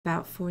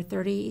about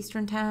 4:30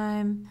 Eastern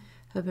Time.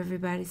 Hope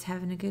everybody's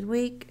having a good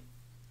week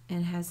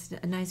and has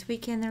a nice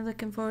weekend they're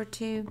looking forward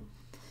to.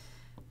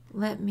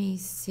 Let me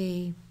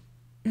see.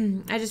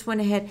 I just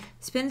went ahead.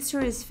 Spencer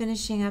is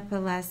finishing up a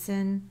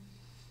lesson.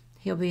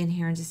 He'll be in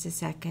here in just a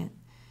second.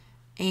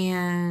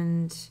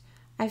 And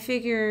I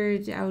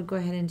figured I would go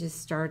ahead and just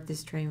start the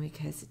stream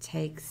because it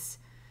takes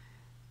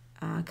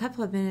a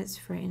couple of minutes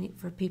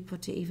for people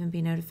to even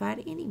be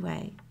notified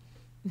anyway.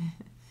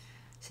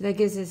 So that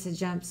gives us a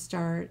jump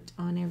start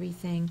on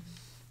everything.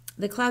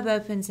 The club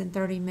opens in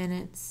 30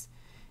 minutes.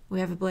 We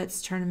have a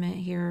blitz tournament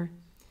here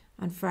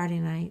on Friday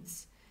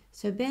nights.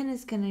 So Ben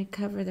is going to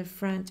cover the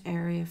front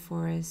area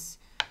for us.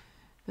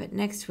 But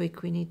next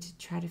week we need to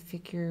try to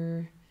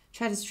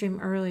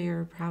stream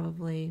earlier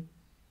probably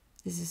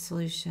is a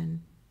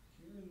solution.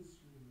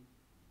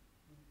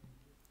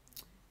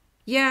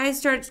 Yeah,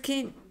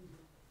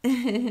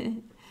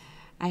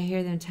 I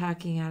hear them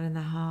talking out in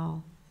the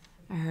hall.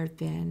 I heard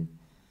Ben.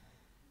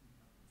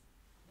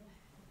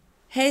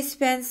 Hey,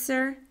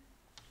 Spencer.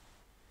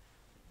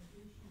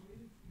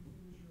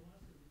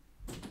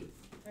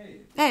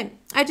 Hey,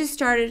 I just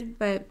started,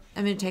 but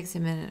I'm going to take a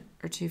minute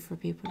or two for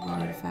people to be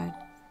notified.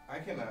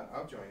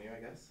 I'll join you,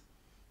 I guess.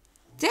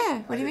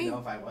 Yeah, what do you mean? I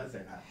didn't know if I was or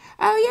not.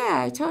 Oh,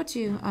 yeah, I told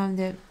you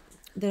that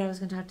I was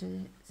going to talk to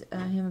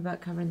him about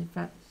covering the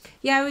front.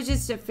 Yeah, I was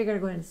just figured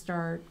I'd go ahead and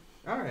start.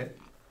 All right.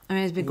 I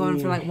mean, it's been going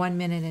for like 1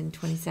 minute and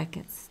 20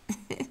 seconds.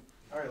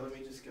 All right, let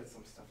me just get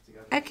some stuff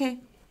together. Okay.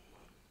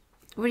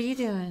 What are you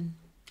doing?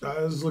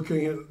 I was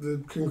looking at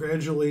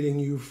congratulating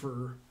you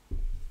for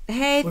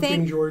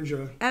flipping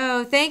Georgia.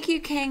 Oh, thank you,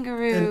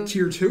 Kangaroo. And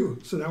tier 2,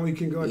 so now we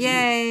can go.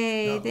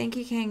 Yay! Thank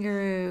you,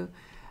 Kangaroo.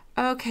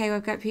 Okay,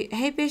 we've got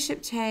hey,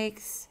 Bishop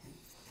Takes.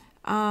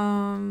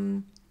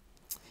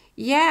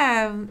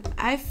 Yeah,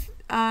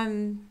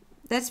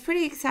 that's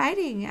pretty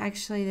exciting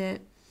actually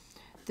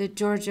that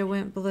Georgia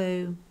went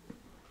blue.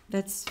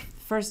 That's the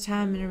first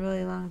time in a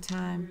really long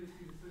time.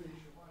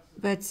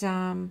 But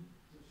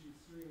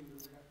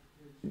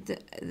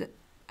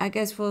I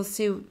guess we'll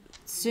see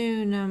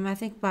soon. I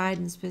think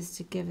Biden's supposed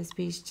to give a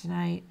speech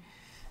tonight,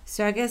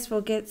 so I guess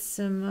we'll get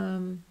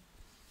some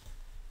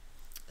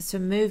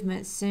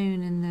movement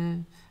soon in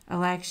the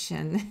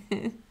election.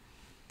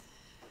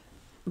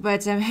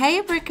 But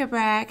hey,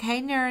 Bric-a-Brac.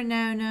 Hey,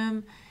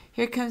 Neurononum.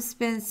 Here comes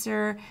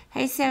Spencer.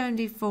 Hey,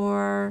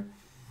 74.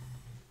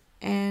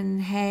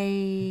 And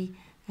hey,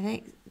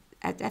 I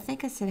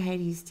think I said hey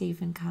to you,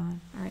 Stephen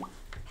Kahn. All right.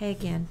 Hey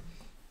again.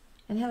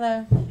 And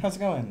hello. How's it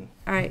going?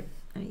 All right.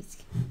 Let me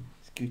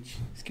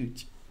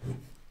Scooch.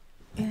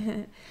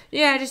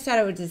 Yeah, I just thought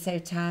it would just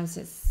save time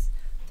since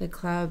the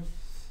club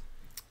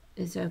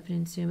is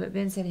opening soon. But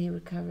Ben said he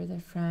would cover the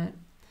front.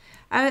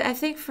 I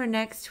think for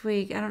next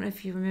week, I don't know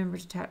if you remember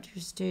to talk to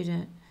your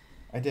student.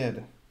 I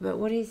did. But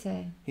what did he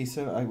say? He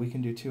said we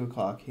can do 2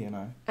 o'clock, he and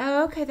I.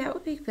 Oh, okay. That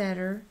would be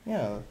better.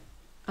 Yeah.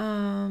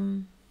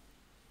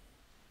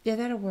 Yeah,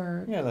 that'll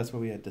work. Yeah, that's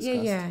what we had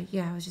discussed.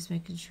 Yeah. I was just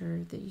making sure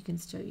that you can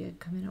still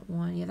come in at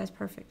 1. Yeah, that's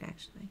perfect,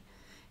 actually.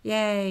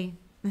 Yay.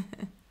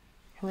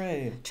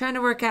 Hooray. Trying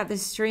to work out the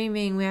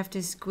streaming. We have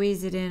to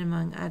squeeze it in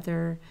among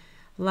other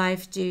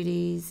life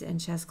duties and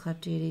chess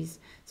club duties,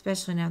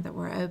 especially now that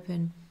we're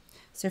open.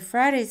 So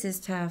Fridays is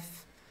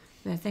tough,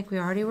 but I think we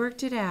already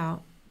worked it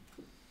out.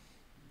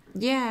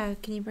 Yeah,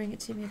 can you bring it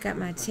to me? I got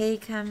my tea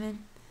coming.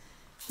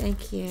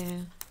 Thank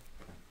you.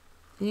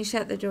 Can you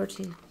shut the door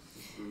too?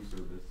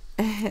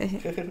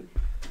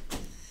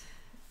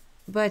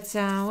 But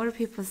what are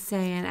people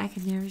saying? I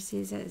can never see.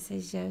 Does that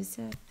say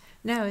Joseph?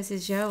 No, it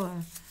says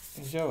Joa.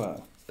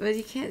 Joa. But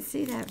you can't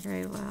see that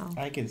very well.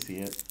 I can see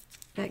it.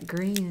 That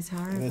green is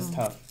horrible. It is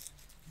tough.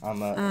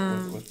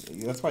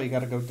 That's why you got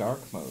to go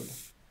dark mode.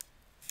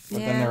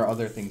 But yeah. then there are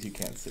other things you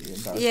can't see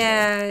in dark mode.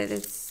 Yeah,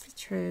 that's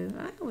true.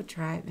 I would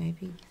try it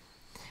maybe.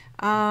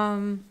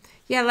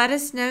 Yeah, let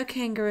us know,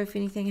 Kangaroo, if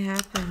anything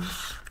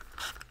happens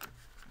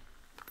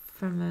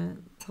from a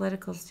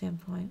political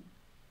standpoint.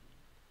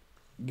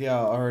 Yeah,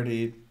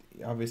 already,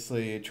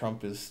 obviously,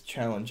 Trump is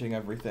challenging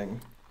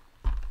everything.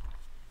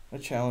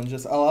 It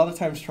challenges. A lot of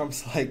times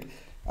Trump's like,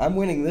 I'm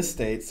winning this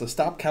state, so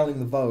stop counting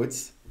the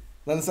votes.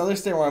 Then this other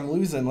state where I'm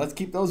losing, let's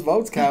keep those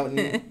votes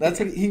counting. That's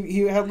what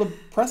he had the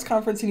press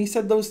conference and he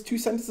said those 2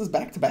 sentences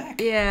back to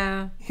back.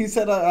 Yeah. He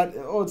said,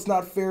 it's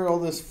not fair, all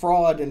this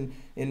fraud in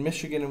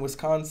Michigan and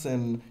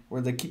Wisconsin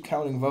where they keep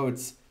counting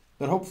votes.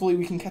 But hopefully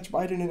we can catch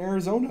Biden in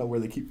Arizona where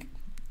they keep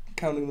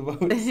counting the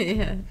votes.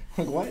 Yeah.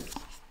 Like, what?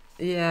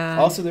 Yeah.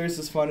 Also, there's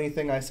this funny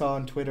thing I saw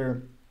on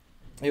Twitter.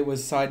 It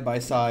was side by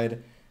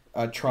side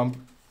Trump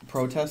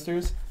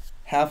protesters.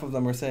 Half of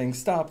them were saying,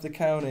 stop the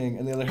counting,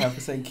 and the other half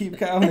was saying, keep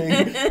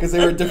counting, because they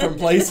were at different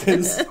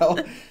places, so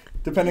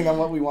depending on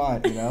what we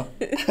want, you know?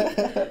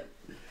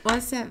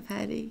 What's that,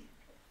 Patty?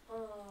 Do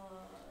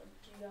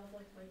you have,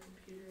 like, my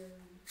computer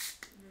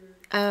and your...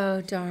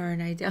 Oh, darn,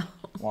 I don't.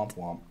 Womp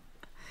womp.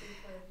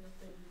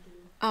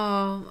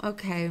 Oh,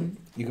 okay.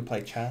 You could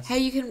play chess. Hey,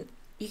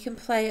 you can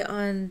play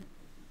on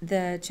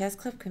the chess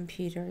club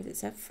computer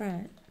that's up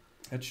front.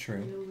 That's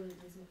true.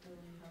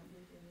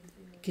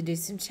 could do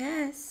some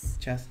chess.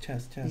 Chess.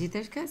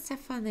 There's got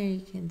stuff on there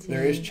you can do.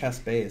 There is chess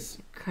base.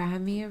 Cry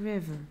me a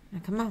river. Now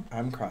come on.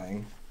 I'm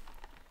crying.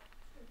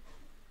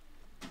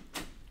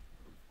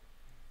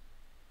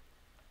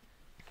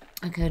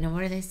 Okay, now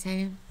what are they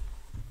saying?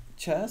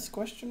 Chess?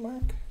 Question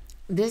mark.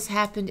 This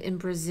happened in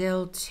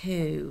Brazil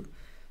too,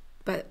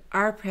 but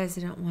our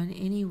president won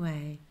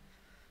anyway.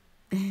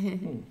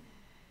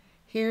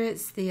 Here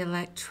it's the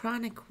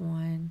electronic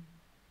one.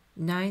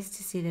 Nice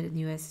to see that in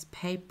the U.S. is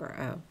paper.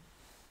 Oh,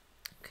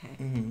 okay.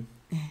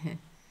 Mm-hmm.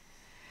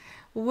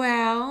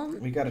 Well,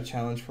 We got a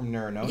challenge from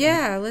Neuronota.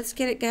 yeah, let's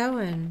get it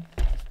going.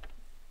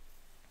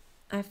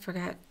 I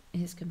forgot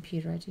his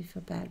computer. I do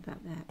feel bad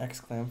about that.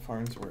 Exclam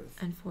Farnsworth.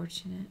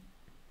 Unfortunate.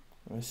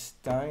 A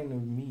stein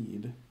of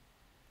mead.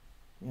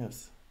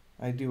 Yes.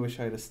 I do wish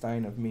I had a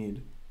stein of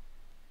mead.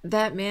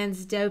 That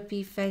man's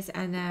dopey face,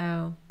 I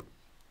know.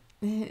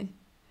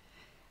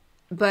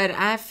 But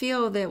I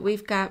feel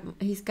that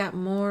he's got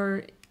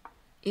more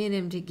in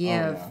him to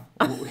give.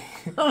 Oh,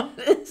 yeah.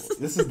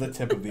 This is the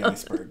tip of the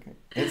iceberg.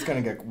 It's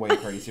going to get way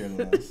crazier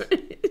than this.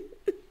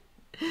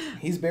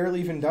 He's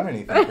barely even done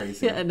anything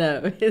crazy. I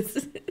know.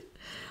 It's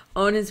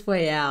on his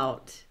way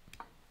out.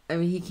 I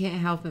mean, he can't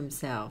help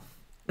himself.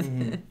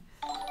 Mm-hmm.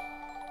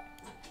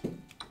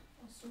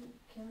 Also,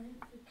 can I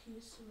have the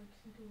keys so I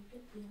can go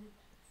get the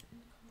iPad from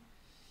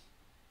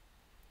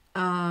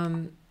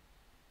the car?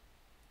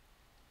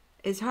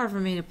 It's hard for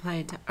me to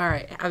play. All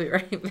right, I'll be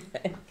right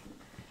back.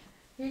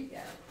 Here you go.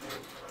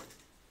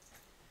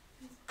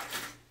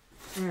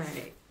 All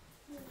right.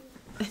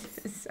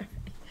 Sorry.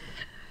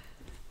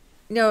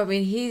 No, I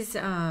mean, he's,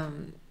 I've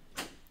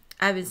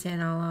been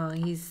saying all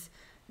along, he's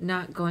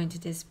not going to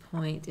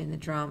disappoint in the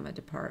drama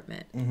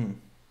department. Mm-hmm.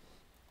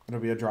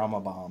 It'll be a drama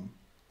bomb.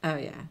 Oh,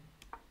 yeah.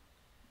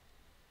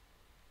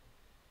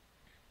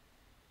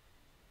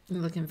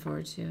 I'm looking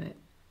forward to it.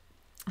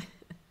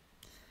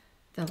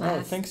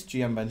 Oh, thanks,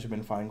 GM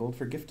Benjamin Feingold,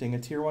 for gifting a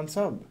Tier 1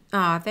 sub.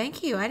 Aw,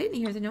 thank you. I didn't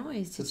hear the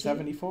noise. To Did you?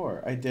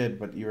 74. I did,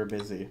 but you were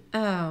busy.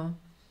 Oh.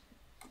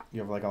 You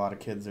have like a lot of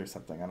kids or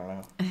something. I don't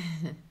know.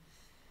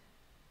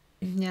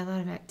 Yeah, a lot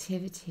of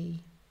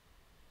activity.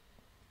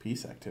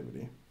 Peace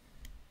activity.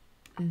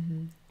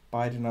 Mm-hmm.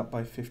 Biden up by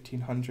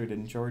 1,500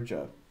 in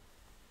Georgia.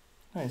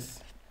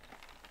 Nice.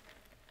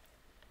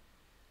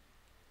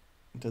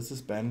 Does this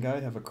Ben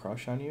guy have a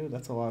crush on you?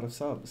 That's a lot of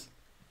subs.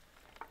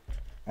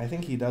 I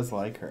think he does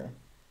like her.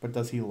 But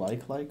does he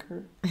like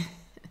her?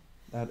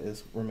 That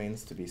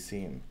remains to be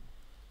seen.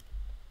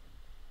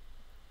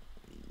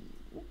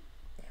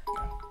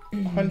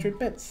 100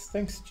 bits.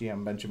 Thanks,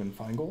 GM Benjamin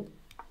Feingold.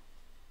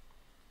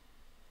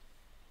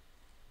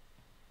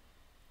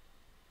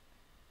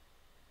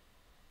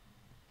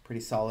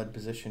 Pretty solid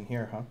position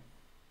here, huh?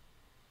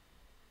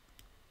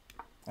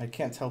 I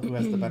can't tell who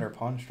has the better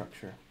pawn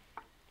structure.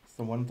 It's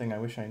the one thing I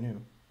wish I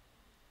knew.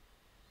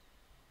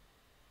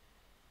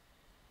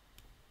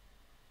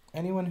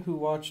 Anyone who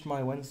watched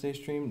my Wednesday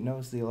stream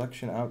knows the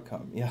election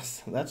outcome.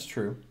 Yes, that's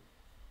true.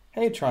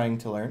 Hey, trying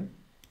to learn.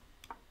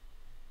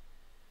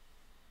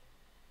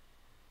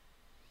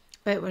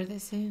 Wait, what are they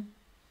saying?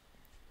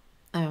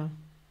 Oh.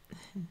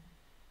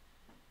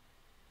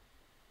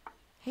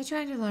 Hey,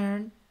 trying to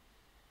learn.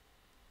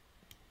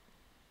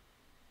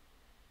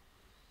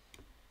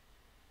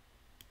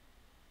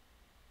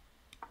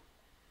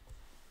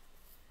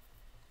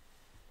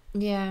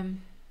 Yeah.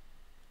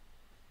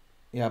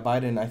 Yeah,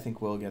 Biden, I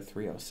think, will get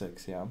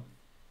 306, yeah.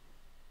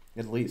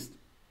 At least.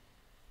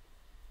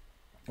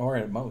 Or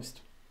at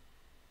most.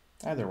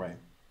 Either way.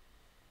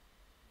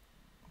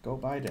 Go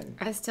Biden.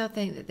 I still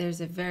think that there's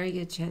a very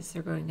good chance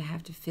they're going to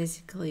have to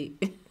physically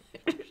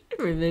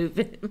remove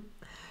him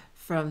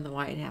from the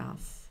White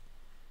House.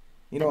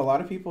 You know, a lot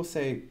of people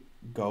say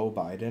go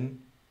Biden,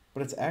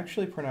 but it's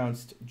actually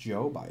pronounced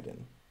Joe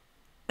Biden.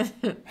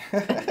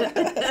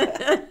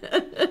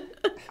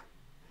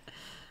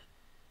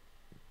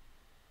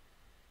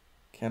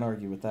 Can't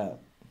argue with that.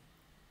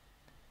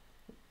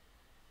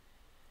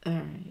 All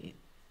right.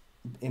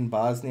 In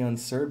Bosnia and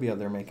Serbia,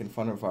 they're making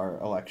fun of our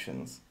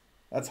elections.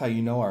 That's how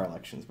you know our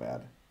election's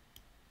bad.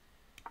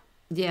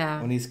 Yeah.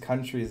 When these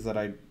countries that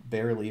I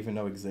barely even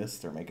know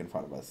exist are making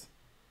fun of us.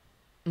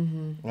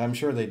 Mm-hmm. And I'm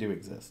sure they do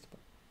exist.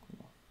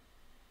 But,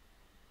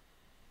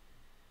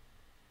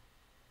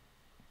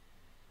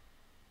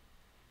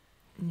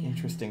 Yeah.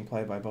 Interesting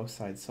play by both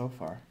sides so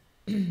far.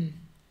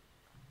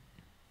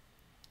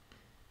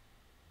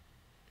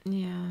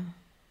 Yeah.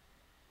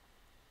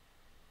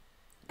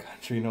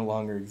 Country no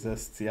longer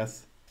exists,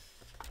 yes.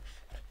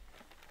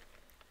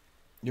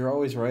 You're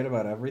always right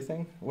about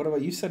everything? What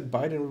about, you said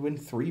Biden would win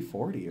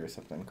 340 or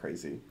something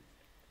crazy.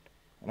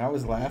 And I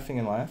was laughing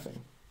and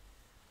laughing.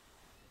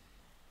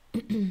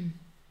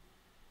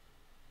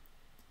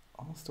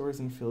 All stores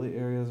in Philly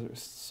areas are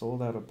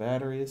sold out of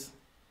batteries.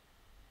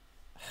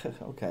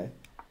 Okay.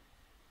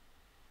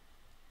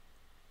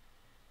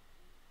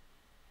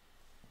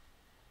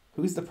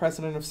 Who's the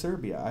president of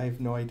Serbia? I have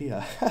no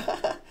idea.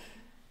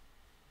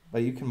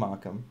 But you can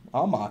mock him.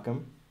 I'll mock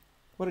him.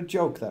 What a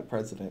joke, that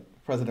president.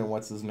 President,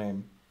 what's his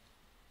name?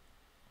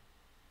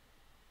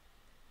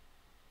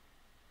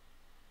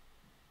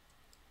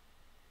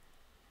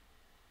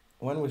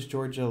 When was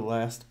Georgia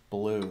last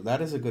blue?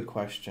 That is a good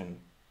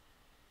question.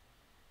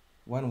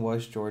 When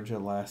was Georgia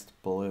last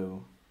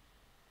blue?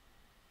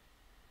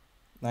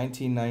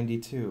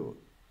 1992.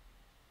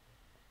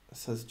 It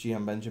says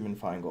GM Benjamin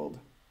Feingold.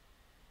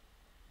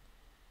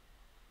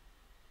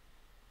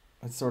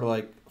 It's sort of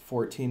like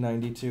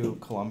 1492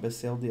 Columbus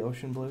sailed the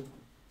ocean blue.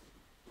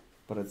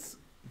 But it's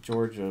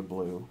Georgia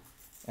blue.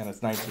 And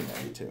it's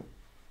 1992.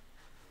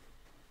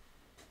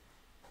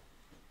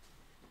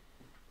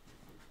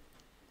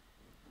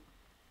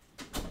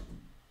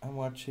 I'm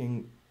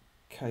watching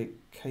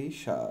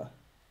Kaisha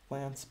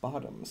Lance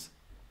Bottoms.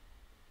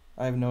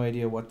 I have no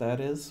idea what that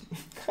is.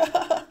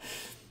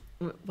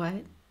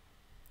 What?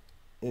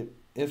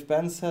 If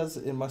Ben says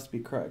it must be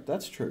correct,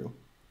 that's true.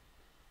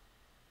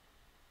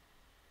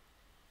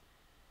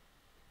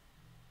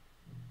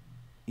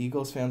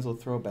 Eagles fans will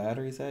throw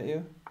batteries at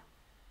you?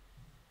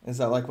 Is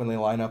that like when they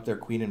line up their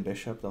queen and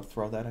bishop, they'll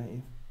throw that at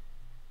you?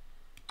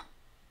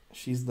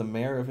 She's the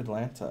mayor of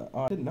Atlanta.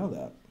 Oh, I didn't know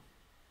that.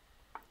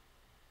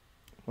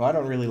 Well, I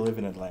don't really live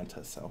in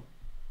Atlanta, so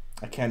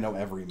I can't know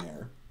every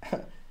mayor.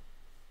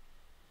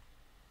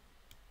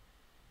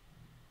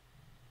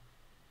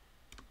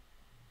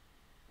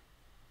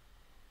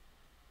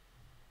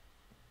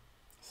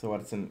 So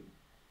what, it's an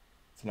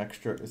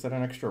extra, is that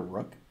an extra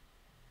rook?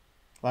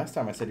 Last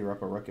time I said you were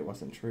up a rook, it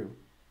wasn't true.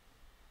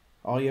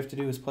 All you have to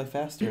do is play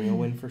faster and you'll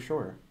win for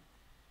sure.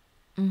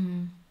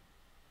 Mm-hmm.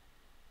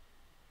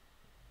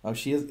 Oh,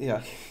 she is,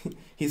 yeah.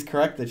 He's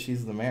correct that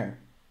she's the mayor.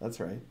 That's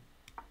right.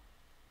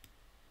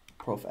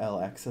 Prof L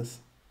axis.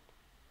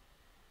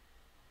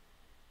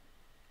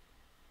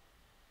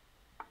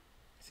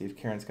 See if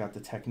Karen's got the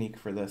technique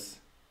for this.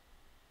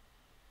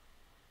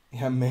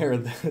 Yeah, mayor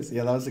this.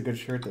 Yeah, that was a good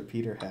shirt that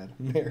Peter had.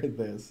 Mayor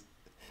this.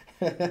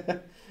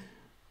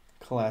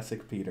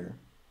 Classic Peter.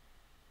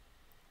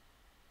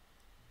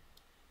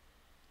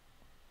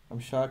 I'm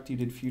shocked you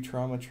did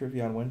Futurama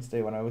trivia on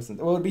Wednesday when I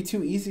wasn't. Well, it'd be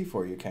too easy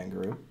for you,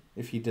 Kangaroo,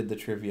 if you did the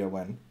trivia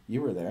when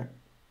you were there.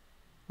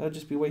 That would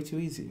just be way too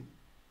easy.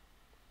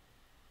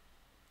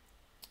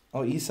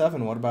 Oh,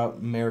 E7, what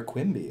about Mayor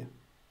Quimby?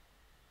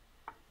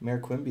 Mayor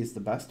Quimby is the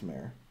best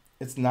mayor.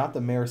 It's not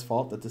the mayor's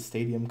fault that the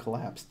stadium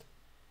collapsed.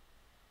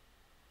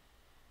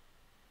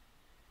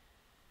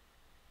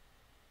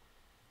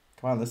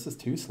 Come on, this is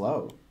too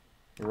slow.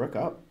 You rook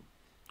up.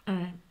 All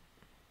right.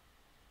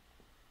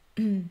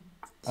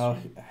 Oh,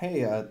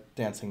 hey,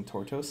 Dancing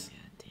Tortoise.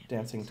 Yeah,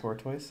 Dancing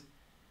Tortoise.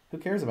 Who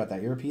cares about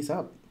that? You're a piece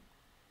up.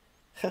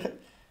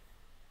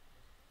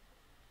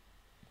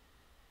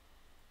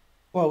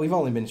 Well, we've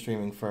only been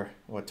streaming for,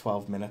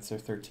 12 minutes or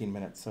 13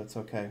 minutes, so it's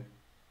okay.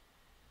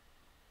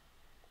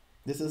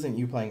 This isn't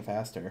you playing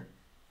faster.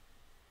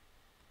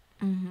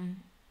 Mm-hmm.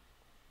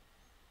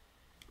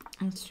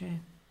 That's true.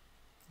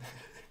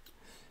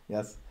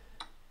 Yes,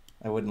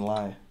 I wouldn't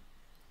lie.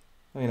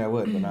 I mean, I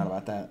would, but not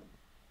about that.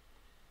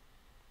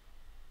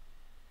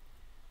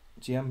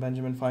 GM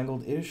Benjamin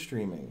Feingold is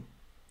streaming.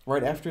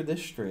 Right after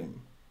this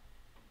stream.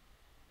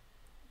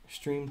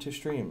 Stream to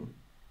stream.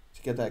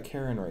 To get that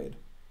Karen raid.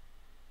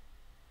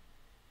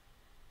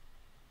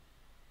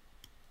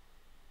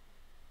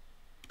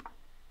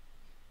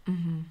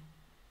 Mm-hmm.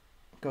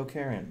 Go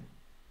Karen.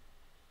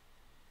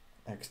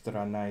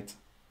 Extra night.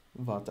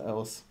 What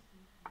else?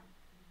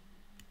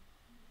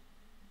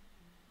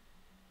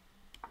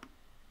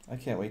 I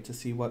can't wait to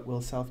see what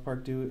will South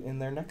Park do in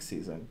their next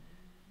season.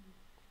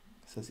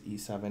 It says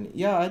E7.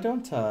 Yeah, I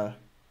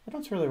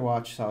don't really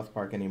watch South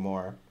Park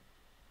anymore.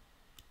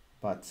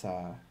 But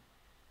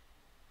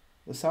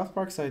the South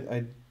Parks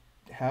I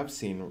have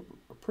seen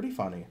are pretty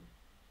funny.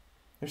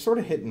 They're sort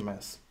of hit and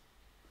miss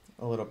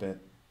a little bit.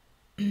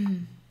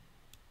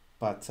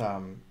 But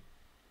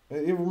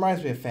it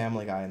reminds me of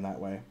Family Guy in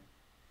that way.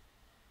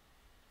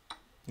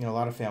 You know, a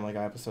lot of Family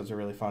Guy episodes are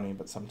really funny,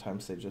 but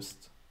sometimes they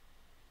just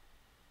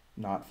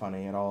not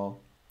funny at all.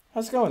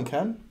 How's it going,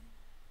 Ken?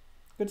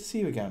 Good to see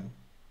you again.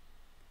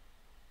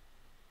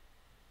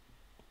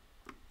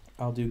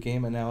 I'll do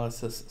game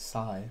analysis,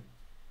 sigh.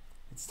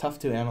 It's tough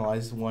to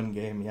analyze one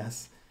game,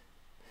 yes.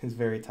 It's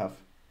very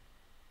tough.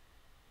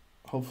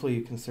 Hopefully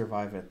you can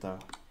survive it, though.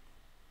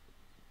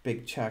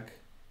 Big check.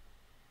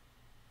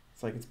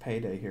 It's like it's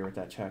payday here with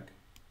that check.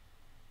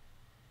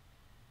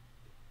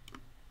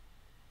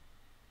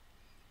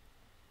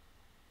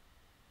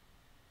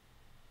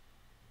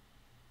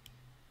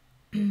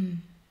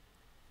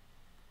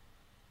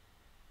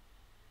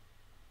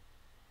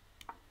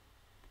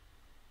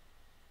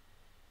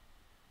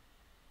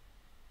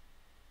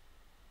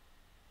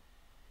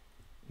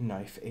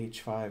 Knife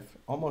H5.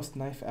 Almost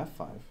knife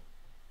F5.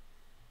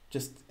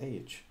 Just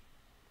H.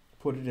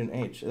 Put it in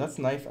H. That's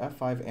knife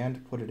F5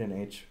 and put it in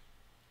H.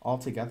 All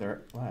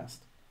together at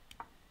last.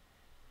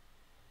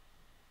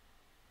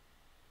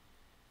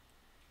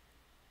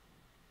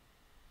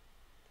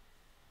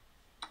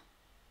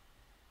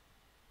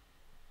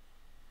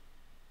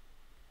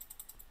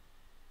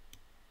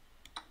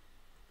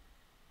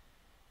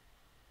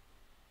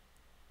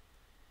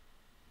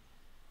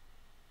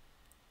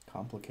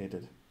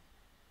 Complicated.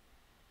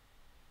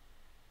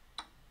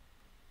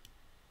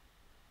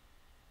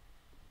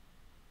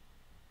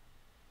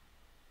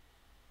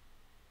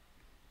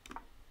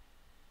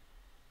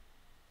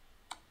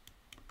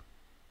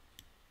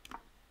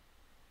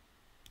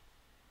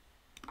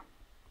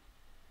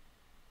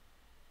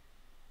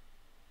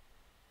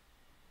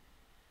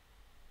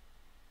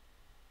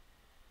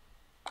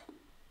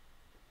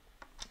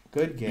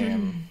 Good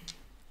game.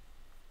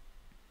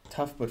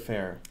 Tough but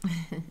fair.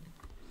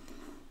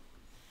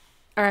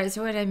 All right,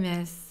 so what did I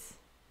miss?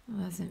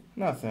 Wasn't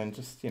Nothing,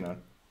 just,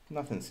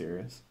 nothing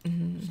serious.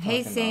 Just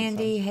Hey talking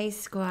Sandy, nonsense. hey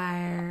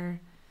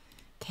Squire,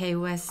 K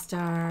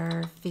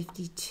Westar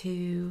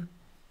 52.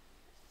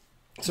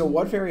 So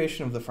what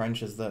variation of the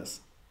French is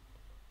this?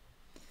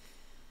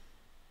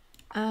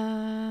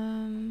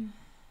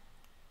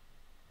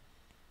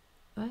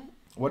 What?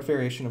 What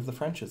variation of the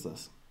French is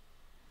this?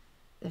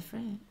 The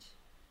French.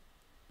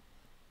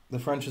 The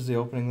French is the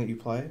opening that you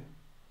play?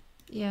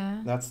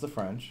 Yeah. That's the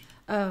French.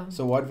 Oh.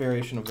 So what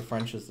variation of the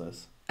French is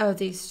this? Oh,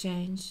 the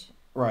exchange.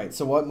 Right,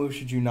 so what move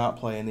should you not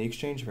play in the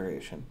exchange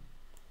variation?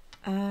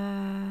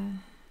 Well,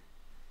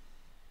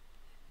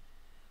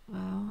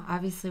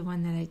 obviously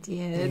one that I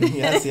did.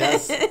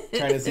 yes.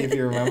 Trying to see if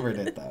you remembered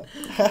it, though.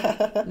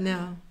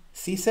 No.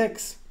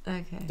 C6.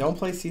 Okay. Don't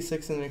play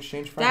C6 in an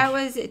exchange French. That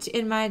was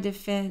in my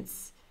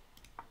defense.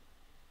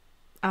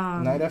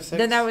 Knight F6?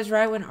 Then that was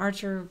right when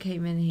Archer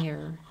came in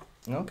here.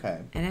 Okay.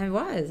 And I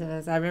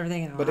remember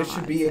thinking, But it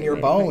should be so in I your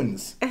made a quick-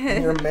 bones,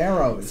 in your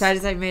marrows. So I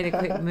just made a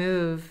quick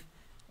move.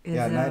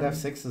 Yeah, Knight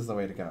F6 is the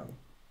way to go.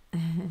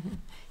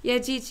 Yeah,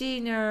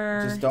 GG,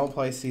 nerd. Just don't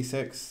play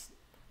C6.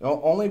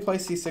 Only play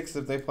C6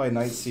 if they play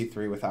Knight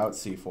C3 without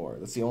C4.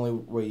 That's the only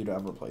way you'd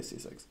ever play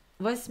C6.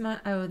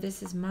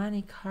 This is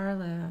Monte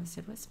Carlo. I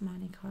said, what's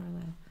Monte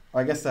Carlo?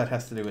 I guess that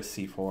has to do with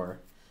C4.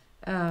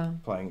 Oh.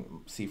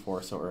 Playing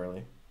C4 so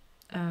early.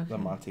 Okay. The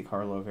Monte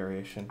Carlo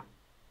variation.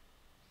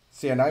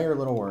 So yeah, now you're a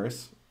little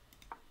worse.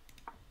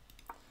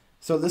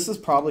 So this is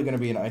probably going to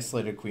be an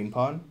isolated queen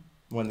pawn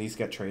when these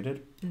get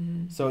traded.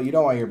 Mm-hmm. So you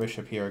don't want your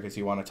bishop here because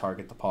you want to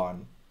target the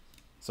pawn.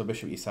 So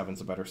bishop e7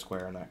 is a better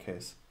square in that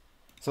case.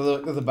 So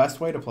the best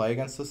way to play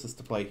against this is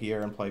to play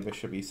here and play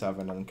bishop e7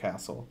 and then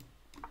castle.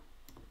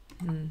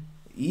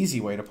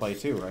 Easy way to play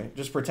too, right?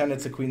 Just pretend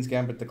it's a queen's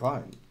gambit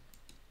decline.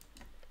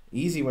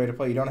 Easy way to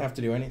play. You don't have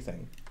to do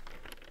anything.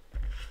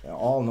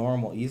 All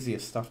normal,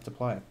 easiest stuff to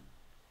play.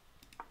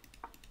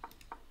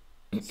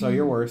 So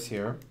you're worse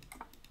here.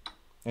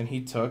 And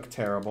he took,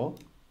 terrible.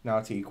 Now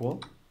it's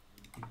equal.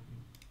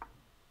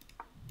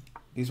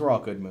 These were all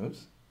good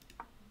moves.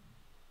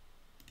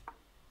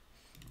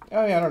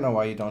 I mean, I don't know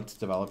why you don't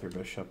develop your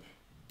bishop.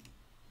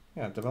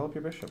 Yeah, develop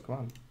your bishop, come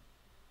on.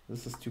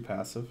 This is too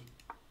passive.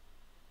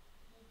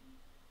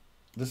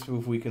 This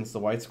move weakens the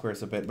white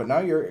squares a bit, but now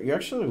you're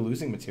actually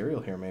losing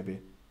material here, maybe.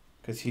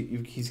 Because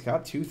he's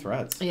got two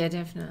threats. Yeah,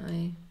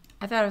 definitely.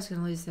 I thought I was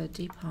going to lose the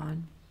D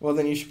pawn. Well,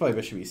 then you should play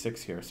bishop e6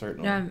 here,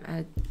 certainly. No,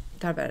 I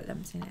thought about it.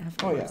 I'm saying it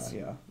afterwards. Oh,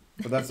 yeah.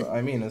 But that's what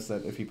I mean, is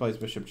that if he plays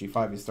bishop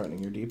g5, he's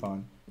threatening your d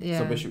pawn. Yeah.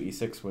 So bishop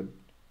e6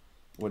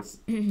 would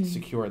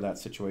secure that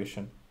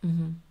situation.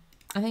 Mm-hmm.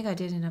 I think I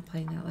did end up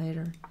playing that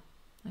later,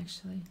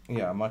 actually.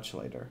 Yeah, much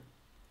later.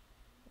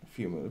 A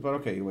few moves. But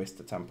okay, you waste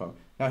the tempo.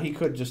 Now he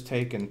could just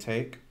take and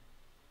take.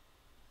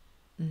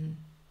 Mm-hmm.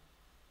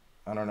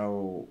 I don't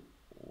know.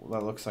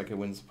 That looks like it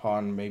wins the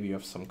pawn. Maybe you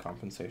have some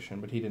compensation,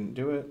 but he didn't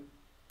do it.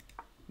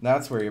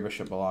 That's where your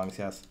bishop belongs,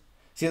 yes.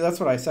 See, that's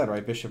what I said,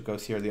 right? Bishop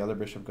goes here, the other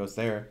bishop goes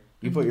there.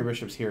 You put your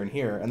bishops here and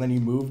here, and then you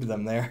moved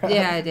them there.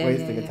 Yeah, I did.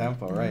 Wasting yeah. a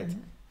tempo, right.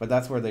 But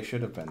that's where they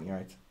should have been,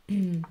 right?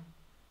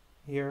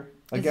 Here.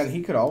 Again, It's-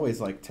 he could always,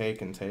 like,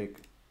 take and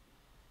take.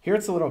 Here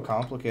it's a little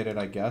complicated,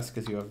 I guess,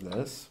 because you have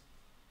this.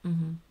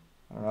 Mm-hmm.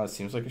 I don't know, it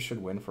seems like it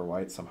should win for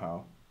white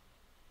somehow.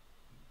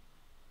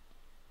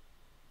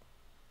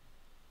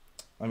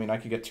 I mean, I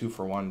could get 2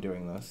 for 1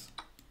 doing this.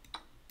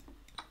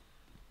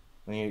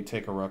 Then you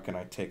take a rook and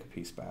I take a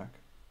piece back.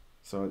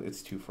 So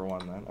it's 2 for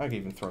 1 then. I could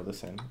even throw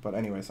this in. But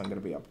anyways, I'm going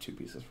to be up 2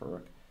 pieces for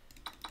rook.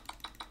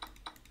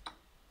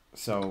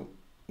 So,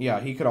 yeah,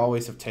 he could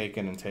always have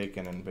taken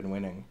and been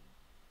winning.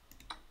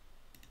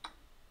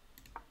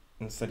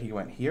 Instead he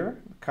went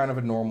here. Kind of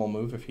a normal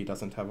move if he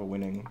doesn't have a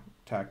winning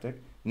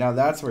tactic. Now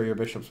that's where your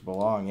bishops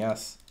belong,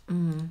 yes.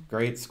 Mm-hmm.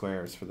 Great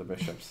squares for the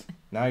bishops.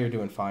 Now you're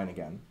doing fine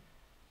again.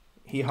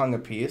 He hung a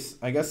piece.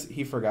 I guess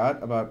he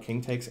forgot about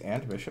king takes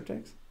and bishop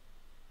takes.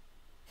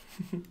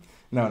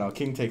 No,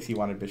 king takes, he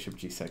wanted bishop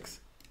g6.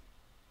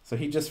 So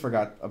he just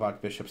forgot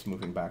about bishops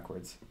moving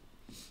backwards.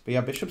 But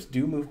yeah, bishops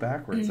do move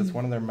backwards. It's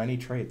one of their many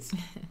traits.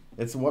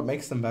 It's what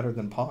makes them better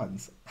than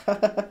pawns.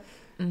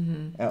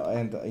 And,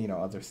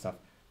 other stuff.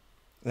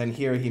 Then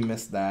here he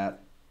missed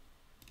that.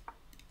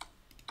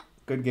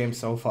 Good game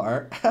so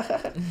far.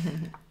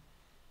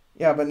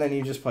 Yeah, but then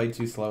you just played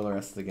too slow the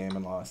rest of the game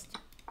and lost.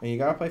 And you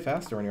gotta play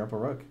faster when you're up a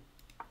rook.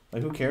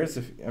 Like, who cares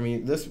if... I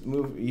mean, this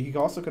move... He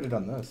also could have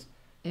done this.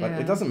 But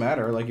it doesn't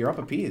matter. Like, you're up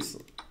a piece.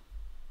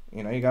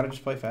 You gotta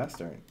just play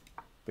faster.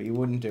 But you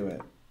wouldn't do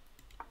it.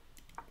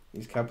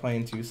 He's kept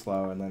playing too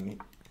slow, and then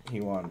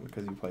he won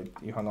because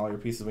you hung all your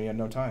pieces when you had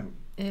no time.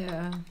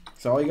 Yeah.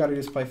 So all you gotta do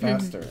is play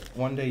faster.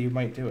 One day you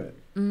might do it.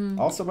 Mm-hmm.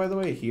 Also, by the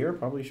way, here,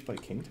 probably you should play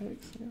king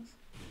takes, I guess.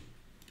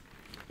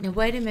 Now,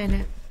 wait a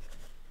minute.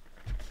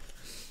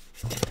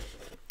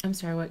 I'm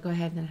sorry, what? Go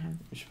ahead and have.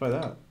 You should play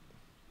that.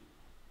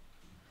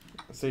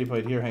 So you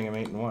played here, hang a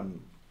mate, and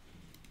won.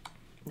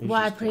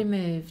 Well, I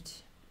pre-moved.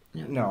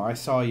 No, I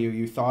saw you.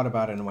 You thought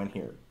about it and went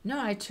here.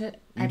 No,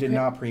 You did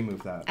not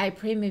pre-move that. I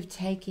pre-moved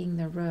taking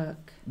the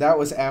rook. That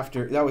was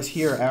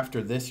here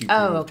after this. You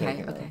pre-moved Oh, okay,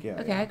 taking the okay, rook. Yeah,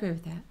 okay. yeah. I agree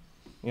with that.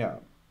 Yeah.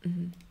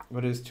 Mm-hmm.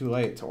 But it was too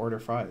late to order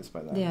fries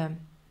by then. Yeah.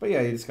 But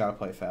yeah, you just gotta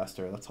play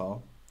faster. That's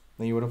all.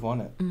 Then you would have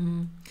won it.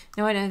 Mm-hmm.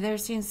 No, I know they're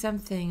saying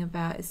something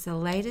about it's the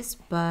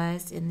latest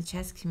buzz in the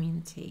chess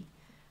community.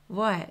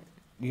 What?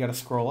 You gotta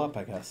scroll up,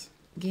 I guess.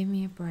 Give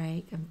me a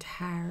break. I'm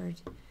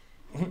tired,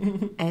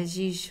 as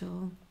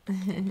usual.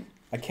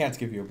 I can't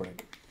give you a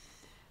break.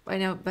 I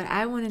know, but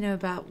I want to know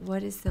about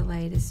what is the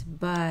latest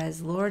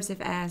buzz. Lords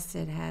of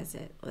Acid has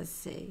it. Let's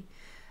see.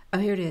 Oh,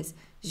 here it is.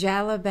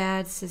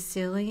 Jalabad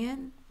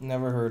Sicilian.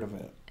 Never heard of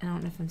it. I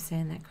don't know if I'm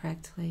saying that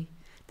correctly.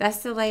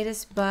 That's the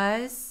latest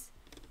buzz.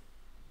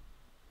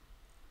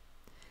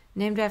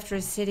 Named after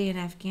a city in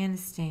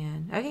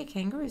Afghanistan. Okay,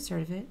 Kangaroo's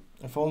heard of it.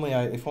 If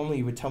only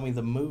you would tell me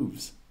the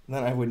moves,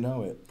 then I would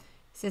know it.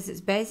 It says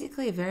it's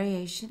basically a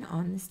variation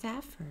on the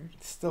Stafford.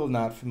 Still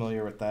not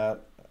familiar with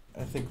that.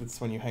 I think that's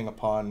when you hang a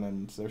pawn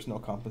and there's no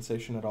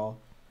compensation at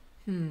all.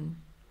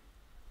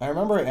 I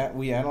remember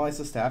we analyzed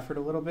the Stafford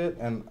a little bit,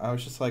 and I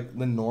was just like,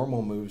 the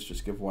normal moves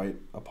just give white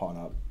a pawn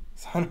up.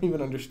 So I don't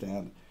even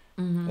understand.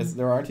 Mm-hmm.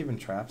 There aren't even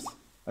traps.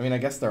 I mean, I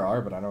guess there are,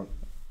 but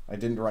I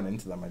didn't run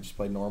into them. I just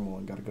played normal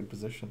and got a good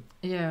position.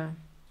 Yeah.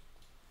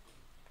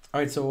 All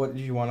right, so what,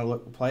 did you want to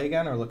play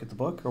again or look at the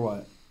book or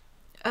what?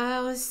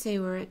 Let's see.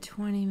 We're at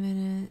 20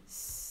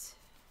 minutes.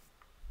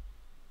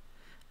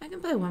 I can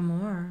play one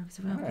more.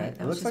 All right.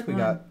 It looks like we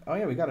got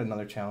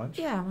another challenge.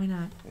 Yeah, why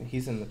not?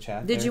 He's in the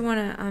chat. Did you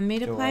want me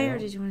to play, or Joel.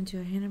 did you want to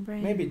do a Hannah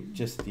Brain? Maybe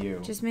just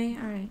you. Just me?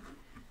 All right.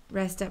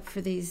 Rest up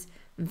for these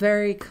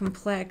very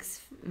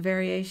complex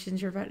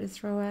variations you're about to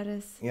throw at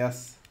us.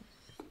 Yes.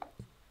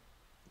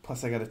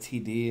 Plus, I got a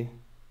TD.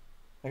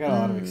 I got a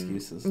lot of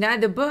excuses. Now,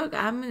 the book,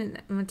 I'm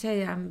gonna tell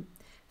you,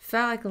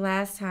 felt like the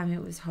last time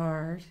it was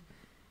hard.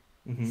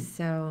 Mm-hmm.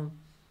 So,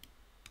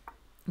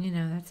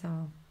 that's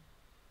all.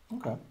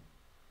 Okay.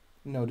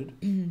 Noted.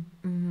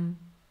 Mm-hmm.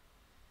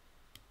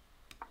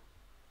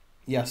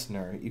 Yes,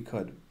 Nur, you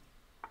could.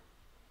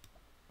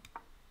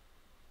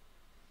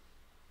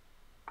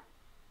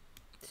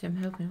 So I'm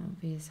hoping it won't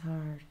be as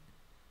hard.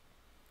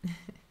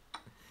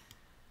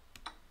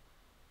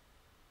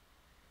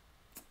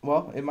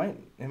 Well, it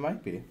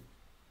might be.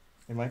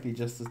 It might be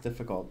just as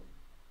difficult.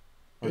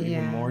 Or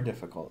even more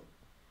difficult.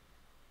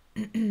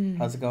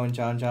 How's it going,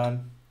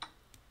 John?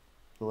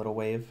 The little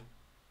wave.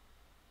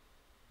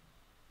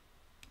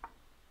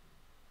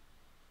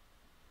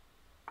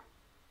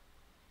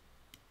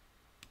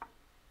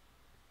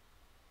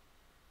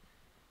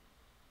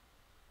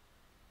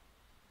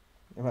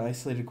 You have an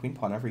isolated queen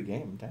pawn every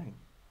game. Dang.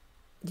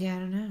 Yeah, I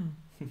don't know.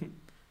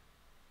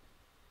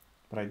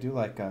 But I do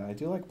like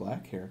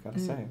black here. Gotta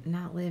say.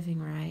 Not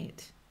living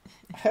right.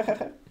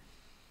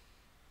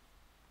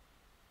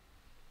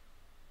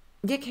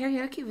 Yeah,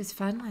 karaoke was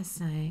fun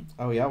last night.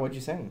 Oh yeah, what'd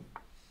you sing?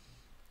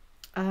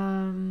 Hang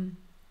on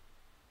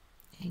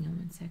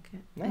one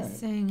second. All I right.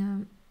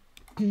 sang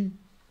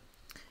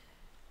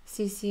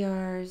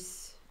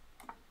CCR's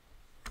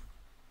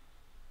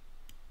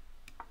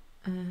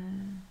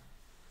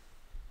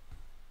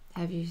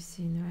Have you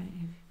seen the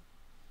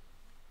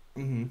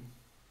right? Mm-hmm.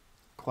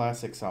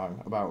 Classic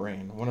song about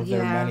rain. One of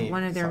their many.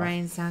 One of their songs.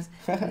 rain songs.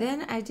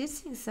 Then I did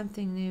sing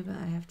something new, but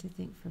I have to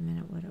think for a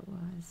minute what it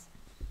was.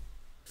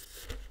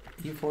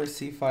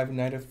 E4, C5,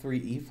 knight of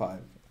 3, E5.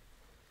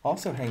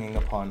 Also hanging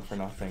a pawn for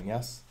nothing,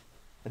 yes.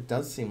 It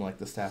does seem like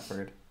the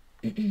Stafford.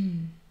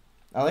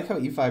 I like how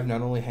E5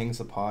 not only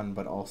hangs a pawn,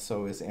 but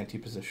also is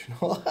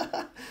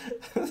anti-positional.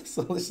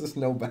 So this is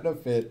no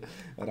benefit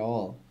at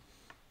all.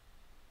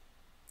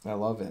 I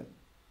love it.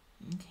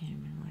 I can't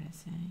remember what I was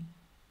saying.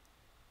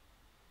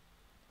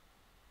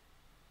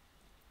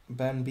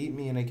 Ben beat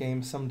me in a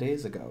game some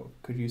days ago.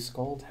 Could you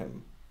scold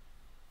him?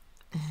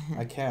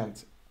 I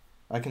can't.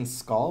 I can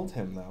scald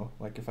him, though,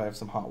 like if I have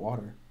some hot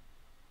water.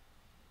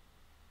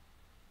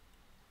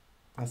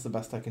 That's the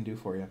best I can do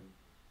for you.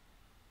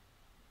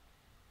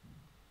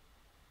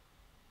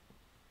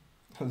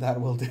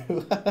 That will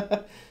do.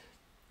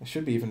 It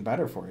should be even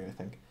better for you, I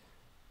think.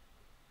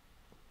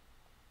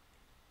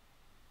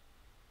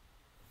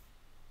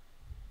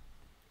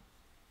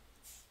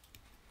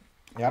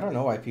 Yeah, I don't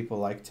know why people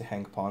like to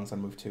hang pawns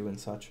on move 2 and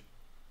such.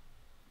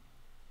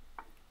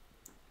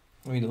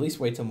 I mean, at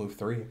least wait till move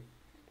 3.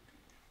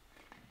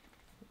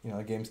 You know,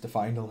 the game's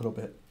defined a little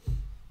bit.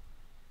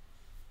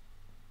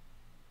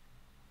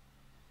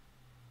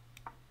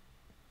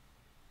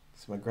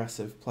 Some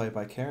aggressive play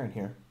by Karen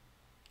here.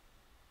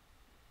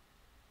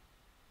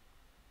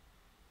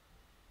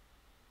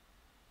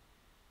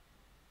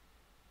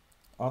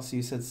 Also,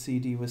 you said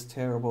CD was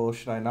terrible.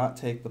 Should I not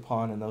take the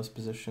pawn in those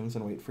positions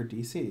and wait for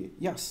DC?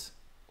 Yes.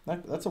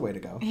 That's a way to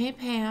go. Hey,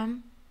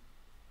 Pam.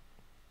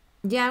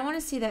 Yeah, I want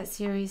to see that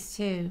series,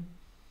 too.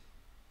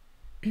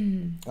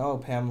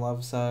 Oh, Pam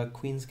loves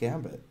Queen's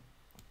Gambit.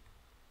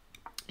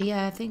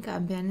 Yeah, I think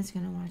Ben is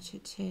going to watch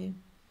it, too.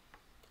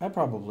 I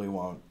probably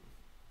won't.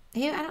 I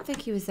don't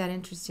think he was that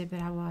interested,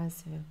 but I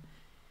was, so...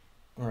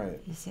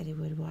 Right. He said he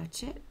would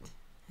watch it.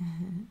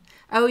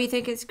 Oh, you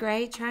think it's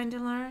great trying to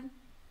learn?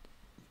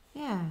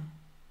 Yeah.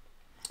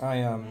 I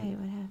Hey,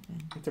 what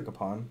happened? I took a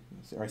pawn.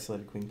 It's an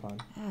isolated queen pawn.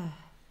 Ah.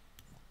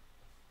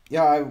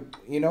 Yeah,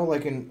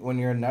 like when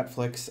you're in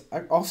Netflix,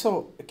 I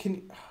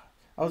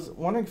was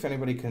wondering if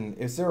anybody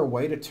is there a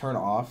way to turn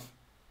off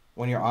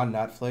when you're on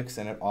Netflix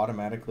and it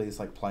automatically is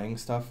like playing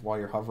stuff while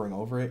you're hovering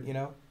over it,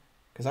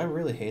 Because I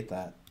really hate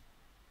that.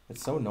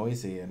 It's so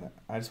noisy and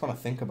I just want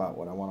to think about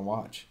what I want to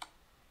watch.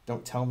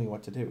 Don't tell me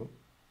what to do.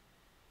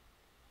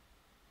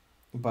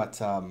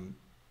 But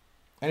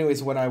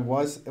anyways, when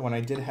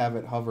I did have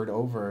it hovered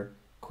over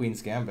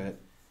Queen's Gambit,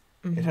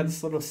 it had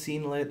this little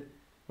scenelet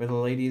where the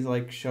lady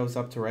like shows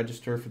up to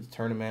register for the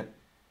tournament,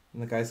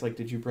 and the guy's like,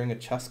 "Did you bring a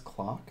chess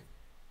clock?"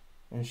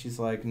 And she's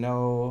like,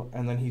 "No."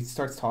 And then he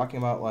starts talking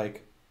about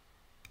like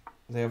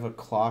they have a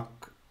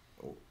clock,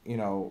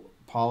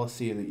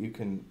 policy that you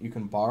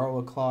can borrow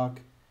a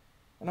clock.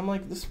 And I'm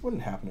like, this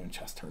wouldn't happen in a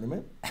chess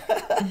tournament.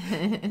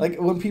 Like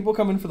when people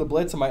come in for the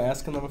blitz, am I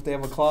asking them if they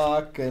have a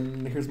clock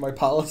and here's my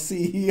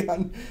policy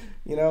on,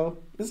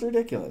 it's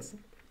ridiculous.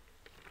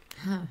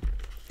 Huh.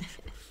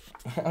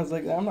 I was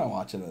like, I'm not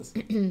watching this.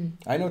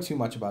 I know too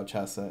much about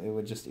chess. It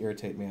would just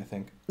irritate me, I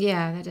think.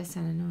 Yeah, that does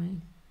sound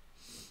annoying.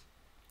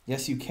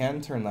 Yes, you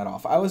can turn that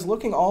off. I was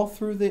looking all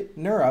through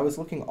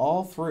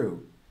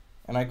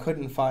and I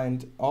couldn't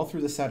find, all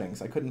through the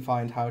settings, I couldn't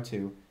find how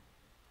to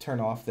turn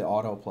off the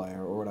autoplay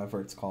or whatever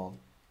it's called.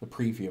 The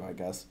preview, I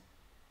guess.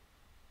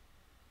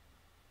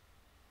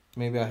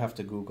 Maybe I have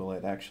to Google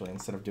it, actually,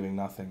 instead of doing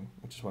nothing,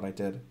 which is what I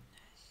did.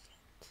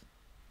 God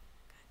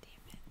damn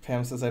it.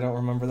 Pam says, I don't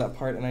remember that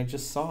part, and I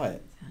just saw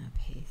it.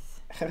 Peace.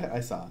 I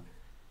saw it.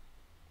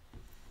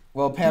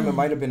 Well, Pam, it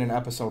might have been in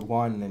episode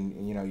 1,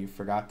 and, you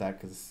forgot that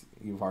because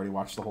you've already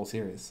watched the whole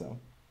series, so.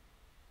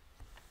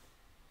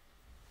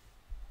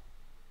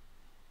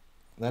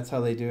 That's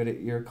how they do it at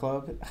your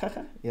club?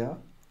 Yeah.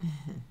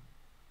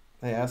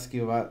 They ask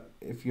you about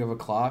if you have a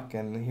clock,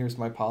 and here's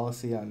my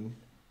policy on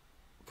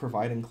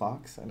providing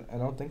clocks. I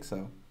don't think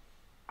so.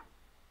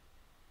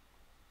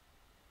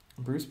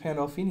 Bruce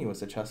Pandolfini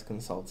was a chess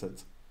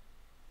consultant.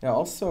 Yeah,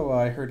 also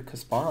I heard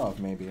Kasparov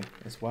maybe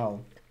as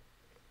well.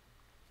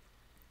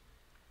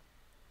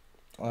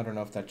 I don't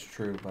know if that's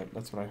true, but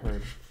that's what I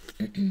heard.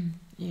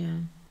 Yeah.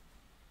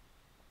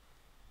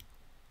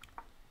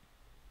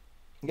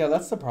 Yeah,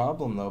 that's the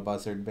problem though,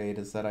 Buzzard Bait,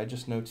 is that I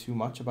just know too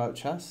much about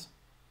chess.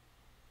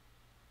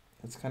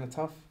 It's kind of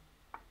tough.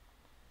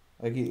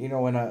 Like,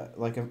 when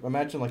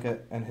imagine like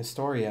an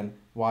historian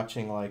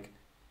watching like,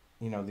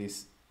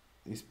 these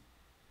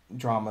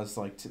dramas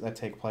like that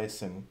take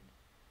place in,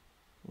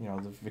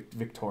 the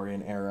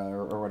Victorian era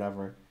or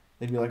whatever.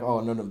 They'd be like, oh,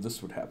 none of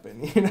this would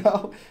happen,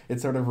 It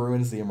sort of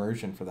ruins the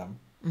immersion for them.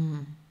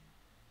 Mm-hmm.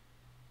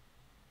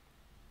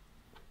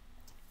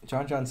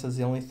 John says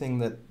the only thing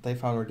that they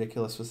found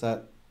ridiculous was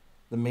that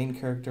the main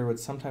character would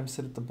sometimes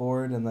sit at the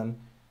board and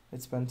then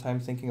they'd spend time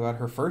thinking about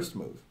her first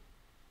move.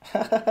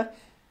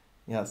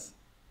 Yes.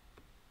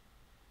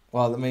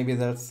 Well, maybe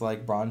that's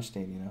like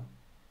Bronstein,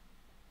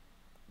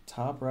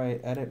 Top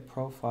right, edit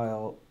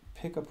profile,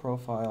 pick a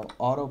profile,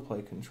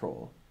 autoplay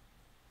control.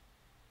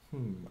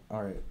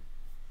 Alright.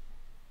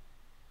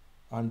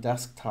 On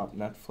desktop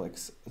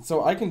Netflix.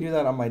 So I can do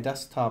that on my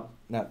desktop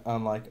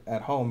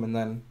at home, and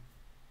then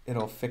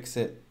it'll fix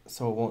it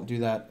so it won't do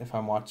that if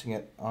I'm watching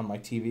it on my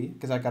TV.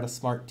 Because I got a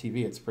smart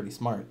TV, it's pretty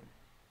smart.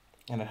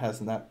 And it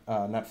has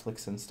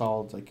Netflix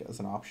installed like as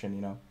an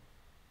option,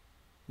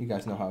 You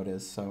guys know how it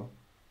is, so.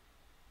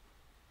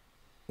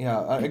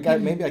 Yeah,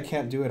 maybe I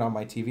can't do it on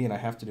my TV and I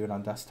have to do it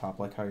on desktop,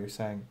 like how you're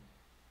saying.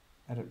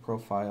 Edit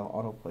profile,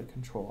 autoplay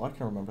control. I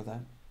can remember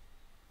that.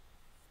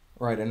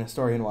 Right, an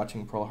historian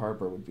watching Pearl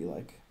Harbor would be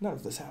like, none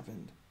of this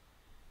happened.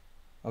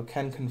 Oh,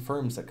 Ken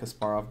confirms that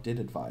Kasparov did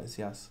advise,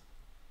 yes.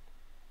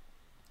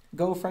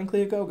 Go,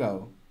 frankly, a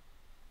go-go.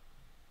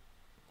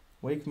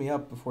 Wake me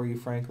up before you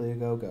frankly a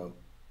go-go.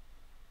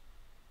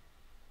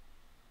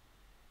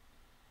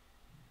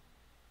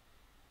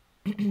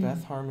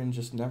 Beth Harmon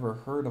just never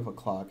heard of a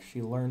clock.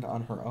 She learned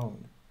on her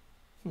own.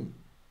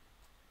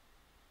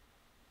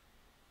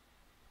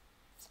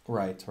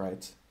 Right.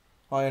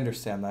 Well, I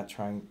understand that,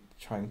 trying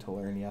to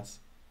learn, yes.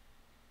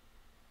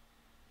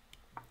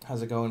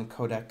 How's it going,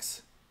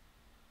 Codex?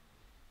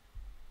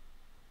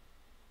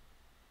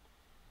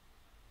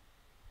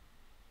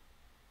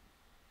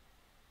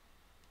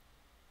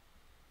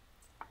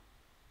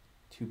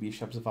 Two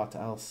bishops, what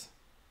else?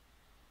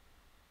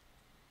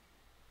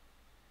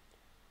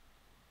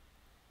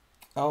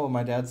 Oh,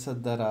 my dad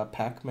said that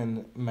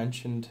Pac-Man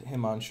mentioned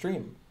him on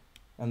stream,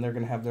 and they're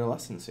going to have their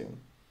lesson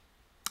soon.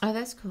 Oh,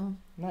 that's cool.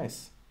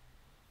 Nice.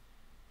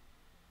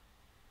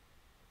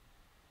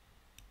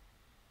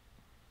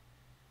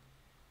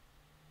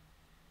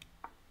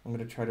 I'm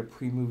going to try to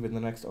pre-move in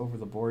the next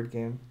over-the-board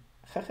game.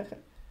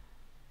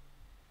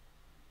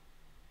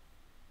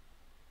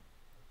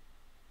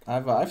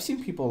 I've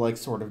seen people like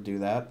sort of do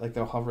that. Like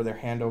they'll hover their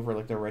hand over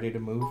like they're ready to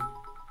move.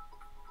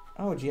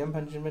 Oh, GM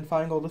Benjamin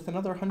Feingold with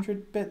another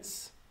 100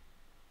 bits.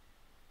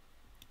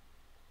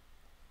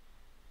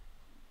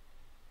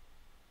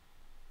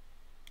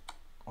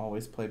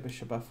 always play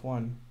bishop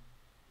f1.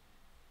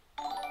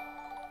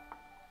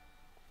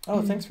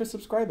 Oh, thanks for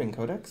subscribing,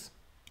 Codex.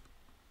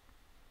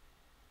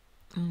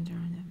 Oh,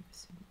 darn, that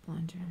was a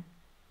blunder.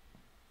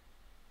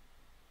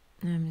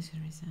 No, I'm just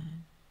going to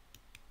resign.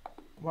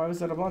 Why was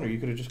that a blunder? You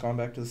could have just gone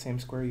back to the same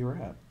square you were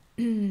at.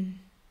 You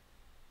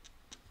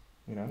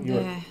know,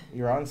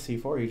 you're on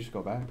c4, you just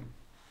go back.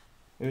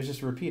 It was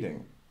just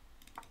repeating.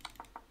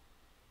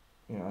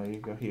 You know, you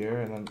go here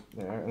and then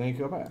there, and then you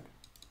go back.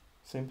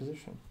 Same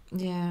position.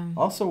 Yeah.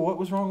 Also, what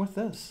was wrong with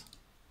this?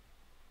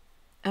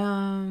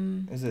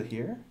 Is it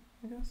here,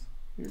 I guess,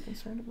 you're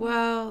concerned about?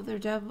 Well, they're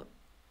double...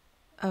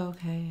 Oh,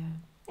 okay, yeah.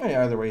 Oh,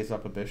 yeah, either way, he's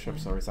up a bishop,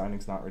 so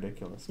resigning's not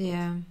ridiculous. But...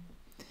 Yeah.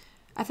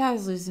 I thought I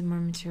was losing more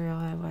material.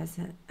 I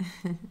wasn't.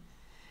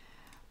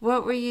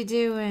 What were you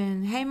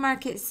doing? Hey,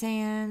 Market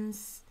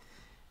Sands.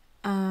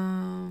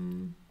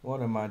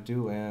 What am I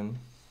doing?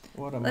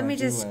 Let me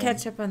just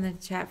catch up on the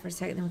chat for a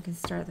second, then we can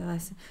start the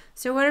lesson.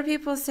 So what are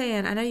people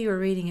saying? I know you were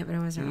reading it, but I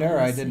wasn't. No,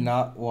 I did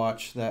not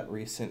watch that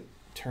recent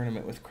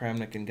tournament with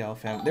Kramnik and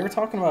Galfan. They were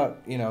talking about,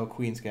 you know,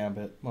 Queen's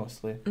Gambit,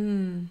 mostly.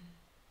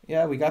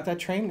 Yeah, we got that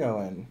train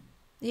going.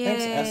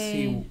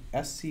 Yay.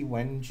 Thanks, SC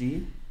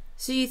Wenji.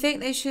 So you think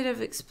they should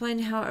have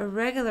explained how a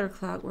regular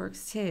clock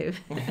works, too?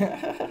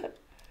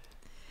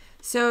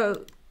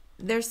 So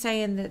they're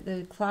saying that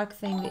the clock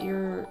thing that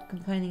you're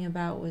complaining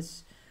about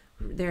was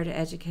there to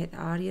educate the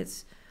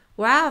audience.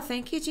 Wow,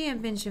 thank you,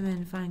 GM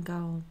Benjamin. Fine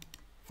gold.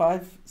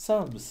 5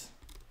 subs.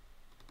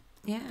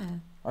 Yeah.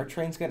 Our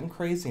train's getting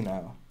crazy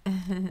now.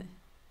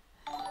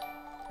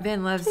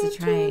 Ben loves the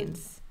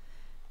trains.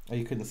 Oh,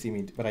 you couldn't see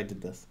me, but I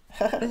did this.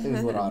 It was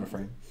a little out of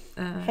frame.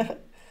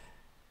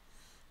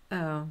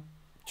 Oh.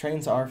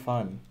 Trains are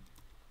fun.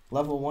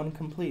 Level 1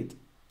 complete.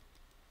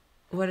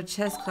 What a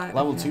chess clock.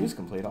 Level 2 is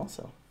complete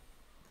also.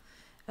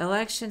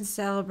 Election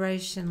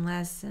celebration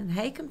lesson.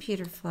 Hey,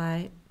 Computer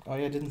Flight. Oh,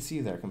 yeah, I didn't see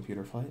you there,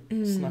 Computer Flight.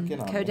 Snuck in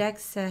on me.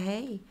 Codex,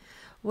 hey.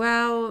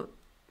 Well,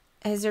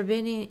 has there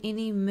been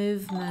any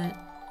movement?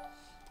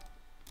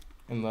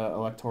 In the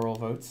electoral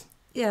votes?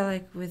 Yeah,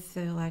 like with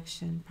the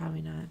election.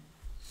 Probably not.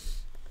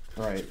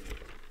 Right.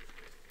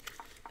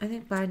 I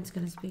think Biden's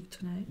going to speak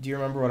tonight. Do you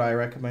remember what I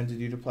recommended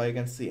you to play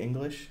against the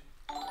English?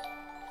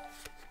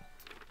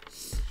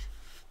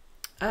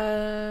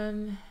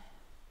 Let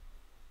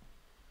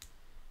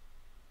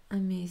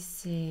me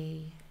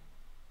see.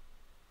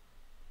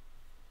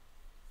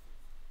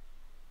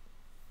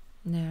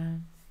 No.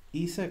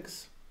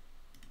 E6.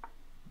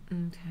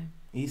 Okay.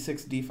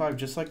 E6, D5,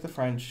 just like the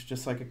French,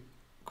 just like a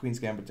Queen's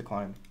Gambit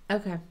decline.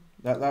 Okay.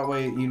 That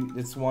way,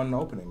 it's one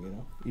opening, you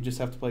know? You just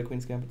have to play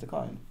Queen's Gambit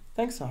decline.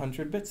 Thanks,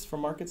 100 bits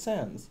from Market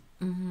Sands.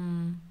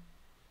 Mm-hmm.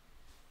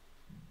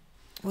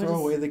 Throw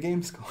away the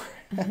game score.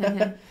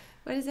 What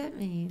does that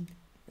mean?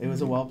 It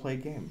was a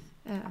well-played game.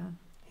 Uh-oh.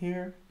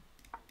 Here.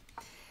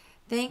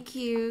 Thank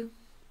you,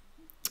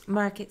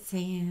 Market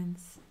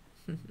Sands.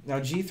 Now,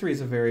 G3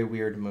 is a very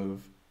weird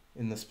move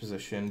in this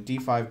position.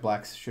 D5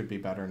 blacks should be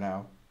better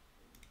now.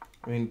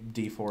 I mean,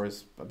 D4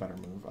 is a better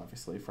move,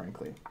 obviously,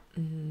 frankly.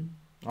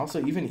 Mm-hmm.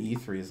 Also, even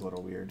E3 is a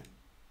little weird.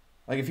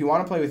 Like, if you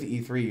want to play with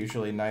E3,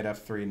 usually knight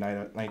F3,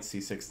 knight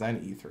C6, then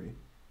E3.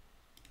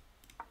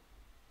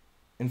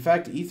 In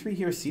fact, E3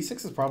 here,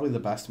 C6 is probably the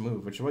best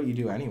move, which is what you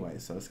do anyway,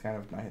 so it's kind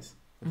of nice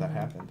that that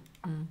happened.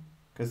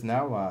 Because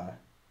now,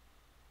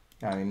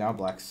 I mean, now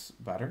black's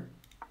better.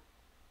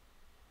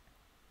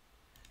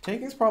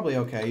 Taking's probably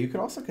okay. You could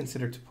also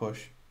consider to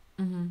push.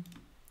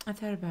 I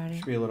thought about it.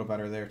 Should be a little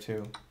better there,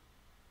 too.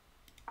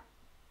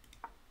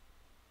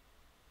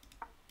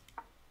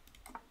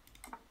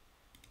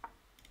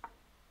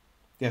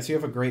 Yeah, so you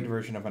have a great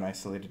version of an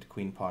isolated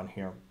queen pawn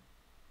here.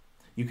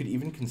 You could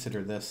even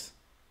consider this,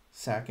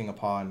 sacking a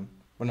pawn.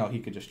 Well, no, he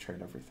could just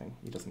trade everything.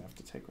 He doesn't have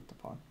to take with the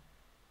pawn.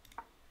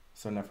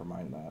 So never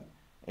mind that.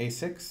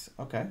 A6,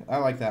 okay. I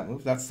like that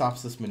move. That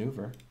stops this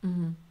maneuver.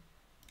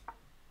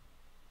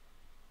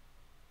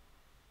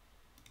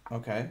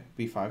 Okay,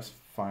 B5's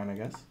fine, I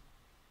guess.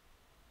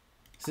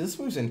 So this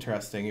move's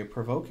interesting. You're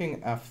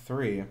provoking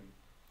F3,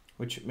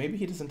 which maybe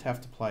he doesn't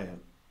have to play it.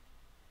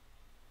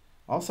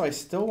 Also, I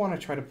still want to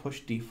try to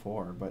push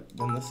D4, but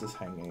then this is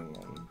hanging,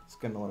 and it's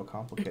getting a little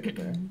complicated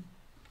there.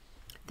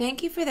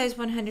 Thank you for those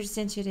 100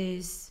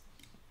 centuries,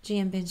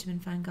 GM Benjamin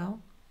Feingold.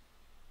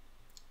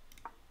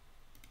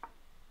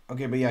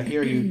 Okay, but yeah,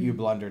 here you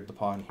blundered the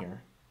pawn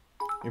here.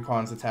 Your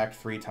pawn's attacked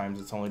 3 times,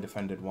 it's only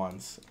defended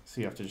once,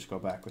 so you have to just go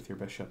back with your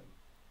bishop.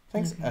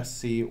 Thanks,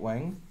 SC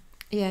Wang.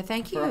 Yeah,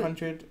 thank you. For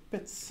 100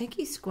 bits. Thank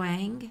you,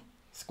 Squang.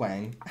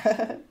 Squang.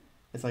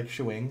 It's like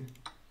shwing.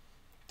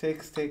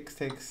 Takes.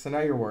 So now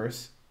you're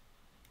worse.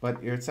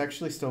 But it's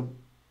actually still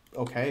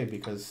okay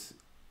because,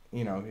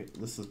 you know,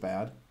 this is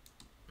bad.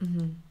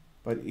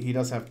 But he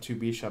does have 2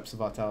 bishops,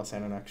 Vatalis,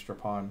 and an extra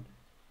pawn.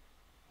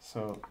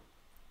 So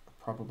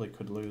probably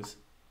could lose.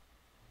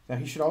 Now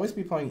he should always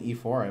be playing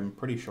E4, I'm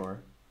pretty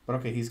sure. But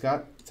okay, he's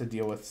got to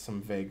deal with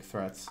some vague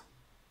threats.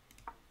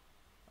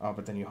 Oh,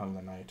 but then you hung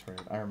the knight,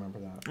 right? I remember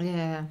that.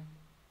 Yeah.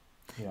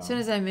 As soon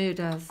as I moved,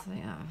 I was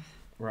like, oh.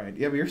 Right.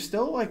 Yeah, but you're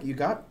still, like, you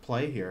got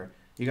play here.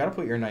 You got to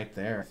put your knight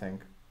there, I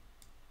think.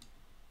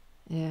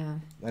 Yeah.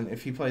 And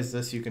if he plays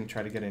this, you can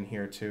try to get in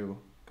here too,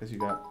 because you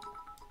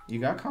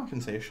got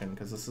compensation,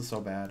 because this is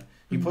so bad.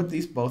 You put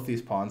both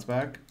these pawns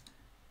back,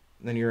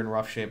 then you're in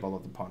rough shape, although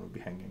the pawn would be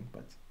hanging.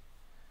 But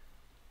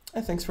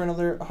thanks for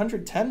another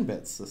 110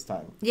 bits this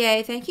time.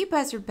 Yay, thank you,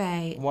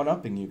 Buzzardbait.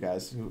 One-upping you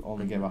guys who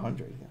only gave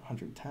 100.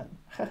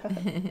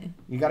 110.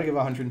 You got to give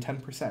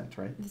 110%,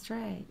 right? That's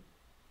right.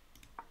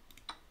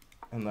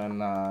 And then,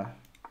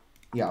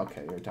 yeah,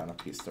 okay, you're down a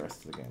piece the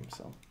rest of the game,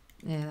 so.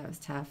 Yeah, that was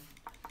tough.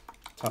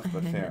 Tough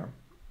but fair.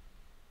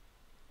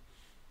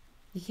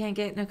 You can't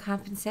get no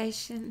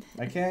compensation.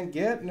 I can't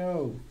get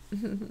no.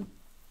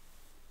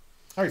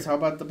 All right, so how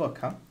about the book,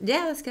 huh?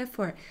 Yeah, let's go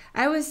for it.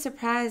 I was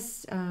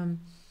surprised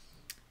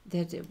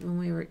that when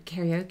we were at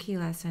karaoke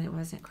last night, it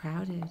wasn't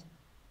crowded.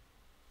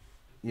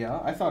 Yeah,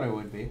 I thought it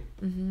would be.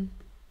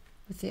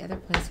 With the other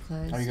place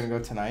closed. Are you going to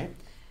go tonight?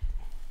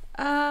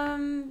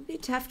 Be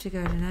tough to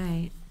go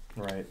tonight.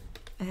 Right.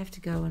 I have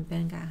to go when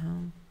Ben got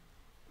home.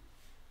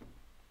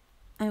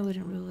 I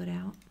wouldn't rule it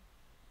out.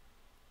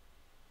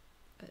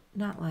 But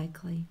not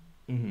likely.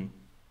 Mm-hmm.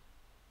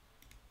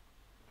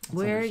 That's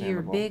Wear your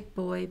understandable. big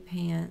boy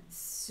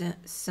pants,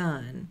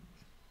 son.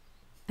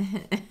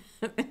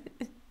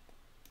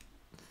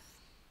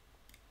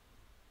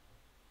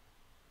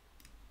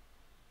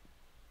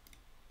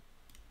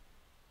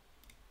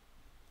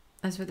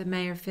 That's what the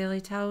mayor Philly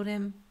told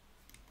him.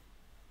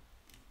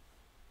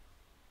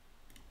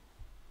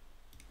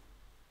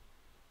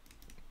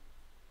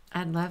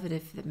 I'd love it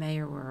if the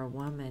mayor were a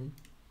woman.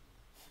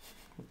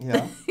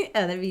 Yeah. Yeah,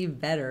 that'd be even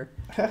better.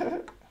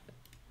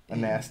 A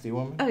nasty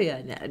woman? Oh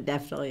yeah, no,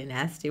 definitely a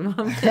nasty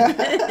woman.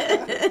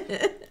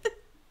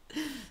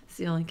 It's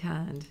the only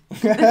kind.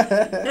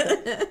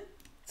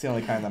 It's the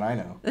only kind that I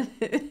know.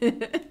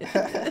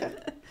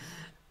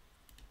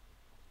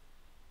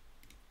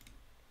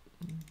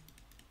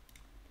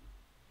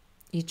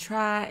 You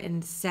try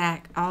and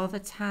sack all the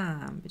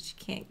time, but you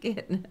can't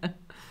get no.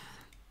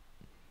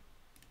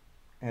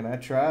 And I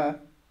try.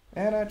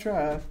 And I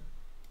try.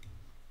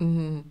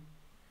 Mm-hmm.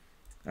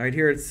 All right,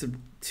 here it's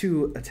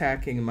two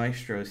attacking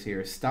maestros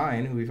here.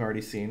 Stein, who we've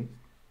already seen,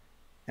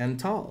 and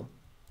Tall.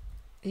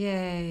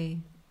 Yay.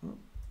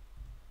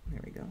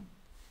 There we go.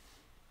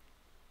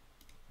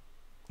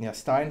 Yeah,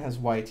 Stein has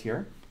white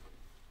here.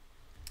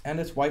 And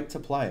it's white to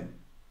play.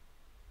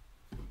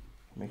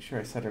 Make sure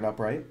I set it up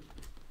right.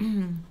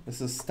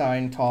 This is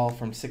Stein Tall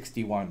from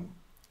 61.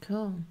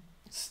 Cool.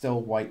 Still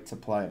white to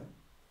play.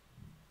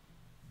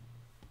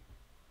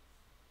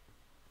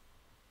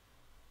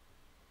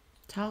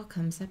 Tall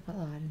comes up a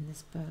lot in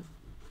this book.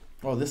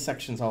 Oh, this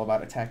section's all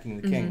about attacking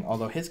the king,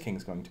 although his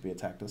king's going to be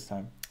attacked this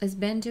time. Is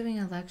Ben doing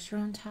a lecture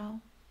on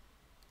Tall?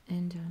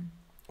 And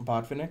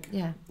Botvinnik?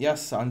 yeah.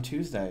 Yes, on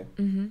Tuesday.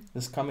 Mm-hmm.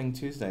 This coming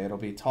Tuesday. It'll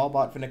be Tall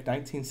Botvinnik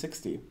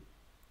 1960.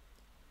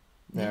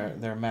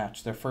 Their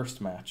match, their first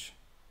match.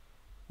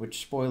 Which,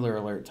 spoiler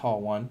alert,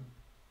 Tall won.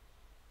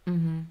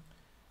 Mm-hmm.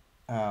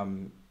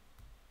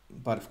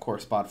 But of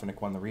course,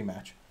 Botvinnik won the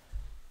rematch.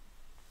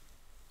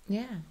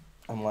 Yeah.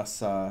 Unless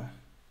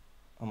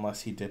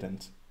he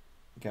didn't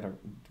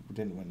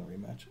win the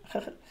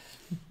rematch.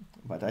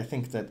 But I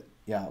think that,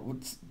 yeah,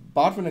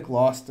 Botvinnik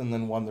lost and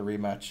then won the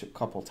rematch a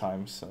couple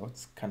times, so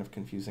it's kind of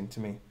confusing to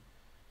me.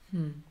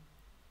 All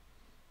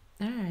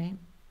right.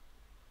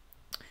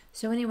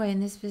 So anyway,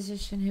 in this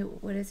position,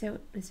 what is it?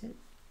 Is it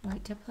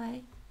white to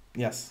play?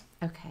 Yes.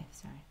 Okay,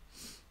 sorry.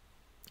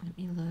 Let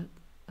me look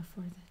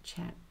before the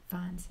chat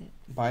finds it.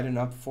 Biden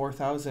up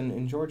 4,000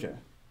 in Georgia.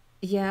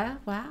 Yeah,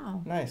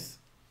 wow. Nice.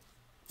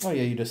 Oh,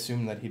 yeah, you'd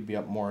assume that he'd be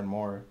up more and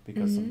more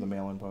because of the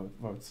mail-in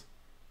votes.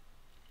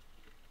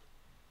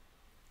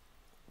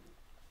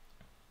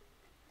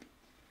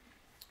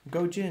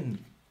 Go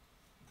Jin.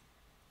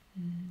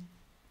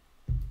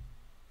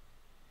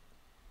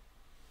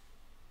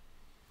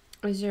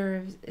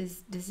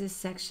 Does this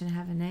section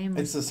have a name?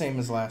 It's the same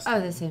as last Oh,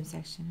 time. the same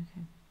section,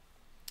 okay.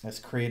 It's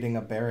creating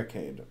a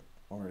barricade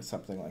or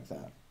something like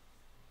that.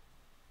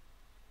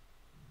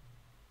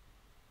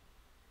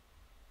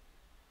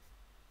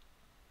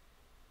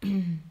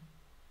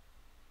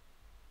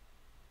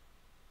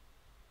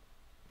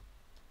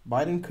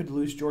 Biden could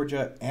lose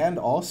Georgia and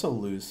also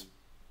lose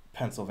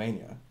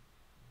Pennsylvania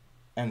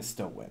and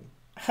still win.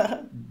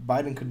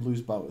 Biden could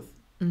lose both.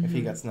 If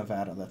he gets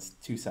Nevada, that's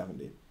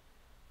 270.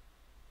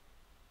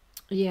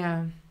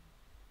 Yeah.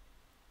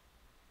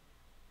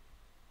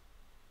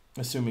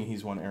 Assuming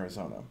he's won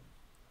Arizona,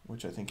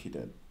 which I think he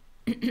did.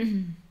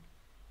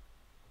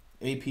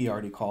 AP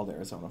already called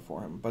Arizona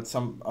for him, but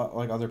some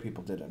like other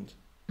people didn't.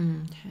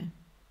 Okay.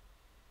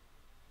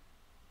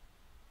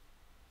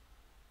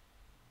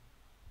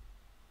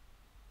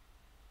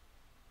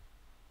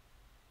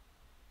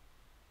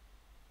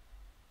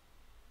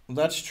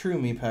 That's true,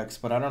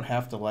 Mepex, but I don't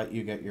have to let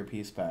you get your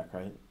piece back,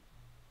 right?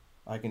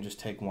 I can just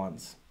take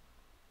once.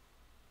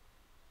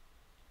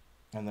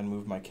 And then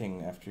move my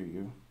king after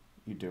you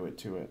do it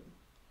to it.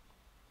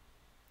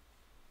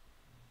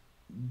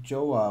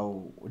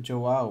 Joao. I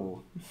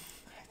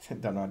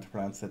don't know how to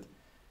pronounce it.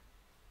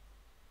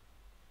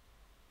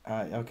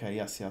 Okay,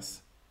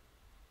 yes.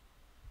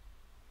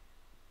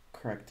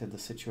 Corrected the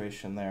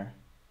situation there.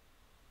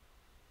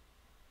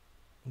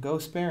 Go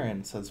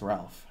Sparrin, says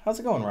Ralph. How's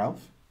it going,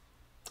 Ralph?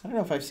 I don't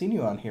know if I've seen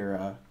you on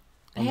here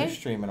on this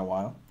stream in a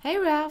while. Hey,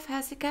 Ralph,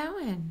 how's it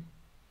going?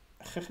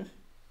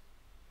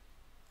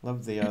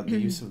 Love the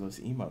use of those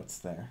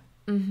emotes there.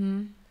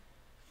 Mm-hmm.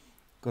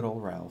 Good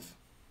old Ralph.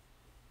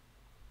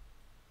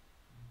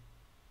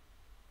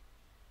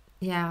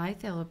 Yeah, I like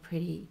the little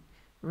pretty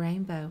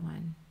rainbow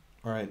one.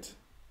 Right.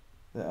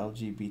 The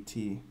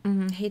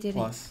LGBT He didn't.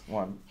 plus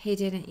one. He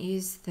didn't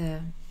use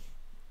the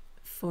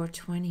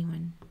 420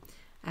 one.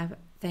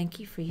 Thank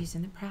you for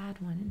using the Pride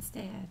one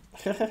instead.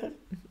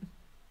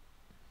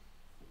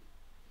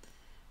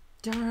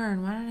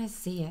 Darn, why don't I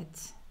see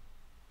it?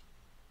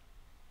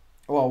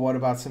 Well, what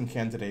about some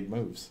candidate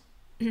moves?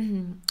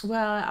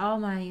 Well, all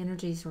my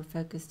energies were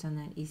focused on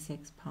that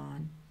e6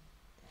 pawn.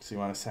 So you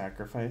want to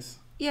sacrifice?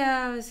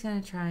 Yeah, I was kind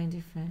of trying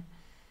different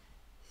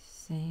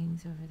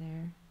things over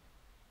there.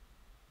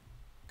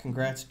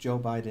 Congrats, Joe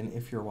Biden,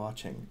 if you're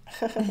watching.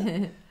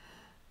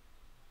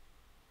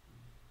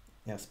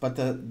 Yes, but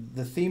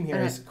the theme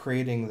here is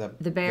creating the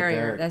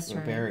barrier. That's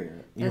right.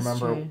 Barrier. You That's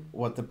remember true.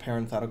 what the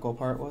parenthetical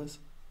part was?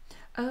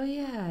 Oh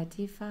yeah,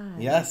 d5.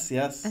 Yes.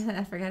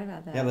 I forgot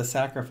about that. Yeah, the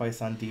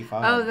sacrifice on d5.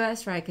 Oh,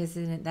 that's right, because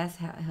that's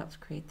how it helps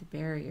create the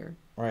barrier.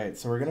 Right,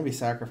 so we're going to be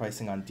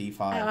sacrificing on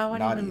d5,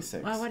 not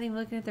e6. I wasn't even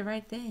looking at the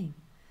right thing.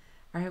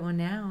 All right, well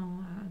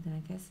now, then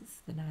I guess it's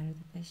the knight or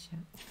the bishop.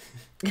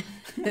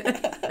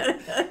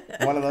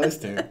 One of those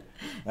two.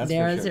 That's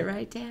Narrows for sure. it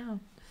right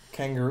down.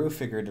 Kangaroo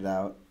figured it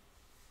out.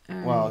 All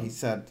right. Well, he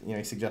said,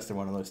 he suggested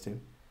one of those two.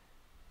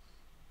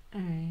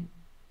 All right.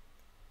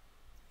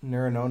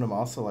 Neurononum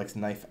also likes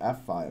knife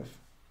f5.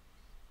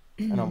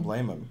 I don't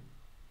blame him.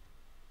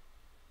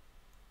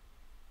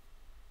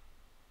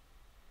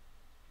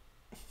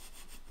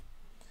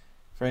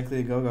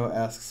 Frankly, Gogo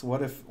asks,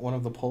 what if one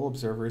of the poll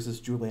observers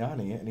is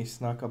Giuliani and he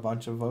snuck a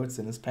bunch of votes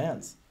in his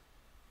pants?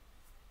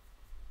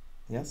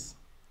 Yes.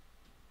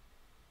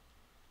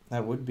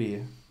 That would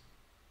be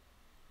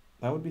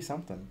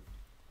something.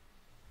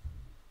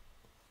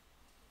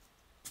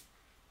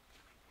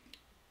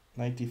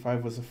 Knight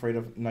d5 was afraid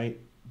of knight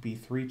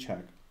b3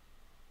 check.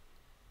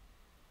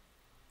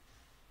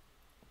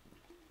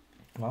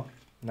 Well,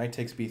 knight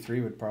takes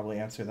b3 would probably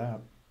answer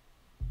that.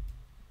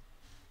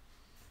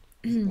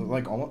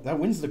 Like almost that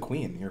wins the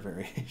queen, your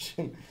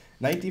variation.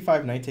 Knight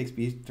d5, knight takes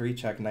b3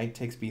 check, knight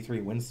takes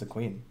b3 wins the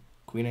queen.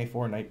 Queen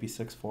a4, knight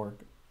b6 fork.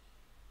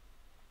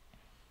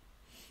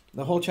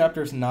 The whole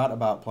chapter is not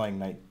about playing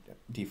knight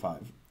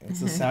d5.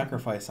 It's a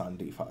sacrifice on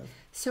d5.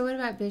 So what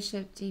about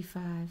bishop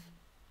d5?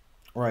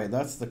 Right,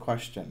 that's the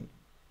question.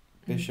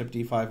 Bishop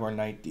d5 or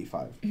knight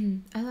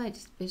d5? I like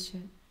just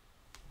bishop.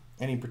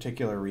 Any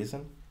particular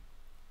reason?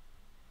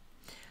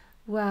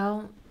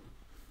 Well,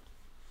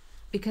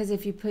 because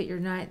if you put your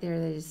knight there,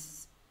 they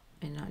just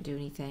may not do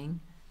anything.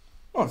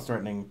 Oh, it's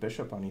threatening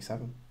bishop on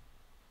e7.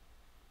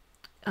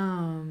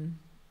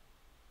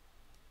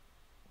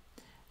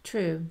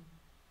 True.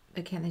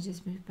 But can't they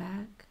just move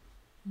back?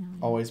 No.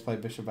 Always play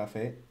bishop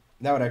f8.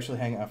 That would actually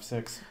hang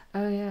f6.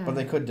 Oh, yeah. But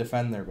they could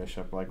defend their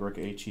bishop, like rook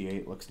h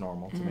e8 looks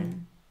normal to me.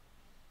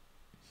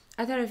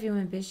 I thought if you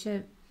went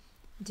bishop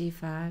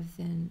d5,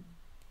 then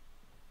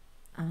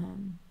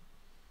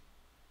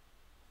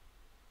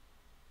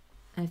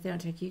if they don't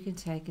take, you can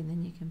take, and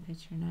then you can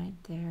put your knight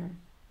there.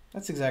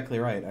 That's exactly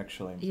right,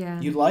 actually. Yeah.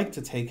 You'd like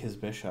to take his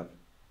bishop.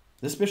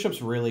 This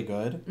bishop's really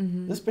good.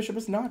 This bishop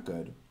is not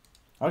good.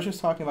 I was just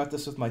talking about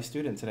this with my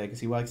student today because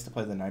he likes to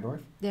play the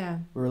Najdorf. Yeah.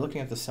 We were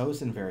looking at the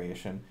Sozin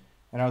variation,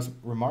 and I was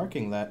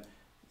remarking that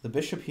the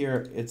bishop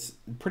here, it's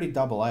pretty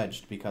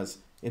double-edged because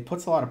it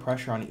puts a lot of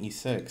pressure on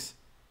e6.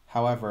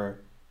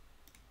 However,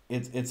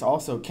 it's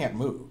also can't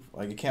move.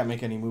 Like, it can't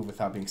make any move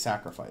without being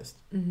sacrificed.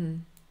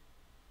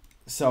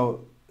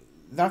 So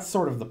that's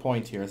sort of the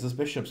point here, is this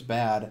bishop's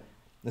bad.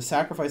 The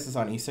sacrifices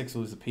on e6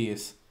 lose a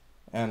piece.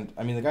 And,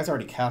 I mean, the guy's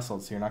already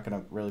castled, so you're not going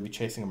to really be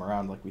chasing him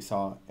around like we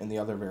saw in the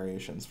other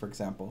variations, for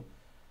example.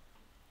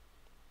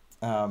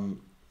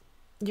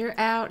 You're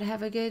out.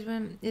 Have a good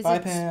one. Bye,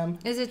 Pam.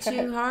 Is it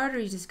too hard, or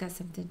you just got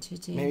something to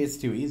do? Maybe it's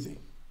too easy.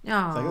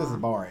 Aww. It's like, this is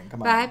boring.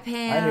 Come on. Bye,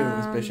 Pam. I knew it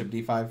was bishop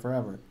d5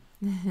 forever.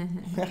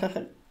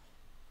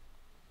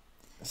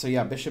 So,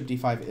 yeah, bishop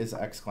d5 is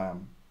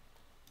exclam.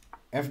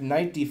 If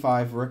knight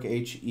d5, rook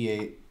h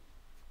e8,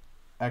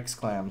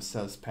 exclam,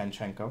 says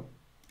Panchenko.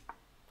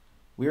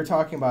 We were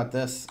talking about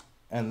this,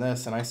 and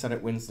I said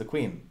it wins the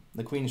queen.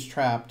 The queen's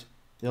trapped.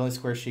 The only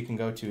square she can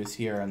go to is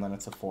here, and then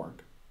it's a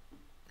fork.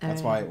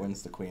 That's why it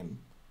wins the queen,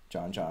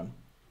 John.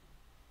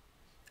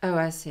 Oh,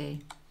 I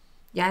see.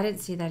 Yeah, I didn't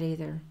see that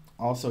either.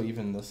 Also,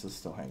 even this is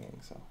still hanging,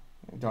 so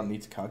you don't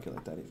need to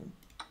calculate that even.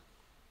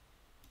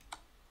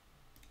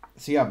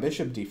 So yeah,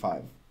 bishop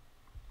d5.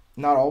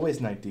 Not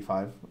always knight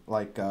d5,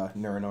 like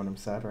Neurononum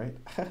said, right?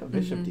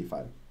 Bishop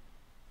d5.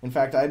 In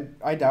fact,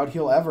 I doubt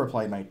he'll ever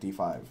play knight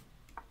d5.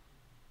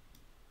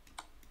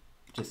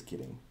 Just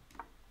kidding.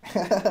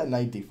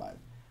 Knight d5.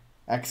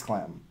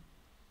 Exclam.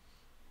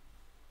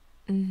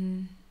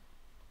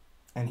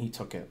 And he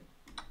took it.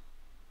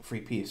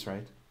 Free piece,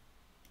 right?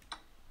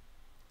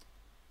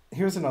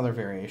 Here's another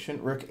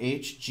variation. Rook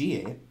h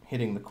g8,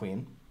 hitting the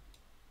queen.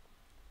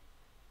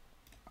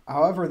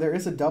 However, there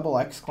is a double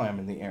exclam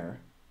in the air.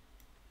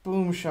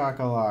 Boom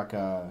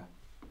shakalaka.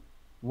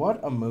 What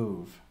a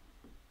move.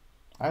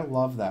 I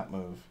love that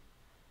move.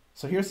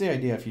 So here's the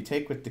idea. If you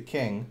take with the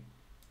king,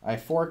 I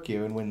fork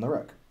you and win the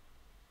rook.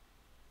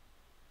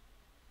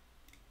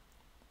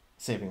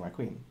 Saving my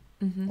queen.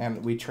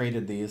 And we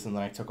traded these, and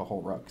then I took a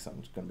whole rook, so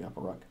I'm just going to be up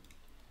a rook.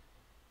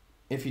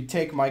 If you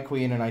take my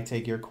queen and I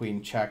take your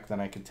queen check, then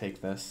I can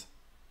take this.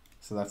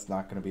 So that's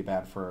not going to be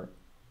bad for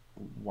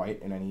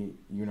white in any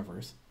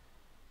universe.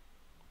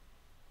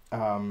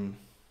 There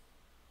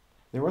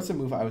was a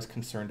move I was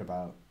concerned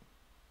about,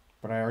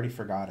 but I already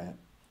forgot it.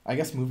 I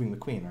guess moving the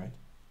queen, right?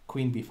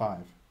 Queen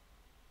b5.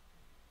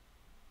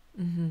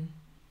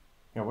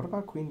 Yeah, what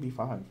about queen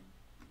b5?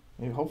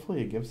 Maybe,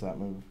 hopefully it gives that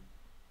move.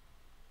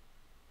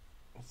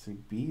 Let's see,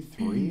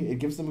 b3. It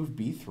gives the move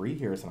b3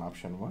 here as an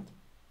option. What?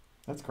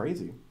 That's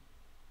crazy.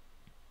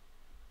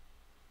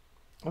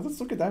 Well, let's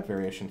look at that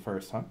variation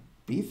first, huh?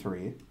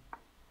 b3.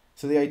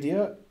 So the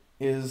idea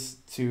is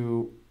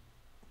to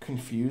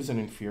confuse and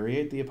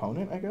infuriate the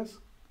opponent, I guess?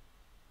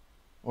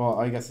 Well,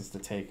 I guess it's to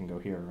take and go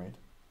here, right?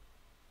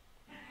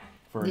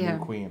 For a new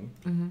queen.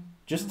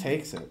 Just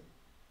takes it.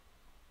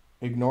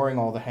 Ignoring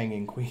all the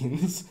hanging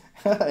queens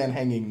and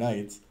hanging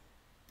knights.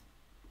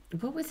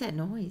 What was that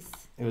noise?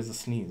 It was a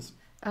sneeze.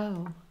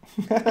 Oh.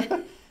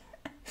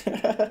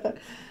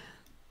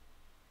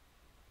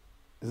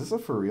 Is this a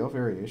for real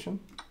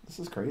variation? This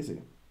is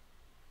crazy.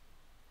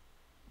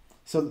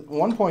 So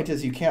one point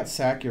is you can't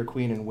sack your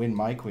queen and win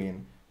my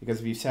queen, because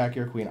if you sack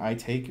your queen, I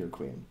take your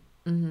queen.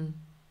 And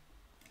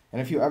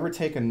if you ever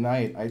take a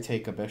knight, I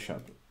take a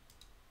bishop.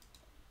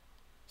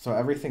 So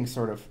everything's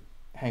sort of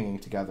hanging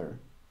together.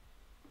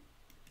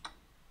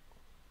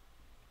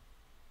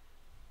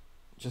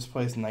 Just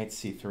plays knight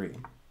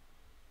c3.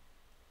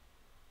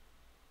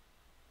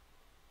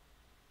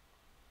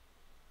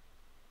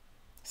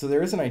 So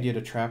there is an idea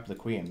to trap the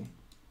queen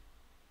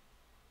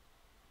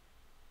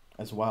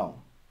as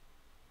well.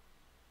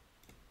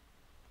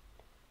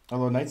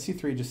 Although knight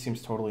c3 just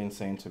seems totally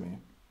insane to me,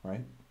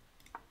 right?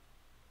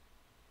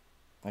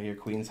 Like your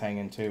queen's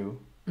hanging too.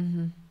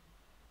 And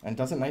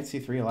doesn't knight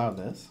c3 allow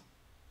this?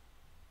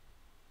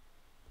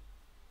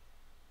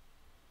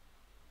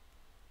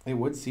 It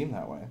would seem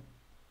that way.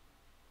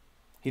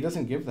 He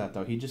doesn't give that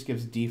though. He just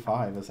gives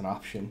d5 as an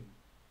option,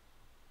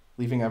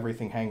 leaving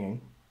everything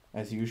hanging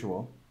as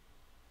usual.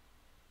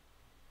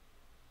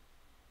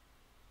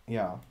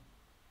 Yeah.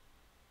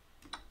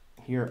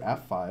 Here,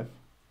 f5.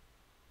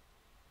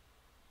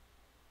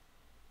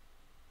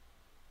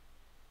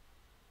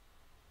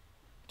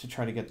 To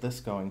try to get this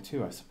going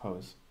too, I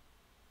suppose.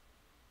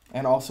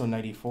 And also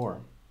knight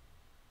e4.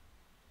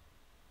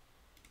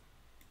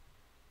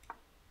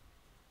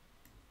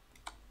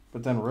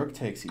 But then rook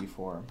takes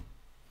e4.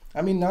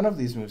 I mean, none of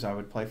these moves I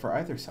would play for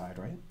either side,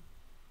 right?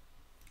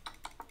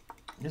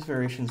 This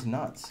variation's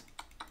nuts.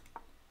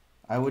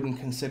 I wouldn't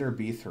consider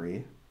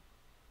b3.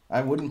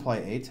 I wouldn't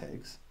play a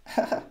takes.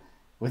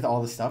 With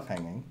all the stuff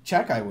hanging.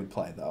 Check I would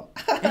play, though.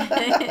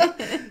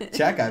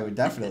 Check I would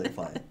definitely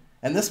play.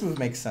 And this move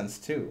makes sense,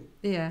 too.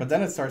 Yeah. But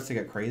then it starts to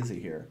get crazy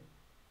here.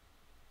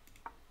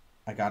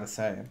 I gotta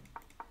say.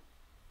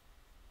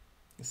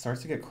 It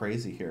starts to get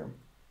crazy here.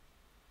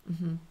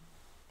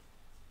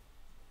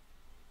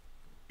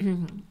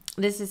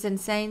 This is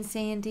insane,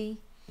 Sandy.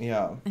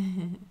 Yeah.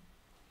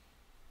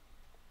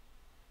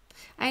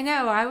 I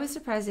know. I was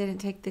surprised they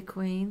didn't take the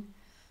queen.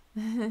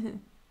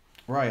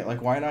 Right.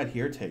 Like, why not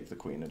here take the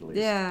queen at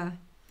least? Yeah.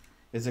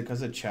 Is it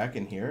because of check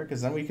in here?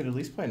 Because then we could at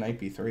least play knight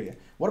b3.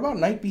 What about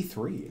knight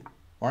b3?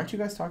 Why aren't you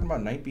guys talking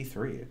about knight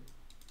b3?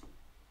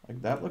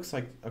 Like, that looks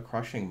like a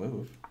crushing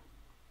move.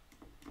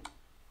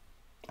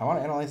 I want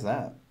to analyze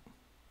that.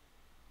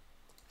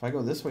 If I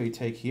go this way, you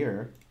take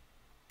here.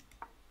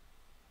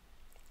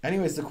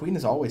 Anyways, the queen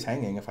is always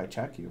hanging if I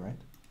check you, right?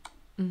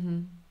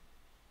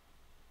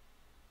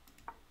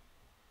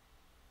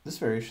 This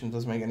variation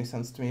doesn't make any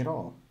sense to me at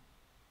all.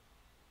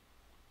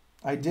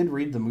 I did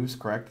read the moves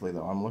correctly,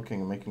 though. I'm looking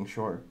and making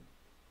sure.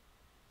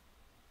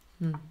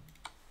 I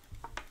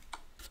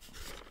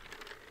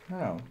don't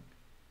know.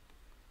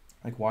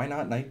 Like, why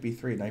not knight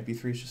b3? Knight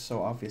b3 is just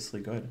so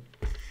obviously good.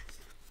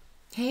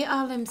 Hey,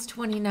 Olim's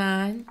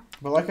 29.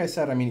 But like I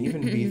said, I mean,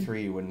 even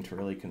b3 you wouldn't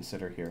really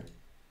consider here.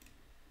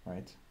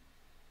 Right?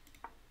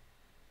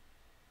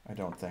 I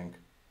don't think.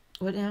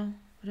 What now?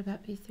 What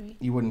about b3?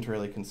 You wouldn't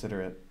really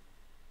consider it.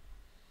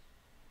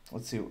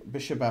 Let's see.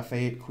 Bishop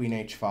f8, queen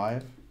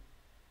h5.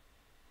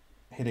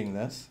 Hitting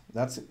this.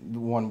 That's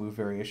one move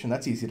variation.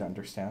 That's easy to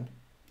understand.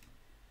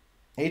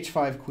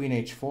 h5, queen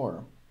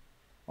h4.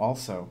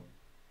 Also.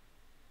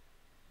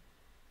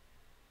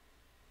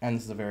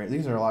 Ends the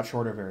these are a lot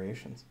shorter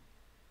variations.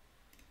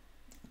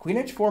 Queen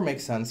h4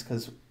 makes sense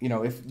because, you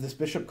know, if this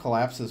bishop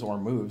collapses or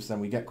moves, then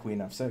we get queen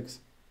f6.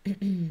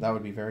 That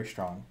would be very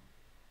strong.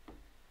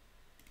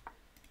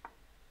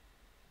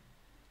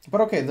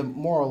 But okay, the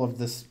moral of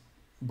this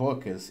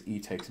book is e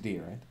takes d,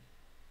 right?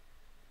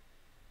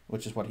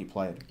 Which is what he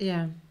played.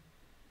 Yeah.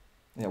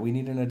 Yeah, we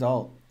need an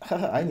adult.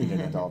 I need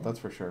an adult, that's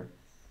for sure.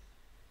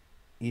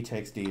 E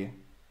takes d.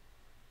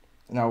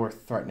 Now we're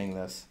threatening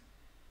this,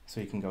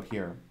 so he can go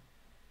here.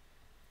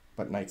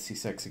 But knight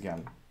c6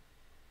 again.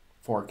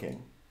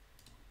 Forking.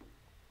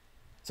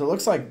 So it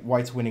looks like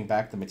white's winning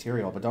back the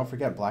material, but don't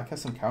forget, black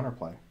has some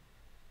counterplay.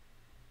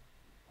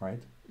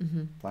 Right?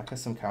 Mm-hmm. Black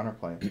has some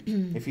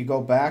counterplay. If you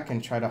go back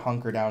and try to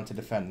hunker down to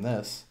defend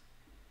this,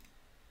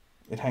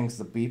 it hangs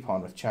the b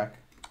pawn with check.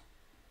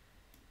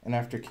 And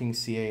after king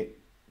c8,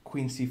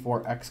 queen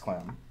c4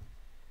 exclam.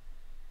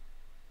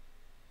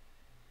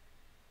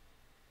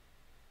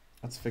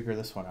 Let's figure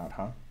this one out,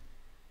 huh?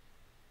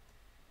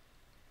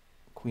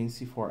 Queen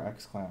c4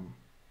 exclam.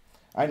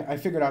 I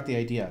figured out the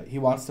idea. He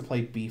wants to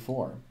play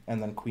b4,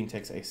 and then queen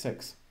takes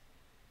a6.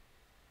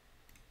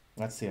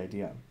 That's the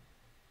idea.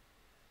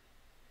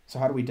 So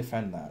how do we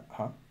defend that,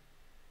 huh?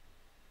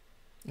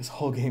 This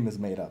whole game is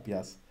made up,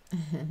 yes.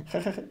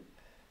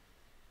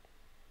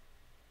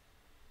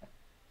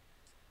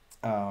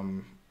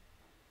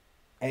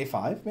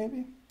 A5,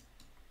 maybe?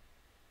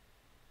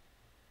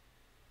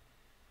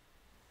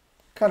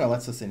 Kind of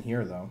lets us in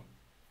here, though.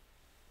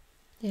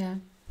 Yeah.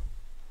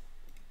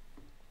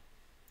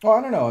 Oh,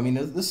 I don't know. I mean,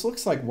 this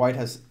looks like white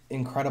has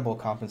incredible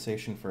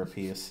compensation for a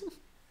piece.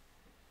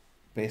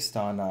 Based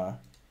on, I'm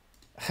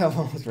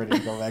almost ready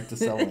to go back to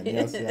Selwyn.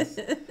 Yes, yes.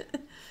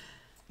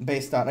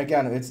 Based on,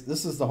 again,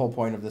 this is the whole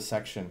point of this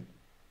section.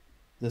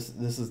 This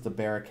is the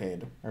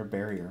barricade, or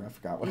barrier, I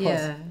forgot what it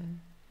was.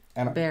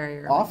 And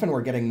barrier. Often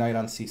we're getting knight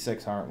on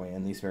c6, aren't we,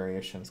 in these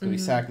variations? Because we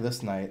sack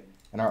this knight,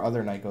 and our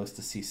other knight goes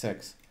to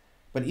c6.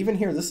 But even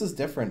here, this is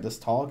different, this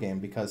tall game,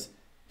 because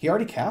he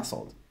already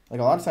castled. Like,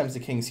 a lot of times the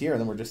king's here,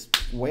 and then we're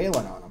just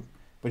wailing on him.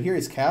 But here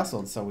he's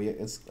castled, so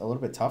it's a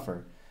little bit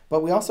tougher.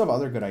 But we also have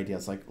other good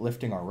ideas, like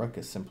lifting our rook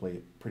is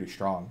simply pretty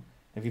strong.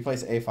 If he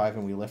plays a5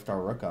 and we lift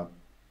our rook up,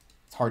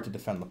 it's hard to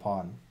defend the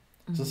pawn.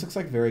 So this looks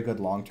like very good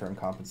long-term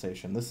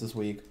compensation. This is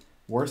weak.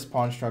 Worst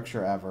pawn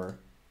structure ever.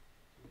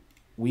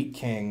 Weak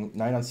king.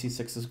 Knight on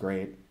c6 is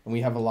great. And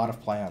we have a lot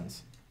of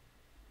plans.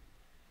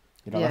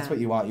 You know, that's what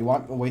you want. You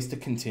want ways to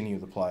continue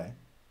the play.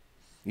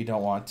 You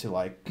don't want to,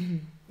 like,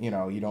 you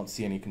know, you don't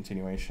see any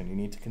continuation. You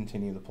need to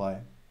continue the play.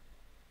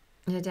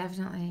 Yeah,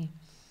 definitely.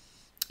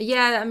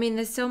 Yeah, I mean,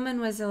 the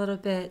Silman was a little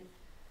bit...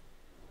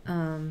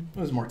 It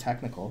was more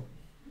technical.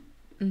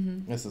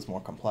 This is more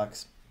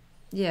complex.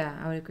 Yeah,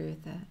 I would agree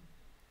with that.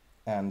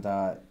 And,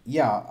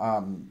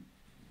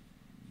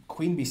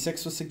 queen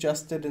b6 was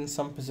suggested in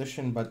some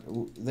position, but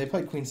they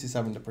played queen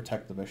c7 to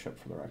protect the bishop,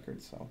 for the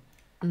record, so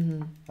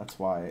that's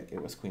why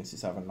it was queen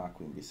c7, not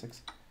queen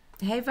b6.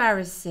 Hey,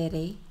 Virus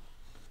City.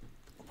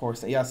 Poor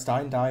yeah,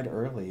 Stein died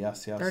early,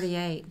 yes.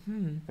 38.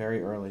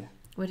 Very early.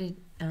 What did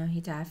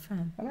he die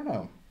from? I don't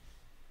know.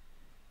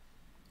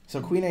 So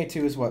queen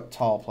a2 is what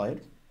Tal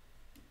played.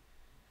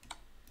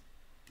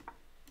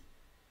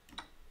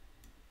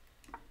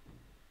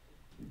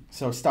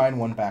 So Stein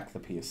won back the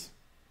piece.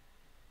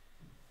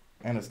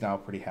 And is now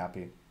pretty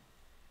happy.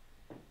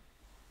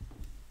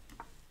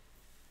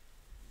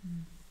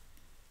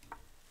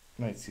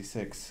 Knight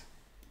c6.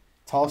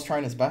 Tal's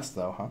trying his best,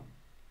 though, huh?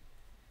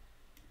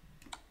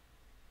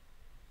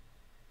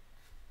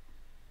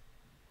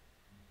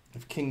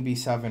 If king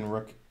b7,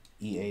 rook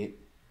e8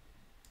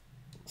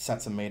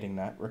 sets a mating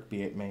net, rook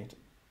b8 mate.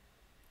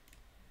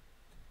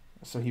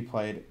 So he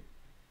played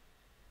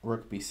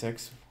rook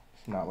b6,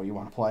 not what you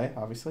want to play,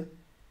 obviously.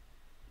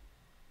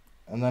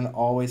 And then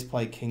always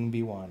play king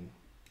b1.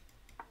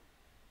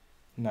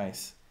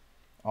 Nice.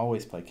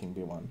 Always play king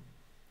b1.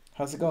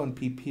 How's it going,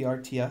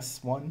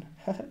 PPRTS1?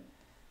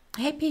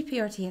 Hey,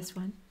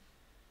 PPRTS1.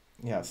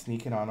 Yeah,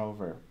 sneaking on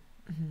over.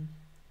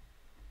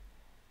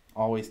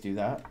 Always do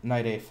that.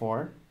 Knight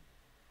a4.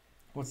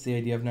 What's the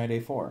idea of knight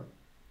a4?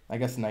 I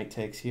guess knight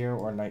takes here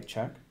or knight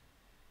check.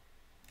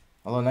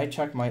 Although knight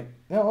check might...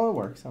 No, it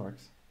works. That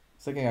works. I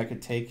was thinking I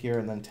could take here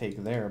and then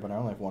take there, but I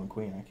only have one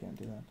queen. I can't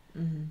do that.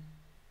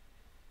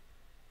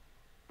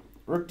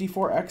 Rook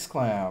d4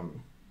 exclam.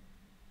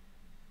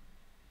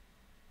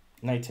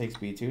 Knight takes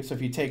b2. So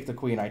if you take the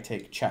queen, I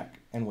take check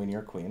and win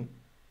your queen.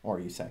 Or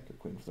you sack your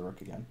queen for the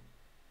rook again.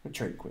 We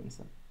trade queens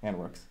then.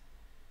 And rooks.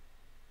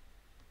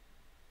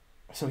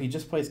 So he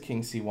just plays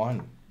king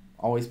c1.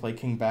 Always play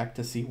king back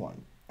to c1.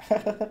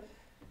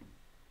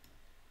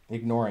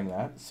 Ignoring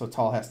that. So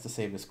Tal has to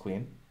save his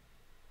queen.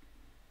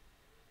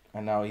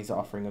 And now he's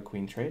offering a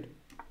queen trade.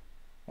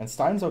 And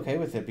Stein's okay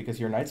with it because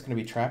your knight's going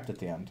to be trapped at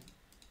the end.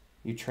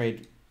 You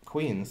trade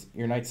queens,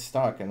 your knight's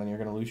stuck, and then you're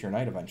going to lose your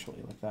knight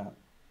eventually, like that.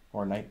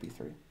 Or knight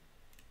b3.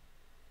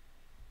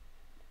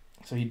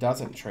 So he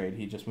doesn't trade,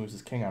 he just moves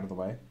his king out of the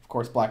way. Of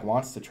course, black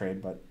wants to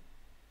trade, but,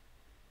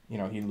 you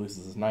know, he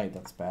loses his knight,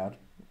 that's bad.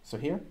 So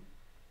here,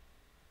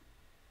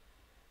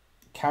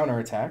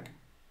 counterattack,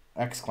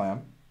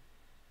 exclam.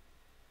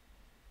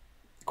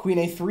 Queen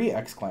a3,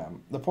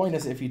 exclam. The point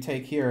is, if you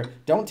take here,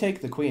 don't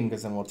take the queen,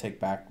 because then we'll take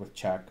back with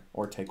check,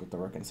 or take with the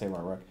rook and save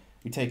our rook.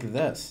 You take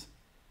this.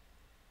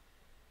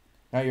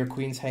 Now your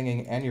queen's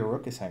hanging and your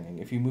rook is hanging.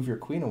 If you move your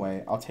queen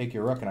away, I'll take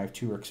your rook and I have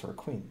 2 rooks for a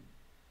queen.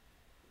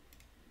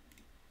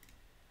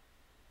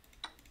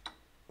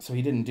 So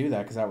he didn't do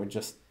that because that would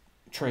just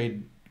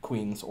trade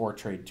queens or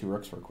trade 2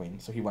 rooks for a queen.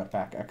 So he went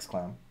back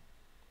exclam.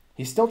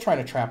 He's still trying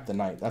to trap the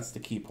knight. That's the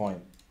key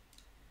point.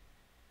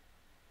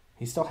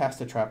 He still has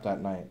to trap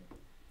that knight.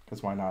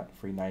 Because why not?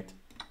 Free knight.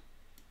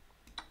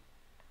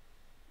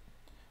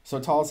 So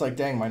Tal's like,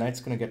 dang, my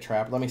knight's going to get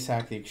trapped. Let me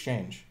sack the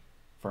exchange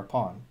for a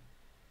pawn.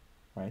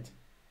 Right?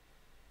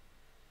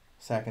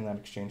 Sacking that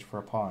exchange for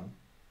a pawn.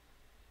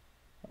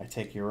 I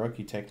take your rook,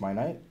 you take my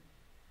knight.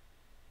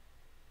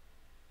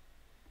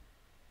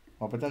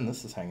 Well, but then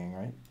this is hanging,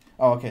 right?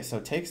 Oh, okay, so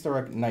takes the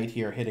rook, knight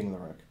here, hitting the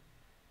rook.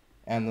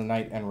 And the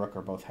knight and rook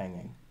are both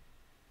hanging.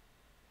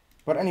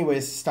 But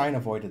anyways, Stein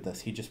avoided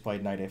this. He just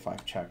played knight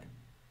a5 check.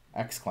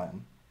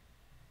 Exclam.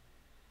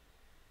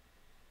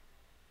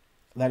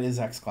 That is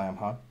exclam,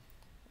 huh?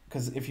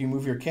 Because if you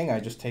move your king, I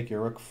just take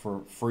your rook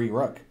for free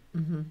rook.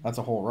 Mm-hmm. That's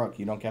a whole rook.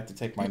 You don't get to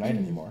take my knight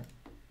anymore.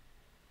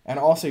 And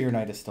also your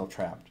knight is still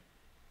trapped.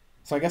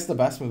 So I guess the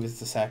best move is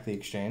to sack the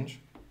exchange.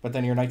 But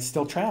then your knight's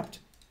still trapped.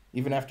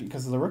 Even after,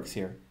 because the rook's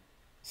here.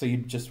 So you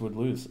just would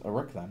lose a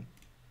rook then.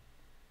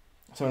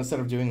 So instead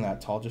of doing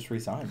that, Tal just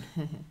resigned.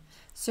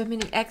 So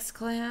many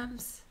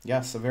exclams.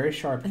 Yes, a very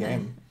sharp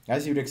game.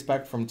 As you'd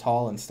expect from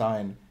Tal and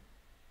Stein,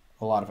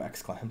 a lot of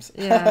exclams.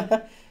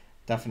 Yeah.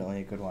 Definitely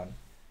a good one.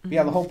 But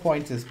yeah, the whole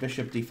point is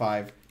bishop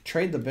d5,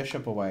 trade the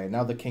bishop away,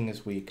 now the king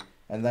is weak,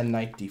 and then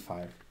knight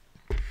d5.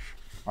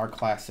 Our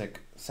classic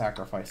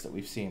sacrifice that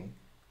we've seen.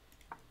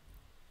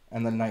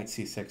 And then knight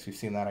c6, we've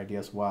seen that idea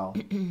as well.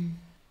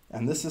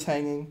 And this is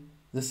hanging,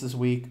 this is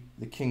weak,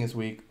 the king is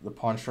weak, the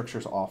pawn structure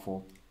is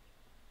awful.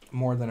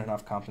 More than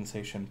enough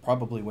compensation,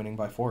 probably winning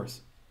by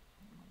force.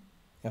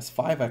 Yes,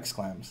 5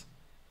 exclams.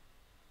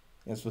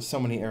 Yes, with so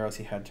many arrows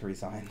he had to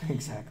resign.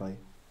 Exactly.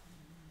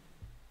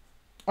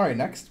 Alright,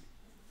 next.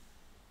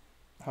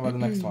 How about the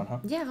next one, huh?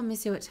 Yeah, let me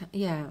see what time.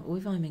 Yeah,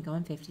 we've only been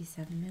going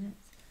 57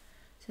 minutes.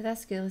 So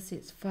that's good. Let's see,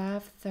 it's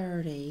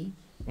 5:30.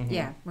 Mm-hmm.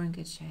 Yeah, we're in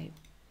good shape.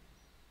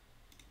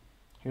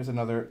 Here's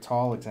another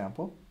Tal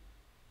example.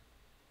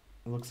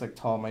 It looks like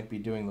Tal might be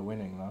doing the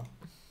winning, though.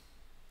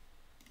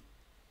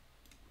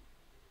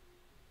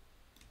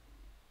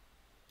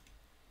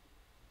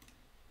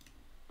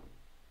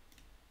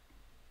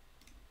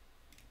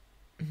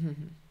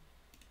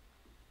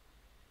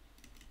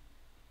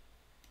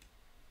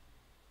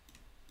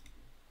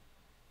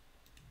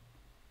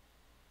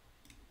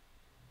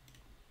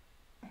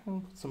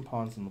 And put some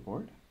pawns on the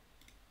board.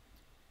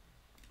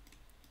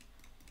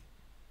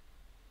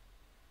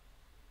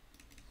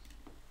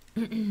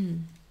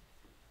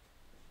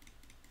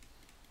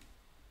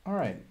 All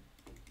right.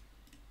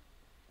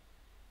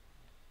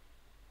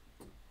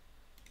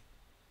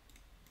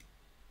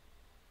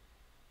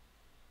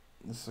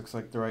 This looks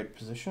like the right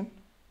position.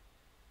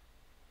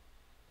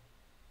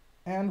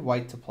 And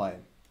white to play.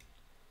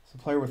 So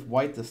player with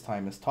white this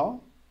time is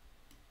Tal.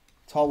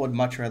 Tal would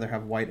much rather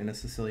have white in a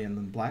Sicilian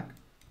than black.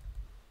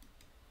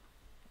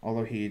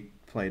 Although he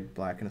played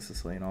black in a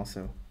Sicilian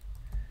also.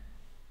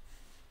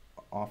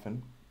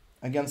 Often.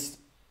 Against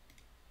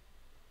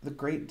the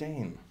Great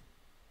Dane.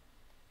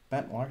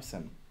 Bent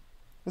Larsen.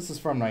 This is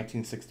from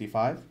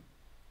 1965.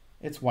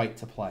 It's white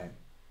to play.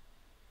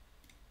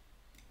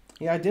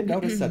 Yeah, I did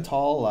notice that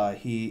Tal,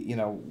 he,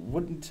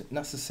 wouldn't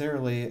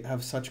necessarily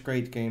have such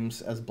great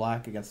games as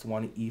black against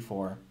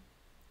 1e4.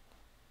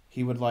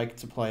 He would like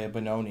to play a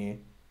Benoni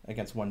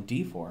against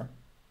 1d4.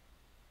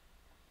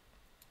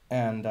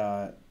 And,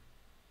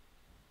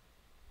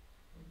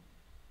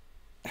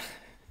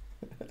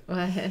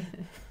 What?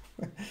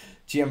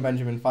 GM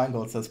Benjamin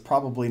Feingold says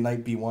probably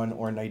knight b1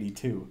 or knight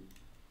e2.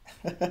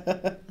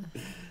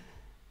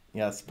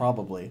 Yes,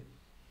 probably.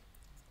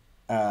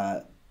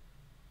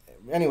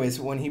 Anyways,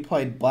 when he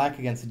played black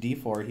against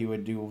d4, he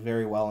would do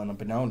very well in a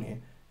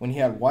Benoni. When he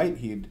had white,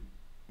 he'd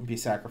be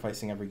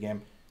sacrificing every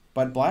game.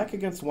 But black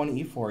against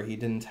 1e4, he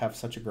didn't have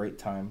such a great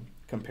time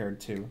compared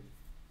to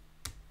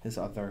his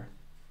other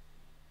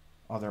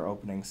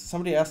openings.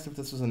 Somebody asked if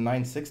this was a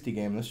 960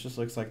 game. This just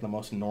looks like the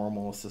most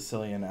normal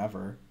Sicilian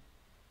ever.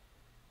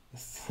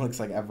 This looks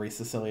like every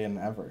Sicilian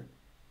ever.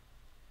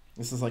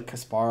 This is like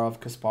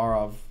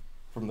Kasparov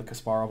from the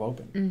Kasparov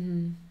Open.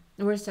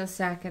 Mm-hmm. We're still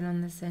sacking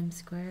on the same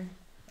square.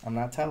 I'm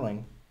not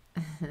telling.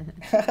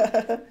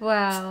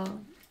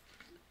 Well,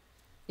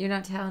 you're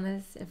not telling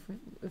us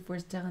if we're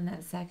still in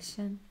that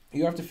section?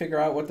 You have to figure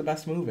out what the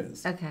best move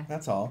is. Okay.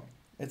 That's all.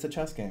 It's a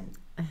chess game.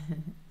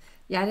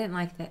 Yeah, I didn't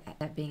like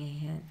that being a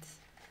hint.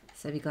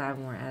 So I'd be glad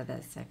when we're out of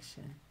that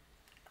section.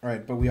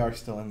 Right, but we are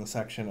still in the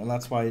section, and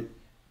that's why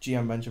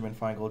GM Benjamin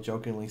Feingold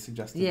jokingly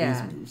suggested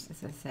these moves.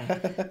 That's what I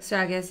say. So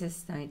I guess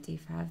it's knight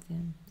d5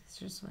 then. It's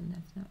just one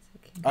that's not so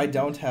cute. I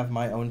don't have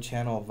my own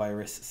channel,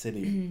 Virus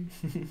City.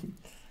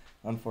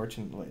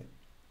 Unfortunately.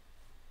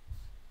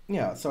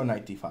 Yeah, so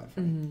knight d5. Right?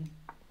 Mm-hmm.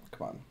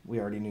 Come on, we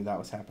already knew that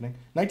was happening.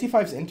 Knight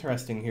d5 is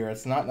interesting here.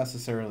 It's not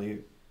necessarily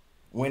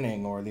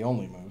winning or the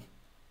only move.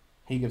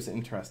 He gives it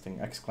interesting,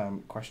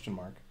 exclam question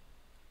mark.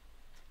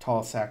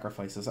 Tall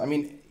sacrifices. I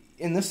mean,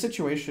 in this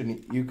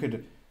situation, you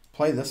could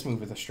play this move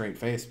with a straight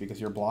face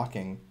because you're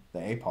blocking the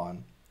A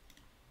pawn.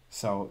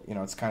 So, you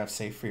know, it's kind of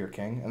safe for your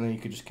king. And then you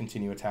could just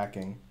continue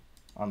attacking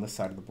on this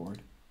side of the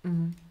board.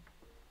 Mm-hmm.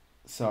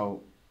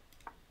 So,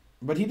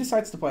 but he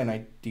decides to play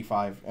knight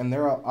d5. And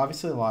there are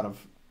obviously a lot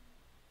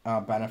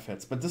of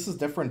benefits. But this is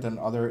different than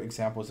other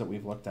examples that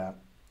we've looked at.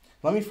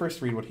 Let me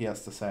first read what he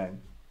has to say.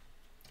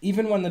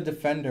 Even when the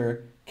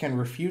defender can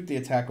refute the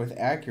attack with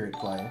accurate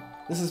play,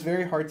 this is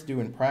very hard to do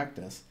in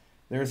practice.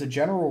 There is a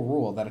general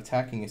rule that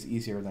attacking is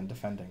easier than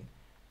defending.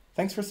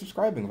 Thanks for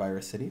subscribing,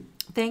 Virus City.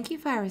 Thank you,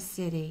 Virus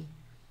City.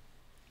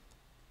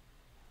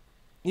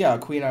 Yeah,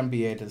 queen on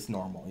b8 is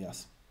normal,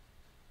 yes.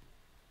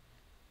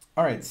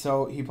 Alright,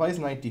 so he plays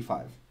knight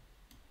d5.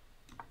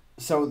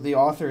 So the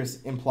author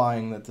is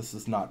implying that this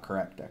is not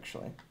correct,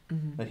 actually.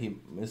 Mm-hmm. That he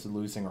is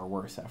losing or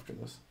worse after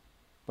this.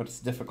 But it's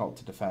difficult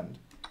to defend.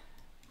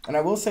 And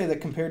I will say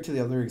that compared to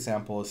the other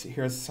examples,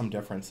 here's some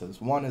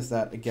differences. One is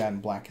that, again,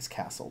 black is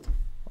castled,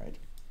 right?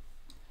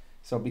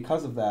 So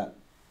because of that,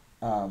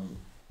 you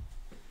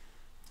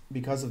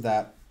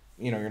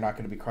know, you're not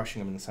going to be crushing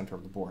him in the center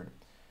of the board.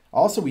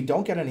 Also, we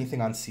don't get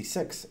anything on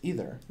c6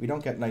 either. We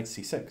don't get knight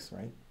c6,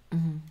 right?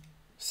 Mm-hmm.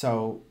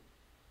 So,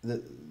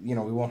 you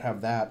know, we won't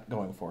have that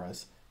going for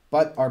us.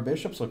 But our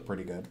bishops look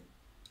pretty good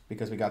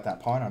because we got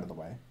that pawn out of the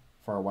way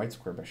for our white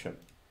square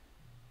bishop.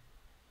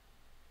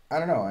 I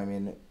don't know. I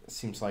mean, it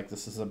seems like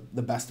this is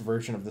the best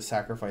version of the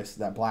sacrifice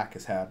that black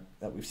has had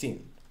that we've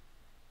seen.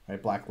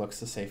 Right? Black looks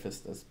the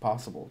safest as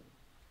possible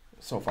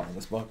so far in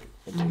this book,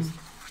 at least.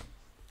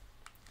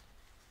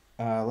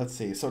 Let's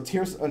see. So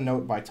here's a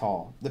note by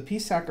Tall. The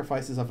piece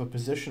sacrifice is of a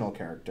positional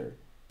character,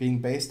 being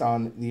based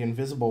on the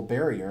invisible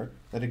barrier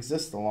that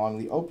exists along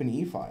the open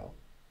e-file.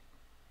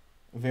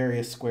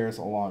 Various squares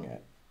along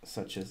it,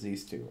 such as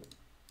these two.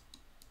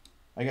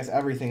 I guess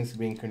everything's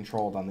being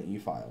controlled on the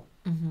e-file.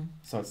 Mm-hmm.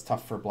 So it's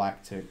tough for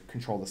black to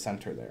control the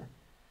center there.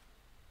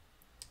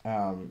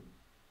 And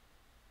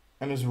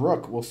his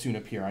rook will soon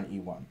appear on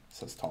e1,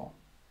 says Tall.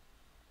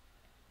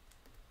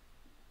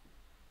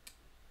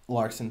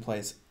 Larson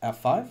plays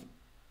f5.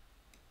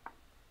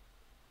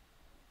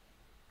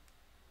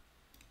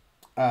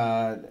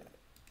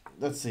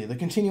 Let's see. The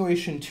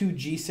continuation to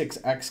g6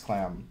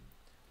 exclam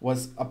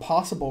was a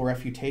possible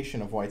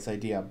refutation of White's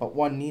idea, but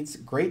one needs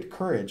great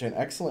courage and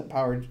excellent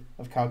power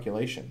of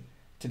calculation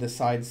to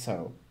decide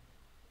so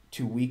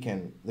to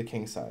weaken the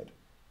king side.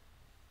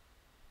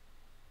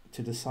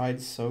 To decide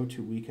so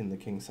to weaken the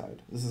king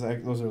side.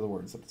 Those are the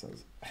words that it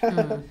says.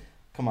 Mm.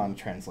 Come on,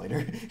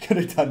 translator. Could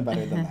have done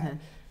better than that.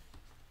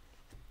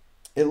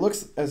 It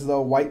looks as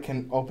though White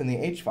can open the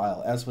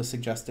H-file, as was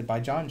suggested by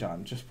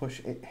John. Just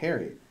push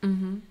Harry.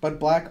 Mm-hmm. But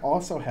Black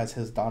also has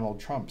his Donald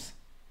Trumps.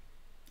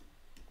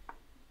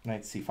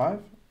 Knight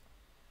c5.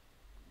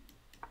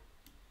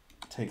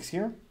 Takes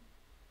here.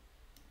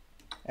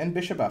 And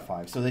bishop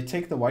f5. So they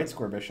take the white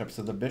square bishop,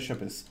 so the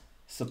bishop is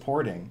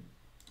supporting.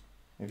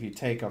 If you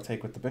take, I'll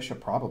take with the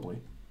bishop,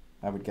 probably.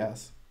 I would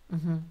guess.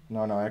 Mm-hmm.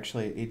 No,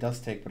 actually, he does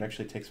take, but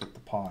actually takes with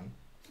the pawn.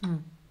 Hmm.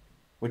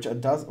 Which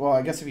it does, well,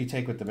 I guess if you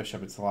take with the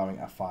bishop, it's allowing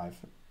f5.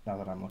 Now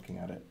that I'm looking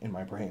at it in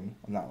my brain.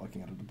 I'm not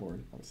looking at it on the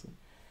board, obviously.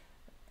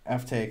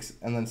 F takes,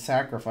 and then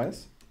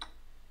sacrifice.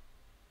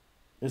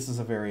 This is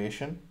a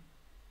variation.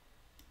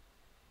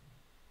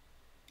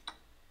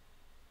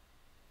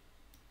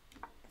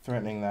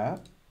 Threatening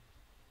that.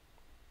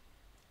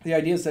 The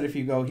idea is that if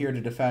you go here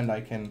to defend,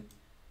 I can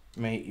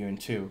mate you in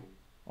 2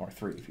 or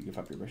 3 if you give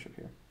up your bishop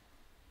here.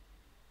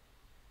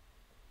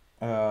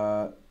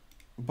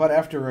 But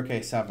after rook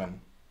a7,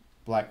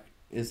 black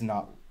is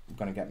not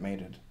going to get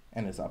mated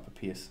and is up a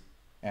piece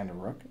and a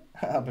rook.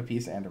 Up a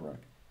piece and a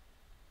rook.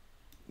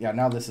 Yeah,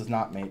 now this is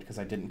not mate because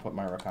I didn't put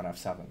my rook on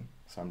f7,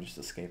 so I'm just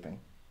escaping.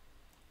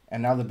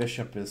 And now the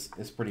bishop is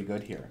pretty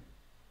good here.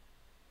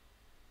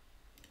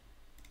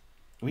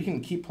 We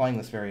can keep playing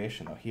this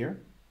variation though.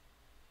 Here,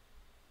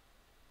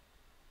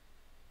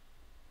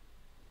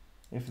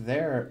 if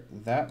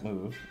that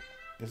move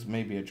is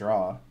maybe a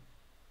draw,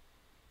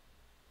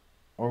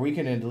 or we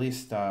can at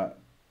least, well,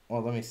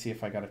 let me see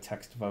if I got a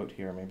text vote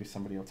here. Maybe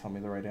somebody will tell me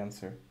the right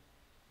answer.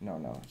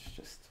 No,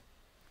 it's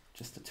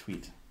just a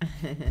tweet.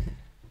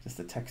 Just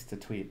a text to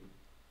tweet.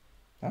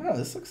 I don't know,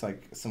 this looks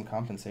like some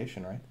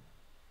compensation, right?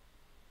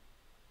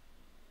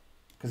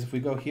 Because if we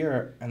go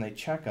here and they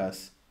check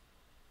us,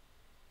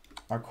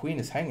 our queen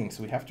is hanging,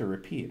 so we have to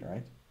repeat,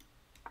 right?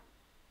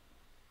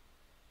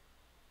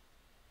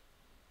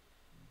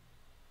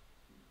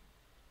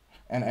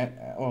 And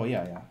well,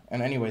 yeah.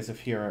 And anyways,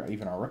 if here,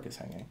 even our rook is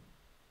hanging.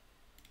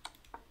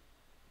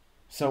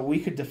 So we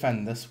could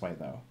defend this way,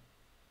 though.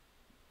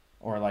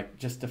 Or, like,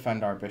 just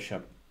defend our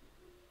bishop.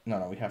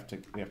 No, we have to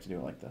do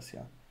it like this,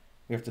 yeah.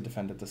 We have to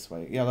defend it this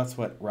way. Yeah, that's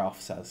what Ralph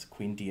says,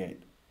 queen d8.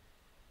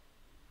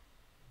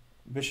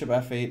 Bishop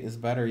f8 is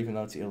better, even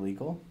though it's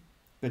illegal.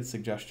 Good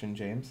suggestion,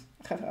 James.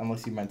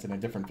 Unless you meant in a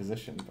different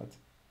position, but...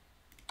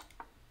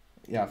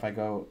 Yeah,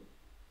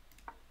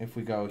 if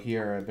we go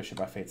here, bishop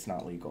f8's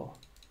not legal.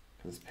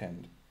 Because it's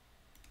pinned.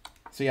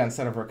 So yeah,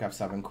 instead of rook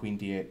f7, queen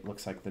d8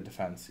 looks like the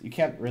defense. You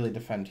can't really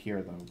defend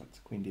here, though, but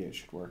queen d8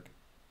 should work.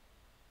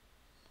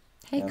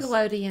 Hey, Yes.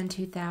 Galodian Oh,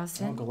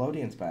 2000.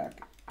 Galodian's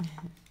back.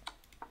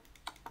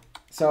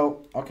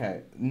 So,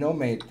 okay, no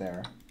mate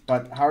there.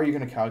 But how are you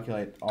going to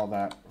calculate all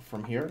that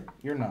from here?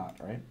 You're not,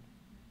 right?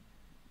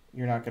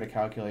 You're not going to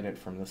calculate it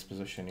from this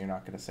position. You're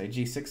not going to say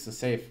g6 is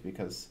safe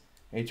because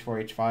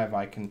h4, h5,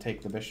 I can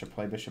take the bishop,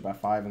 play bishop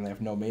f5, and they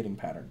have no mating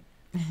pattern.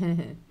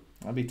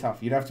 That'd be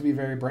tough. You'd have to be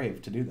very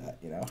brave to do that,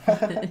 you know?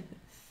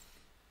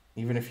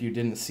 Even if you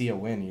didn't see a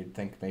win, you'd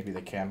think maybe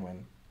they can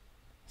win.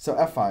 So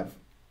f5.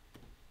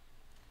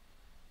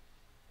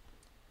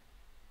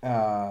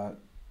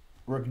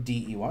 Rook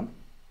d e1.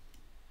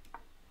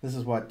 This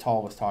is what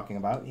Tal was talking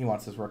about. He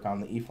wants his rook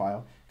on the e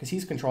file because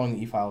he's controlling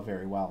the e file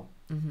very well.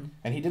 Mm-hmm.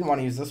 And he didn't want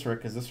to use this rook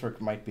because this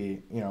rook might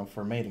be, you know,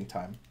 for mating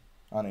time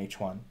on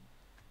h1.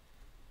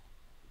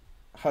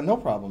 No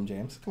problem,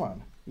 James. Come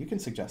on. You can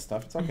suggest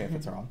stuff. It's okay if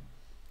it's wrong.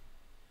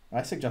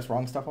 I suggest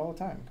wrong stuff all the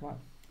time. Come on.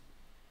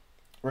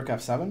 Rook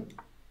f7.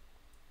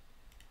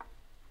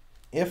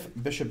 If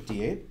bishop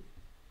d8,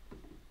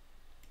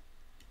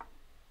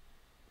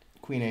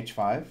 queen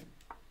h5,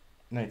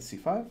 knight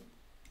c5,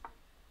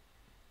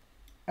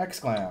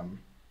 exclam.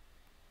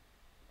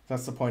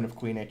 That's the point of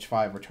queen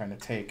h5. We're trying to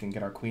take and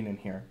get our queen in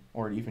here.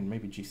 Or even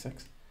maybe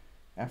g6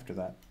 after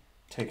that.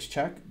 Takes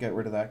check. Get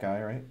rid of that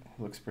guy, right?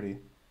 He looks pretty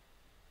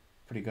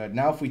good.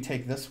 Now if we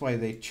take this way,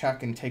 they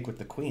check and take with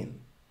the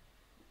queen.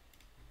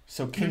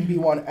 So king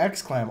b1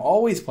 exclam.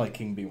 Always play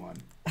king b1.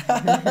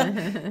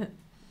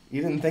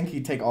 You didn't think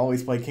he'd take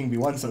always play king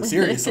b1 so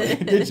seriously,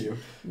 did you?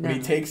 No. When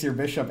he takes your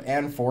bishop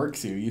and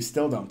forks you, you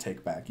still don't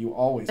take back. You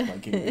always play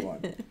king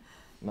b1.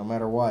 No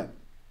matter what.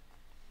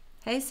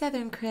 Hey,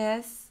 Southern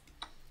Chris.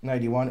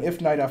 Knight e1.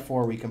 If knight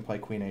f4, we can play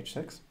queen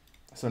h6.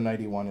 So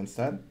knight e1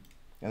 instead.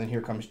 And then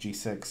here comes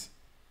g6.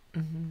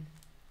 Mm-hmm.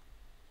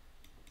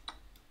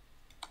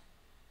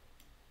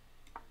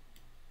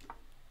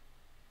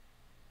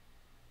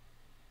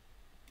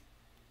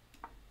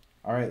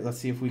 All right, let's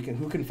see if we can.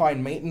 Who can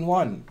find mate in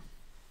one?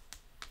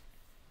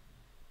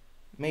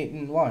 Mate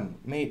in one.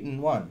 Mate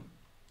in one.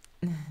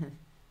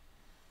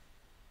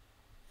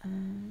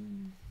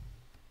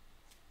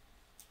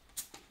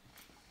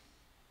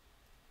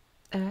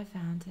 Oh, I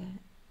found it.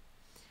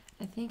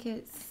 I think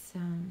it's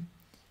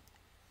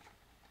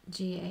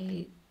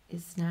G8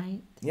 is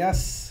knight.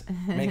 Yes.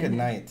 Make a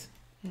knight.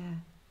 Yeah.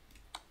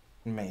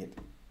 Mate.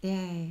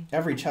 Yay.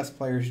 Every chess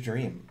player's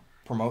dream.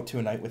 Promote to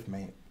a knight with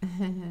mate.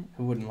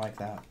 Who wouldn't like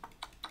that?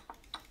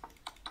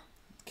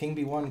 King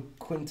b1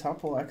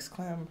 quintuple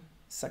exclam.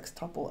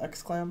 Sextuple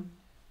exclam.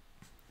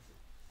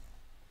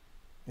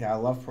 Yeah, I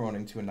love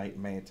promoting to a knight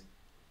mate.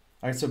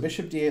 Alright, so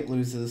bishop d8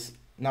 loses.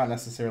 Not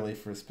necessarily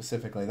for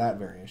specifically that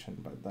variation,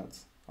 but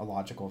that's a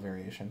logical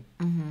variation.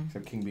 Mm-hmm. So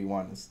king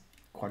b1 is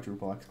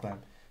quadruple exclam.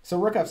 So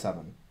rook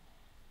f7.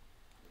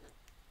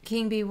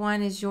 King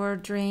B1 is your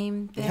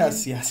dream then?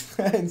 Yes.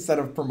 Instead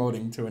of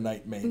promoting to a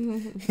knight mate,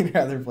 you'd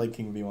rather play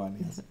king b1.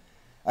 Yes.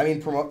 I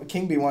mean,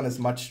 king b1 is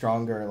much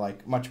stronger,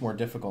 like much more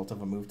difficult of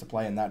a move to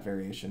play in that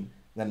variation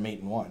than mate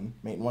in one.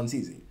 Mate in one's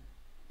easy.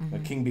 Mm-hmm.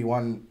 But king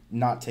b1,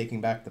 not taking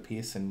back the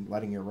piece and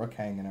letting your rook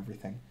hang and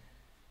everything,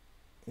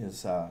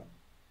 is that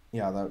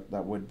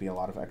would be a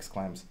lot of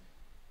exclams.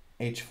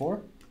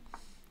 h4.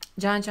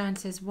 John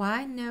says,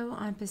 why no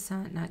en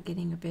passant not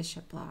getting a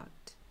bishop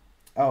blocked?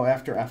 Oh,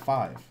 after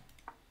f5.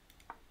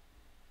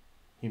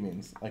 He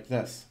means like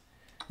this.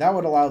 That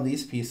would allow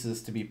these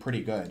pieces to be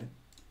pretty good.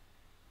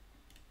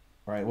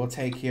 Right, we'll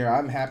take here.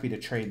 I'm happy to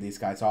trade these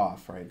guys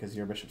off, right, because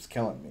your bishop's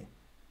killing me.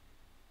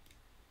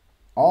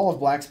 All of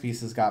black's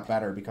pieces got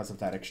better because of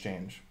that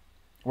exchange,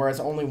 whereas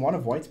only one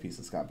of white's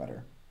pieces got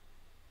better.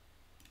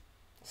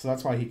 So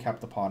that's why he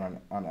kept the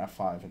pawn on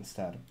f5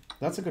 instead.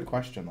 That's a good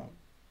question, though.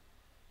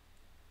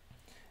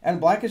 And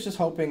black is just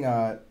hoping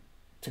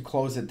to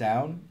close it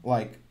down.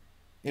 Like,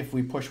 if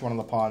we push one of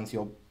the pawns,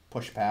 you'll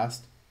push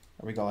past.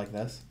 Or we go like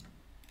this.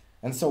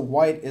 And so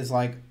white is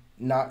like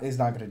not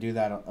going to do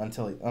that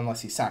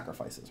unless he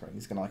sacrifices, right?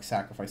 He's going to like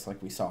sacrifice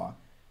like we saw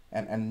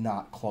and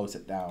not close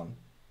it down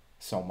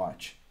so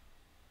much.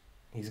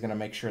 He's going to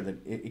make sure that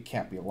it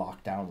can't be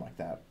locked down like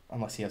that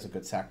unless he has a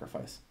good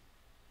sacrifice.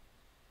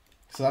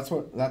 So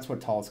that's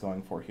what Tal's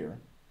going for here.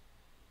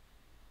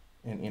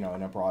 In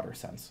a broader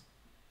sense.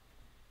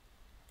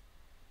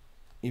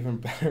 Even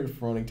better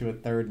running to a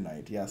third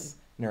knight. Yes,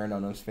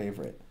 Naranono's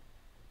favorite.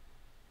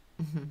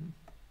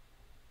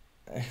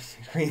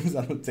 Queen's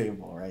on the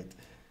table, right?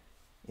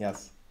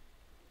 Yes.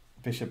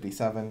 Bishop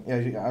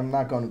b7. Yeah, I'm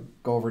not going to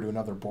go over to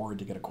another board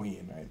to get a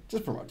queen, right?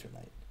 Just promote to a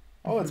knight.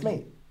 Oh, it's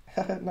mate.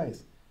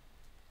 Nice.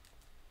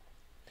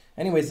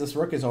 Anyways, this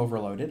rook is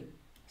overloaded.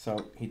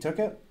 So he took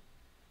it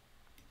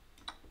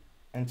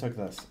and took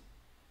this.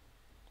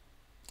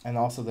 And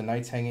also the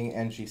knight's hanging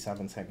and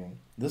g7's hanging.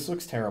 This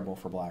looks terrible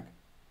for black.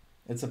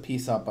 It's a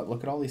piece up, but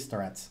look at all these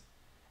threats.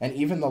 And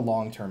even the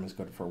long term is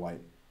good for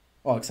white.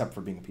 Well, except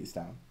for being a piece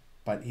down.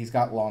 But he's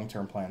got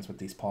long-term plans with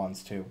these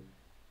pawns, too.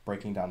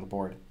 Breaking down the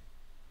board.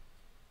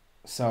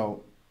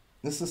 So,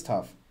 this is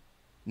tough.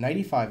 Knight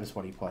e5 is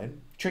what he played.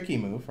 Tricky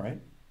move, right?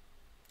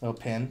 Little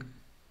pin,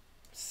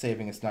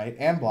 saving his knight,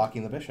 and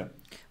blocking the bishop.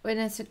 Wait,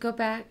 now, so go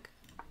back.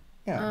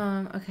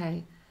 Yeah.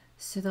 Okay.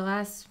 So the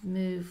last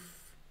move.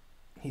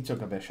 He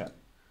took a bishop.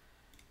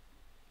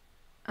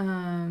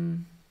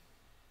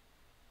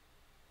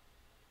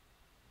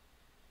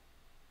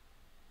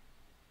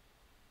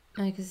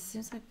 Because it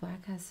seems like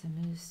black has some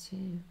moves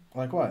too.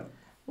 Like what?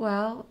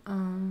 Well,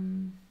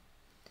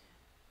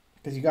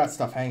 Because you got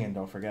stuff hanging,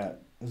 don't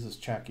forget. This is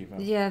check even.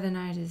 yeah, the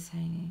knight is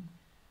hanging.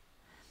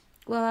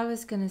 Well, I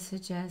was going to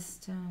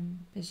suggest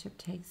bishop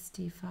takes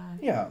d5.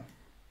 Yeah.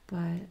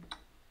 But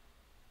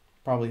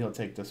Probably he'll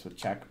take this with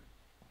check.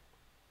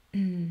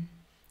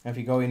 If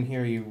you go in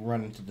here, you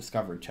run into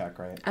discovered check,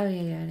 right? Oh,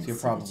 yeah. So you'll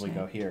probably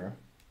go here.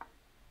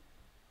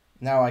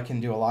 Now I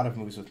can do a lot of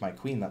moves with my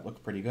queen that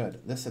look pretty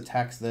good. This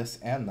attacks this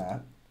and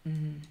that.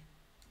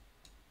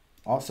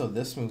 Also,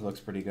 this move looks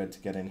pretty good to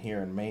get in here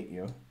and mate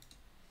you.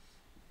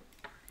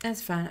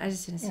 That's fine. I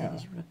just didn't see Yeah.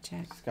 this rook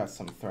check. It's got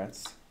some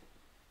threats.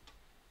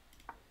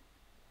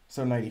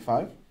 So knight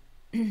e5.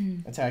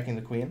 Attacking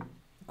the queen.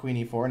 Queen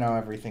e4. Now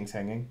everything's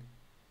hanging.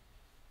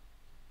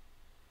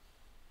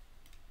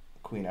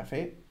 Queen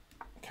f8.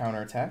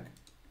 Counterattack.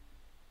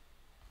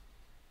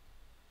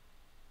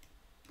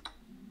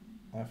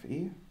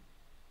 Fe.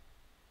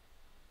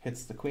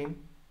 Hits the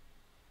queen.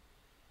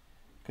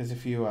 Because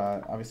if you,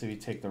 obviously if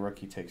you take the rook,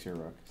 he takes your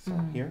rook. So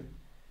here.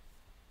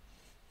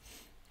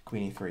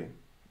 Queen e3.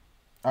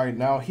 Alright,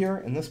 now here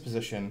in this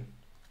position,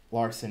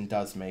 Larson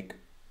does make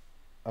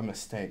a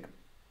mistake.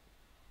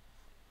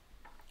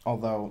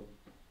 Although,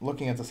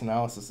 looking at this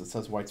analysis, it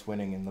says white's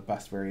winning in the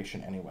best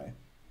variation anyway.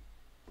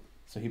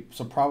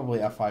 So probably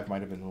f5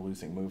 might have been the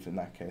losing move in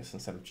that case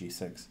instead of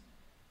g6.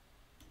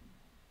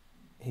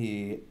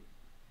 He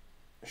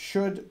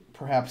should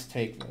perhaps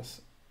take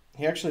this.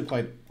 He actually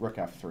played rook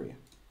f3.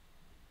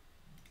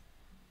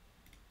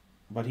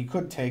 But he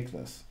could take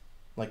this,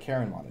 like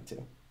Karen wanted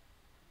to.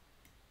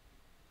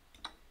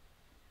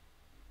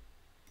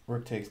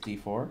 Rook takes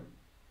d4.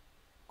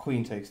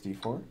 Queen takes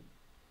d4.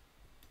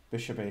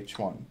 Bishop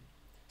h1.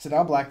 So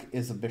now black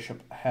is a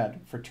bishop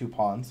ahead for 2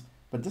 pawns,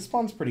 but this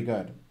pawn's pretty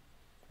good.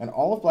 And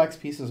all of black's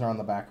pieces are on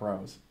the back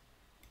rows,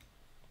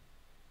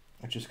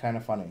 which is kind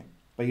of funny.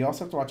 But you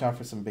also have to watch out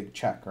for some big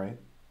check, right?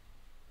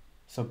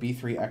 So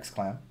b3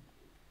 exclam,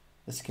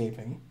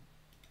 escaping.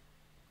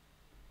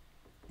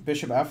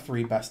 Bishop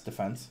f3, best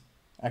defense,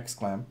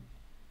 exclam.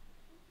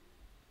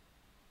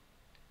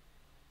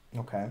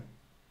 Okay.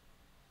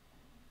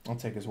 I'll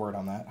take his word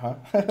on that, huh?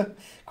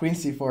 Queen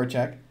c4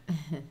 check.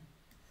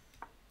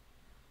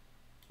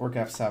 Rook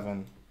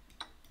f7.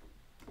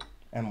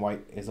 And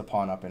white is a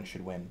pawn up and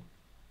should win.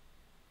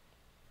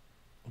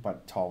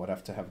 But Tall would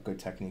have to have good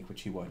technique,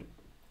 which he would.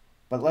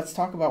 But let's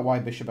talk about why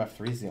bishop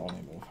f3 is the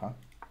only move, huh?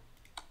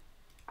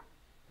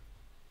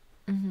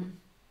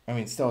 I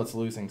mean, still it's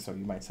losing, so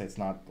you might say it's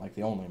not like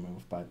the only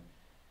move, but,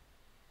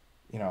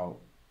 you know,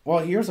 well,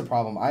 here's a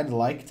problem. I'd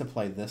like to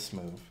play this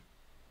move,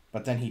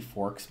 but then he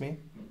forks me.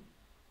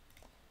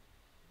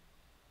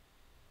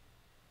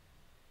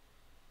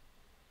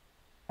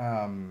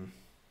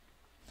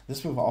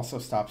 This move also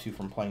stops you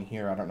from playing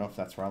here. I don't know if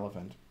that's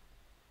relevant.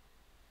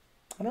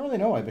 I don't really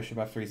know why bishop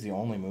f3 is the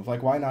only move.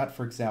 Like, why not,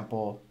 for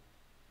example,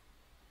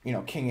 you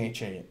know, king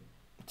h8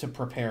 to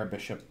prepare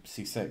bishop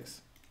c6?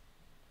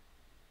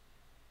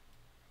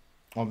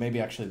 Well, maybe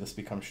actually this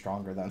becomes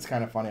stronger then. It's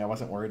kind of funny. I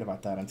wasn't worried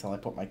about that until I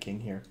put my king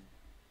here.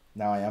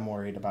 Now I am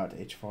worried about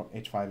h4,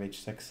 h5,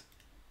 h6.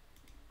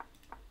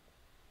 I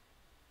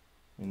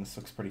mean, this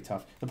looks pretty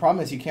tough. The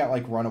problem is you can't,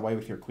 like, run away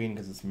with your queen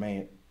because it's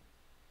mate.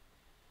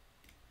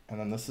 And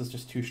then this is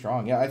just too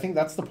strong. Yeah, I think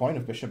that's the point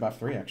of bishop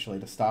f3, actually,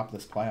 to stop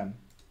this plan.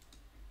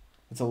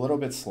 It's a little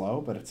bit slow,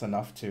 but it's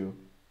enough to,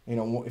 you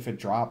know, if it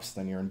drops,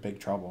 then you're in big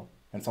trouble.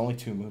 And it's only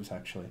 2 moves,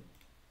 actually.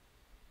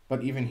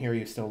 But even here,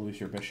 you still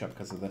lose your bishop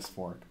because of this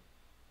fork.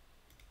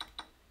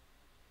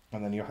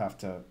 And then you'll have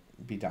to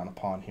be down a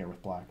pawn here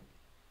with black.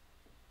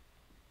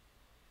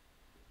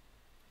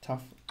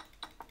 Tough.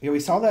 Yeah,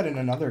 we saw that in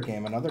another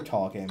game, another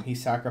Tall game. He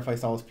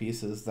sacrificed all his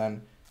pieces,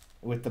 then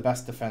with the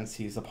best defense,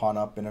 he's a pawn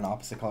up in an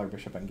opposite color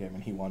bishop endgame,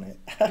 and he won it.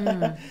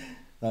 That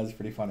was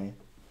pretty funny.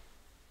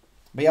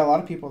 But yeah, a lot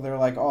of people, they're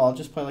like, oh, I'll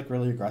just play like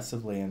really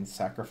aggressively and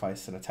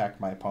sacrifice and attack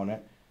my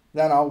opponent.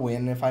 Then I'll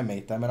win if I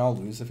mate them, and I'll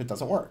lose if it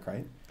doesn't work,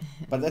 right?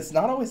 But it's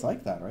not always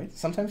like that, right?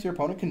 Sometimes your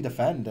opponent can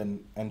defend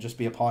and just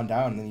be a pawn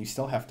down, and then you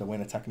still have to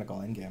win a technical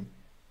endgame.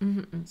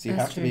 So you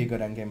have to be a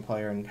good endgame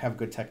player and have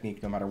good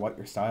technique no matter what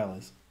your style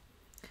is.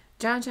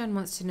 John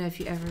wants to know if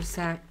you ever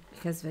sack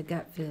because of a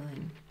gut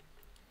feeling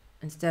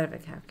instead of a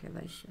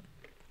calculation.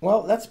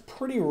 Well, that's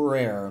pretty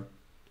rare.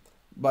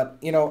 But,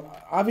 you know,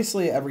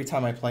 obviously every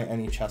time I play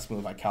any chess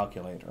move, I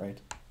calculate,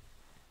 right?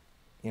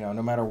 You know,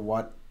 no matter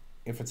what,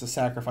 if it's a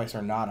sacrifice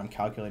or not, I'm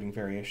calculating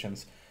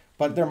variations.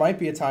 But there might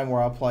be a time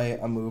where I'll play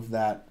a move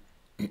that,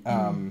 you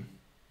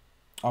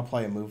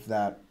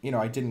know,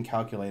 I didn't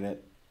calculate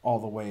it all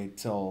the way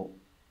till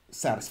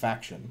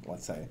satisfaction,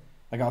 let's say.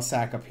 Like, I'll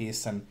sack a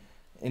piece, and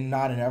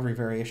not in every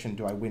variation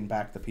do I win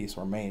back the piece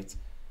or mate.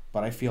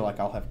 but I feel like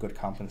I'll have good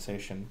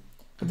compensation.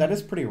 But that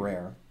is pretty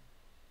rare.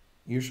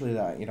 Usually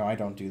that, I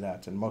don't do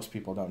that, and most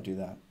people don't do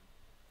that.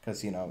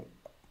 Because,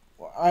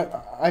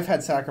 I've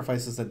had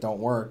sacrifices that don't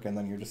work, and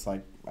then you're just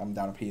like, I'm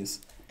down a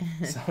piece.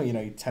 So, you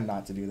tend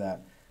not to do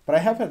that. But I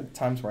have had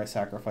times where I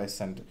sacrifice,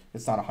 and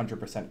it's not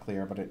 100%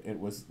 clear, but it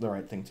was the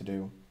right thing to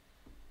do.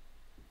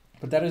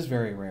 But that is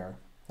very rare.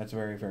 That's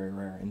very, very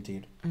rare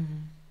indeed. Mm-hmm.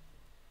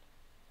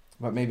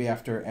 But maybe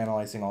after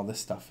analyzing all this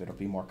stuff, it'll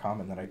be more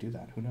common that I do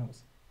that. Who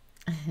knows?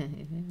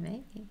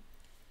 Maybe.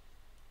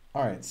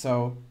 All right,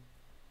 so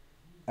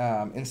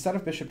instead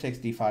of bishop takes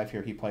d5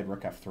 here, he played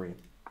rook f3.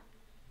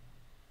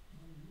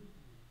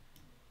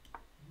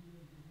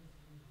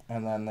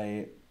 And then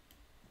they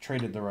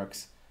traded the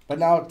rooks. But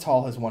now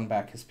Tal has won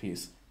back his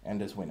piece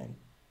and is winning.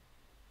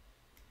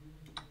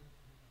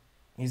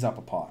 He's up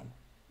a pawn.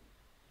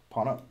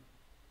 Pawn up.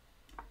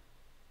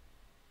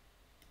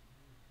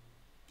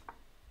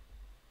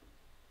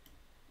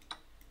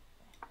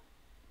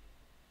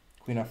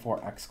 Queen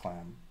f4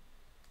 exclam.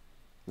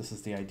 This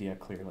is the idea,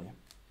 clearly.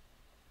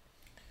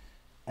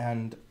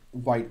 And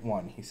white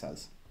won, he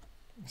says.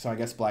 So I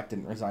guess black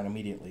didn't resign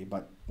immediately,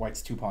 but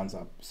white's 2 pawns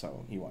up,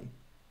 so he won.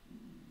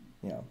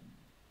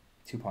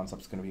 2 pawns up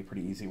is going to be a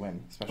pretty easy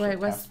win, especially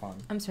with cast pawn.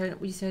 I'm sorry,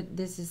 we said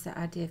this is the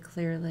idea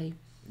clearly.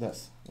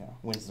 This,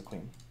 wins the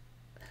queen.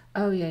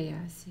 Oh, yeah,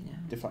 I see now.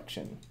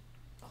 Deflection.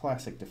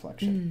 Classic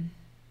deflection.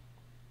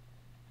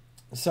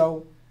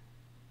 So,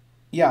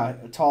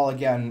 Tal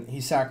again, he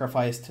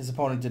sacrificed. His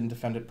opponent didn't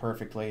defend it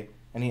perfectly,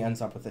 and he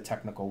ends up with a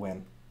technical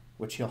win,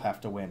 which he'll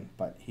have to win,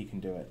 but he can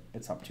do it.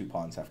 It's up 2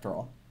 pawns after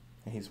all,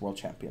 and he's world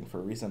champion for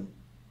a reason.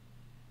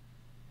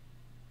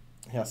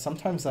 Yeah,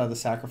 sometimes the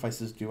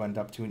sacrifices do end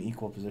up to an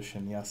equal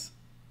position, yes.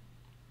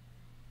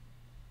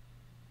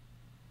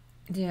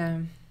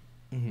 Yeah.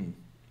 Mm-hmm.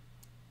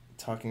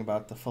 Talking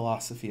about the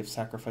philosophy of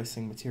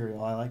sacrificing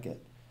material, I like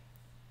it.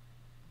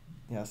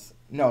 Yes.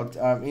 No,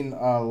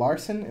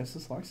 Larson, is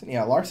this Larson?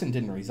 Yeah, Larson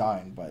didn't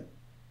resign, but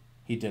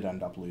he did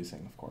end up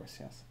losing, of course,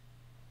 yes.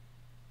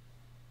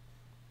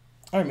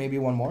 All right, maybe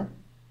one more?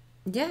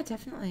 Yeah,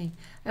 definitely.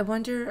 I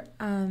wonder,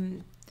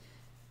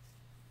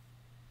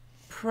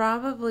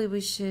 probably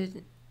we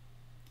should,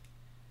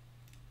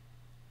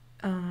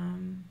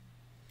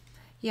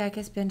 I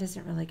guess Ben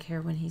doesn't really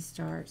care when he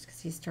starts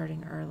because he's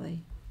starting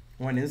early.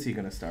 When is he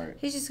going to start?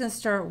 He's just going to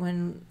start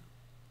when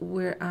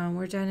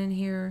we're done in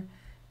here.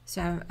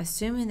 So I'm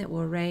assuming that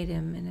we'll raid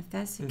him, and if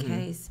that's the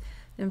case,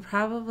 then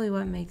probably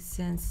what makes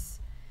sense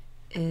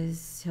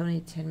is he'll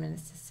need 10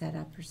 minutes to set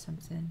up or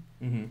something.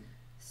 Mm-hmm.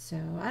 So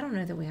I don't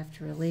know that we have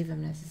to relieve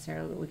him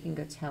necessarily, but we can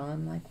go tell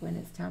him when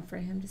it's time for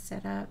him to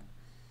set up.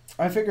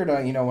 I figured,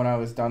 when I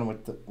was done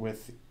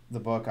with the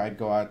book, I'd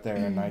go out there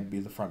and I'd be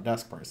the front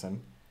desk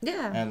person.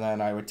 Yeah. And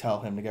then I would tell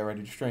him to get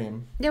ready to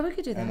stream. Yeah, we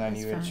could do that. And then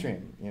That's you would fine.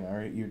 stream,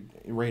 or you'd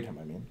raid him,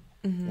 I mean.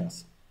 Mm-hmm.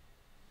 Yes.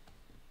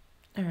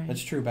 All right.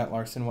 That's true, Bent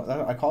Larson.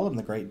 I called him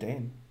the Great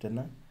Dane, didn't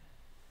I?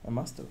 I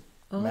must have.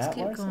 Well, Matt let's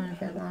keep Larson? going a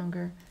bit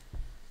longer.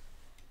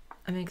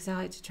 Because I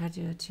like to try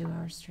to do a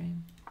 2-hour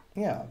stream.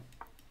 Yeah.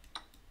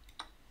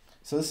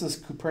 So this is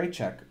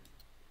Kuprejcek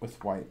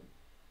with white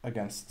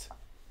against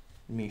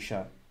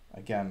Misha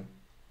again.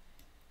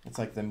 It's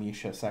like the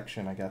Misha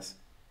section, I guess.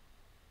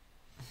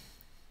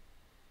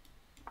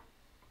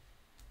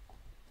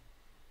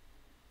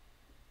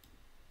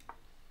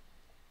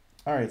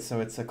 All right, so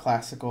it's a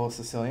classical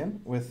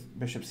Sicilian with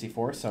bishop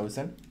c4,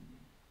 Sozin.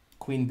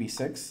 Queen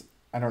b6.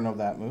 I don't know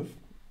that move.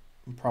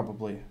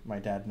 Probably my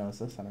dad knows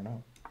this. I don't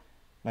know.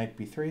 Knight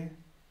b3.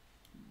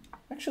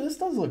 Actually, this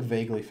does look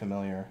vaguely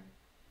familiar.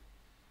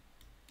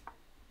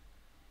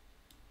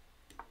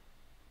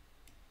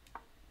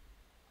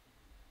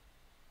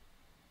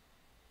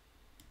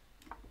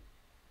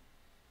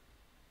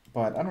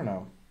 But I don't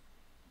know.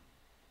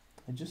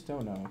 I just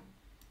don't know.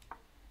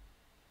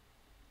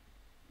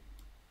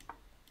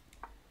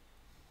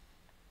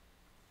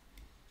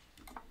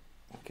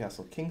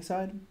 Castle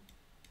kingside.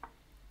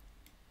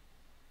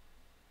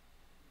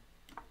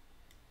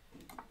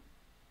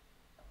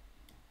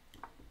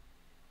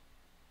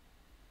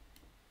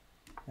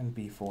 And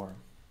b4.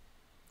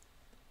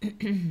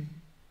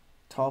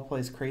 Tal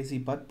plays crazy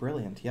but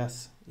brilliant,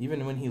 yes.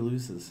 Even when he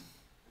loses.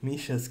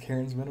 Misha's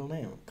Karen's middle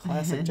name.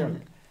 Classic joke.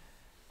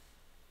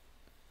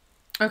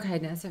 Okay,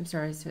 no, so I'm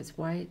sorry. So it's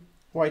white.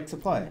 White to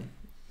play.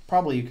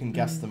 Probably you can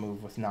guess the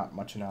move with not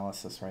much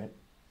analysis, right?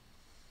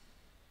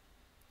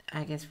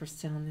 I guess we're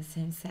still in the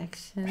same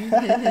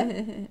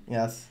section.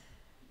 Yes.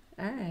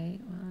 All right.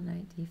 Well,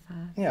 knight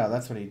d5. Yeah,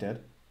 that's what he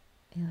did.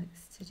 He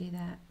likes to do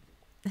that.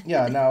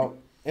 Yeah, now,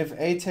 if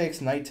A takes,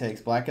 knight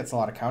takes, black gets a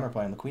lot of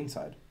counterplay on the queen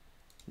side.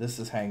 This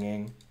is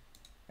hanging,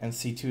 and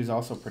c2 is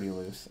also pretty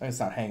loose. I mean, it's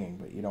not hanging,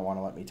 but you don't want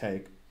to let me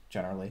take,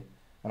 generally.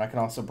 And I can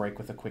also break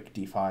with a quick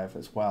d5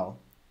 as well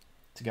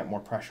to get more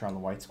pressure on the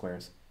white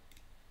squares.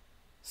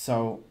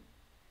 So,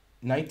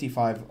 knight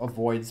d5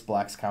 avoids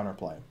black's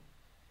counterplay,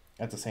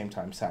 at the same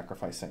time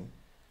sacrificing.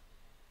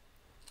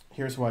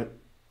 Here's what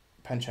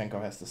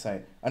Panchenko has to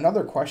say.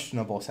 Another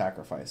questionable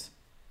sacrifice.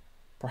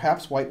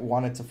 Perhaps white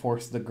wanted to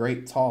force the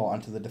great Tal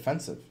onto the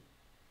defensive.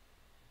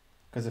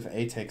 Because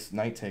if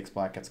knight takes,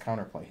 black gets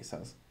counterplay, he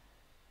says.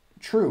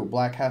 True,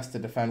 black has to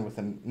defend with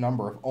a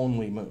number of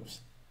only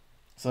moves.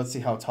 So let's see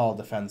how tall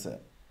defends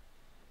it.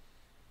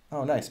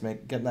 Oh, nice.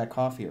 Getting that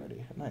coffee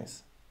ready.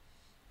 Nice.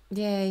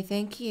 Yay,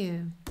 thank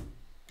you.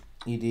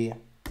 ED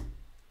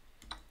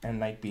and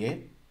knight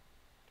b8.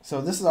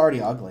 So this is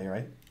already ugly,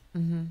 right?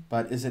 Mm-hmm.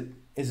 But is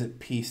it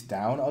piece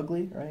down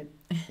ugly, right?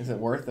 Is it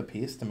worth a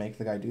piece to make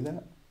the guy do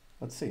that?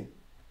 Let's see.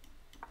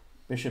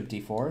 Bishop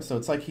d4. So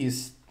it's like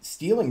he's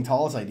stealing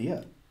Tall's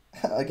idea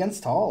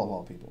against Tall, of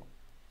all people.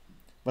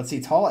 But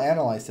see, Tall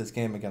analyzed his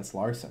game against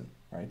Larson,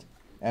 right?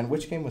 And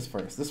which game was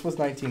first? This was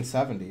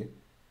 1970.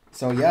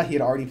 So yeah, he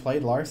had already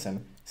played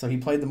Larson. So he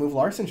played the move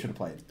Larson should have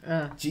played.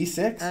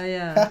 G6. Oh,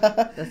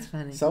 yeah. That's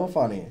funny. So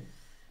funny.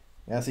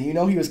 Yeah, so you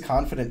know he was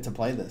confident to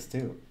play this,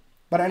 too.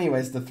 But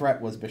anyways, the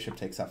threat was bishop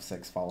takes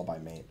f6 followed by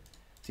mate.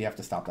 So you have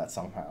to stop that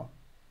somehow.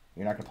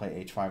 You're not going to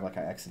play h5 like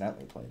I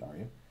accidentally played, are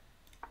you?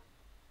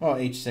 Well,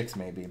 h6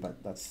 maybe,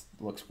 but that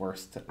looks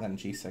worse than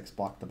g6.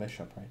 Block the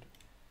bishop, right?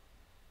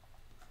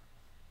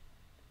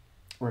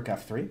 Rook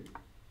f3.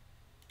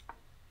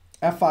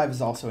 f5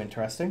 is also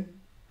interesting.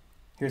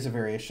 Here's a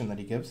variation that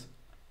he gives.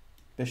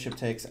 Bishop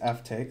takes,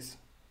 f takes.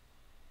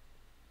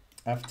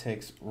 F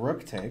takes,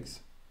 rook takes.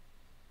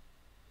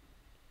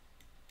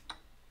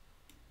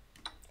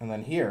 And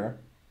then here,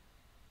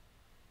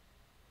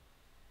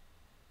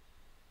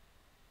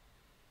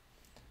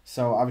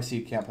 so obviously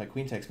you can't play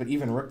queen takes, but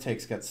even rook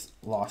takes gets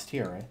lost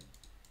here, right?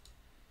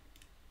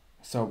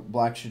 So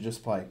black should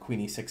just play queen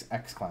e6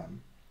 exclam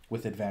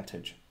with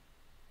advantage.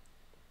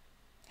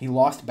 He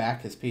lost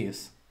back his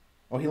piece.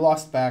 Oh, he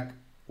lost back.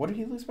 What did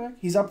he lose back?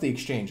 He's up the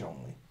exchange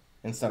only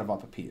instead of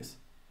up a piece,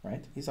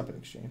 right? He's up an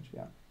exchange,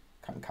 yeah.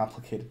 Kind of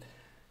complicated.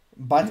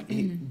 But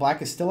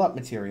black is still up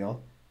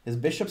material. His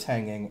bishop's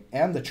hanging,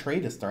 and the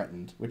trade is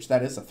threatened, which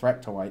that is a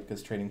threat to white,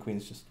 because trading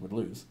queens just would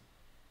lose.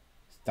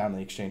 It's down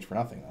the exchange for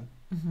nothing, then.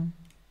 Mm-hmm.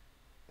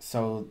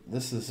 So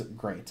this is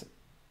great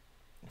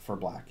for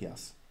black,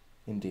 yes,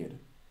 indeed.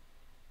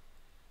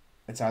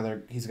 It's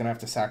either he's going to have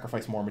to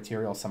sacrifice more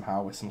material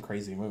somehow with some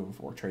crazy move,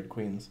 or trade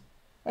queens.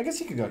 I guess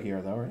he could go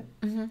here, though,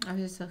 right? Mm-hmm. I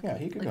was just Yeah,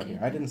 he could go here.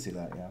 I didn't see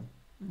that, yeah.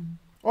 Mm-hmm.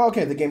 Well,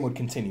 okay, the game would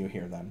continue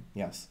here, then.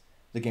 Yes,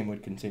 the game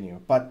would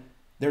continue. But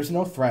there's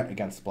no threat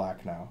against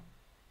black now.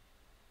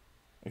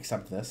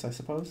 Except this, I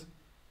suppose.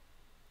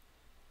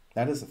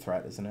 That is a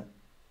threat, isn't it?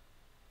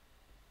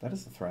 That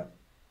is a threat.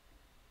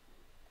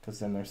 Because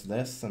then there's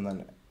this, and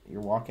then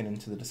you're walking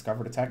into the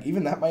discovered attack.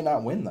 Even that might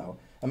not win, though.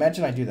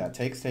 Imagine I do that.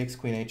 Takes,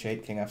 queen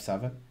h8, king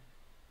f7.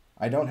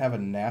 I don't have a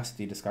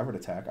nasty discovered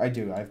attack. I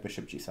do. I have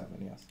bishop g7,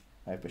 yes.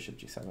 I have bishop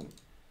g7,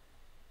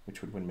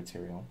 which would win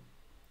material.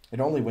 It'd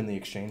only win the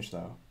exchange,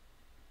 though.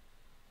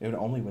 It would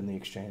only win the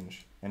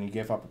exchange, and you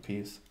give up a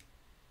piece.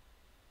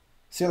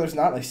 See, there's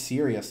not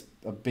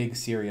a big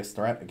serious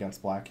threat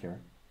against black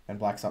here, and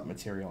black's up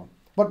material.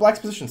 But black's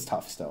position's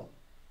tough still.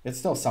 It's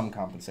still some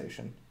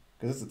compensation,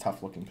 because it's a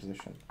tough-looking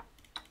position.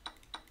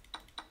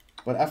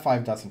 But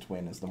f5 doesn't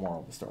win is the moral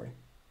of the story.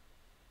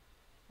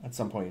 At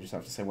some point, you just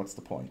have to say, what's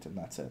the point? And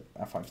that's it.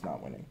 f5's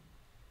not winning.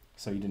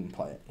 So you didn't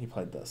play it. He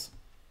played this.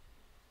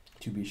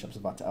 Two bishops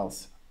about to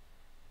else.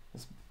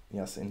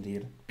 Yes,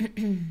 indeed.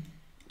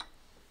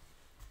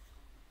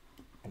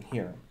 And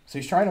here. So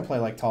he's trying to play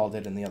like Tal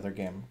did in the other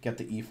game. Get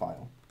the E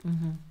file.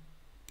 Mm-hmm.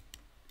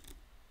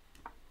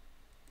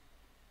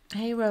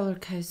 Hey, roller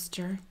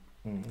coaster.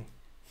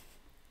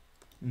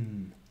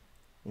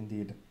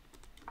 Indeed.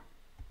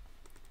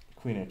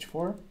 Queen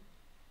h4.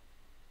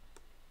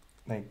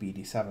 Knight b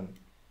d7.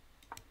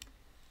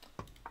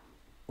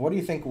 What do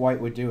you think white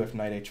would do if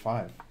knight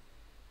h5?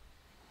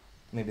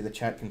 Maybe the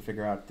chat can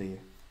figure out the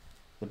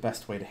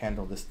best way to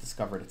handle this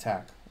discovered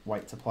attack.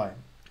 White to play.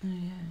 Oh,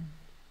 yeah.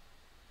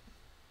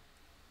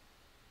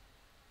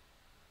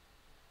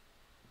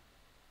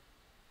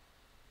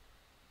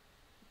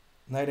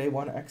 Knight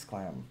a1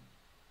 exclam.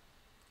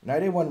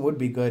 Knight a1 would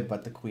be good,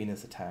 but the queen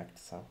is attacked,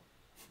 so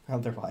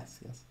otherwise,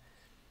 yes.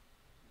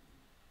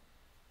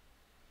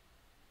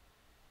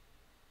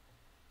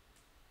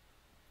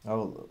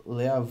 Oh,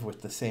 Lev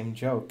with the same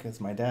joke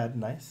as my dad.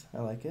 Nice. I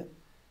like it.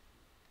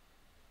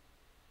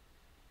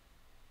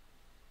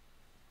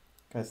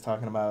 Guys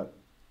talking about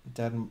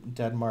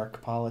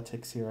Denmark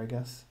politics here, I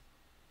guess.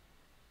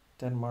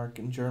 Denmark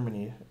and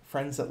Germany.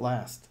 Friends at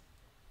last.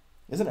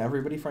 Isn't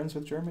everybody friends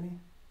with Germany?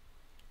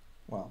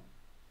 Well,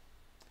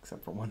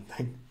 except for one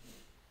thing.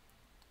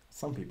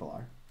 Some people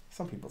are.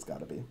 Some people's got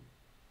to be.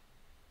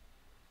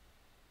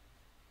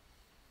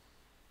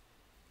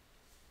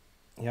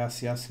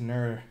 Yes,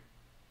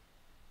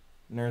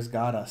 Nur's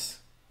got us.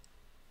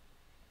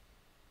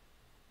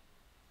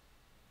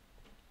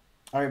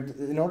 All right,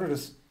 in order to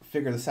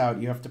figure this out,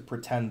 you have to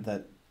pretend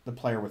that the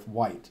player with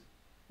white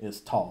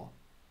is tall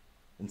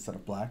instead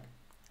of black.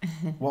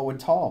 What would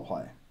tall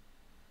play?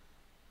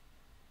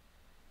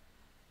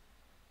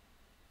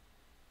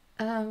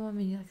 I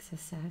mean, he likes to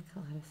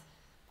sacrifice.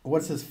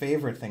 What's his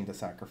favorite thing to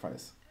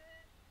sacrifice?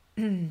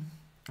 I'm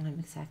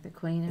exact the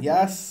queen.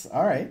 Yes.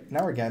 All right.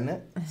 Now we're getting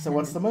it. So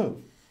what's the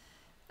move?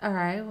 All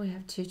right. We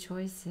have two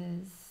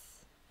choices.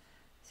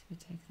 we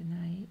take the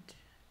knight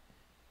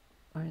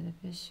or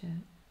the bishop.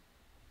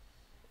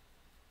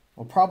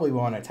 We'll probably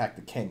want to attack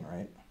the king,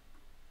 right?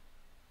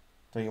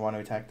 Don't you want to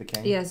attack the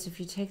king? Yes, if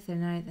you take the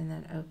knight, then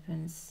that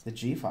opens the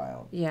G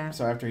file. Yeah.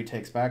 So after he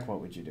takes back,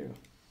 what would you do?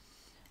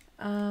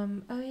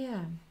 Oh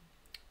yeah.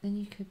 Then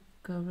you could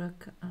go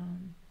rook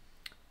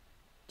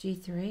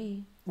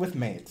G3. With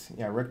mate.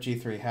 Yeah, rook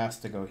G3 has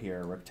to go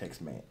here. Rook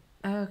takes mate.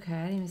 Okay,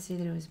 I didn't even see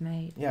that it was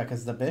mate. Yeah,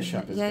 because the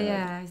bishop is yeah, good.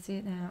 Yeah, I see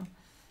it now.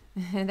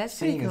 That's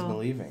Seeing pretty cool. is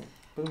believing.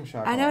 Boom,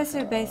 shakalaka. I know it's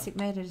a basic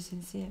mate, I just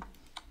didn't see it.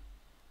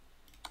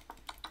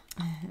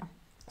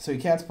 So he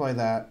can't play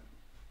that.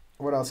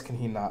 What else can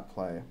he not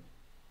play?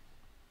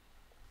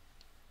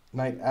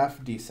 Knight F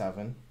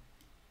D7.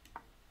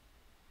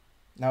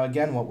 Now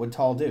again, what would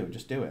Tall do?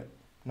 Just do it.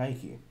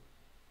 Nike.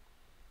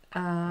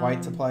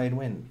 White to play and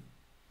win.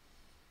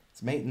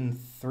 It's mate in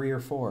 3 or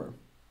 4.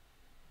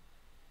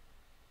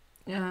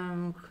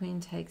 Queen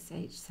takes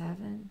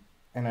H7.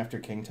 And after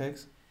king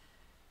takes?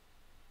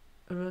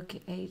 Rook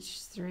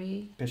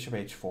H3. Bishop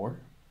H4.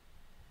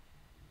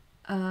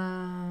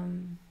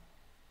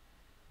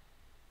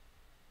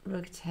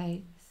 Rook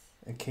takes.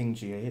 And king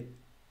G8.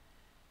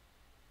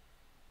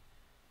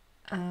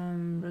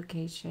 Rook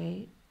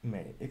H8.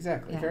 Mate.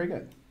 Exactly. Yeah. Very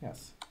good.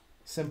 Yes.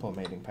 Simple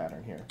mating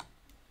pattern here.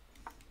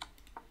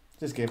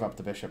 Just gave up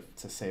the bishop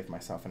to save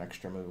myself an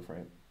extra move,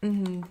 right?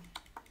 Mm-hmm.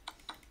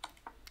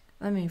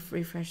 Let me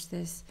refresh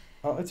this.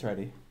 Oh, it's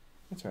ready.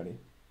 It's ready.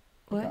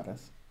 What? Got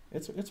us.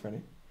 It's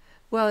ready.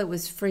 Well, it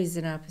was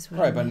freezing up as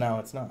well. Right, but now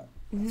it's not.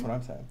 That's Mhm. what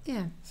I'm saying.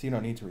 Yeah. So you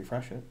don't need to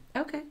refresh it.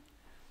 Okay.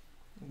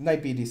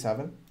 Knight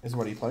BD7 is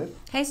what he played.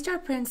 Hey, Star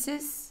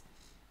Princess.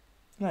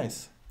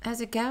 Nice.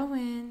 How's it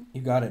going?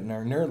 You got it,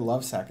 Nerd. Nerd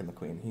loves sacking the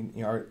queen.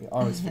 He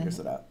always figures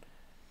it out.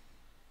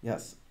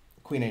 Yes.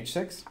 Queen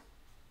H6.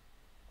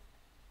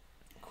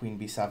 Queen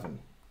B7.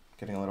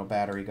 Getting a little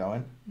battery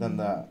going. Then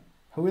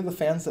who are the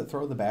fans that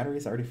throw the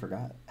batteries? I already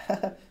forgot.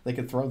 They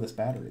could throw this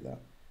battery, though.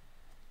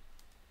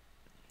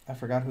 I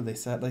forgot who they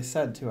said. They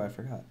said, too. I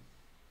forgot.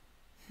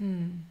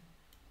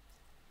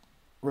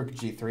 Rook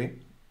G3.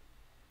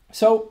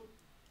 So,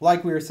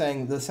 like we were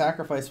saying, the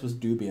sacrifice was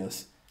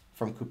dubious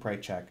from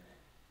Kupraychek.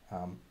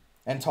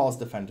 And Tall's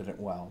defended it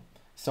well.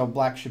 So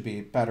black should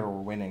be better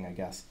or winning, I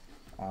guess.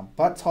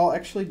 But Tall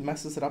actually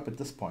messes it up at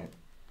this point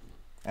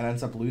and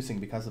ends up losing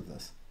because of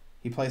this.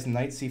 He plays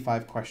knight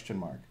c5 question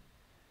mark.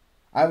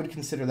 I would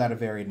consider that a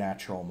very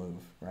natural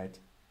move, right?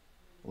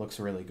 Looks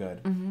really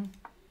good.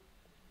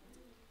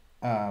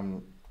 Mm-hmm.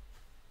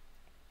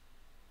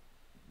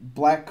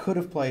 Black could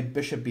have played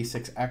bishop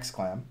b6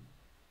 exclam.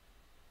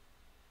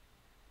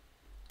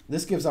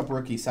 This gives up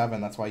rook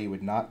e7, that's why you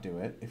would not do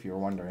it, if you were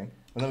wondering.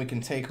 And then we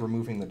can take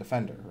removing the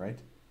defender, right?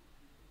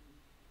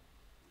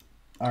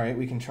 Alright,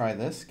 we can try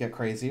this. Get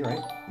crazy,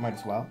 right? Might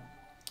as well.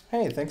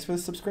 Hey, thanks for the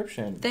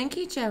subscription. Thank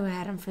you, Joe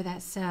Adam, for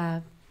that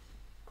sub.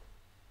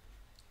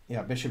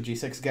 Yeah, bishop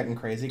g6 getting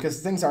crazy,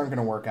 because things aren't going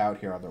to work out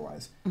here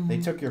otherwise. They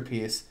took your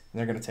piece, and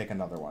they're going to take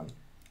another one.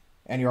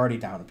 And you're already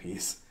down a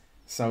piece.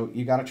 So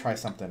you got to try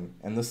something.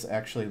 And this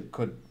actually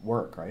could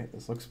work, right?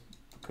 This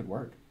could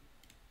work.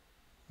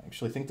 I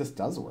actually think this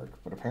does work,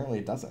 but apparently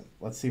it doesn't.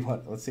 Let's see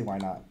why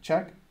not.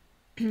 Check.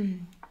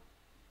 King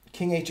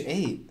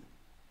h8.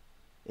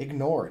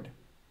 Ignored.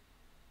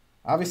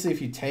 Obviously,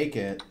 if you take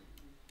it,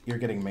 you're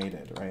getting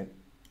mated, right?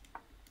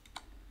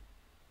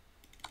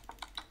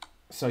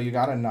 So you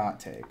gotta not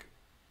take.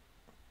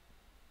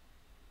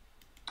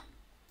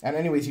 And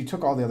anyways, you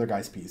took all the other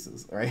guy's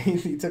pieces, right?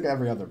 You took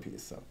every other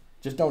piece, so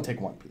just don't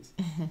take one piece.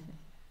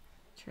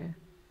 True.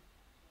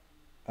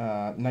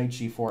 Knight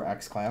g4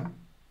 exclam.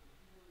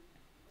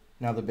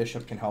 Now the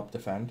bishop can help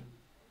defend.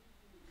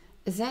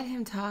 Is that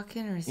him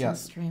talking or is he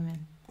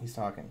streaming? He's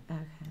talking.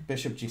 Okay.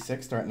 Bishop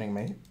g6 threatening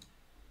mate.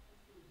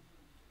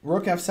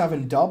 Rook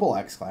f7 double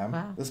exclam.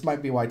 Wow. This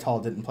might be why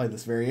Tall didn't play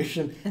this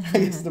variation.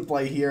 He has to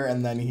play here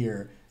and then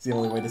here. It's the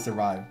only way to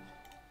survive.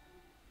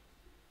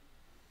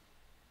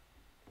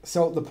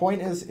 So the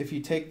point is, if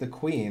you take the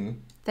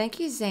queen... Thank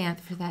you, Xanth,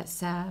 for that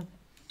sub.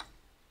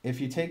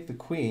 If you take the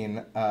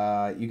queen,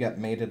 you get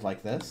mated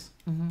like this.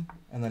 And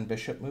then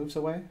bishop moves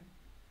away.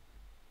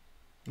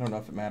 I don't know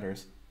if it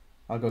matters.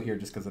 I'll go here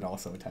just because it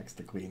also attacks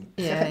the queen.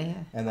 Yeah.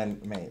 And then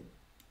mate.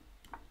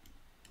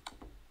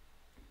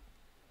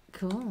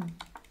 Cool.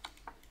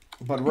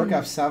 But rook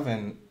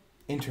f7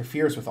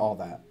 interferes with all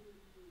that.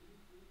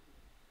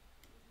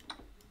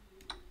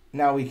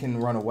 Now we can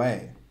run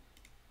away.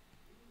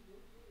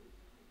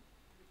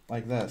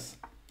 Like this.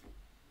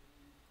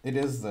 It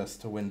is this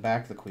to win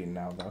back the queen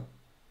now, though.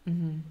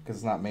 Because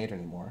it's not mate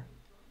anymore.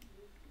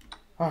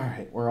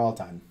 Alright, we're all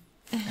done.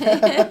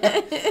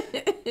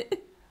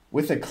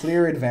 With a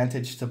clear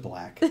advantage to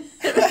black.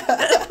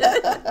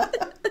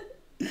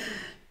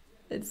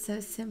 It's so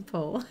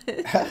simple.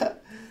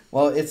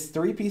 Well, it's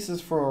 3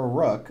 pieces for a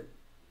rook.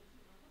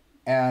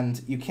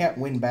 And you can't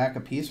win back a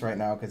piece right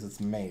now because it's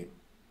mate.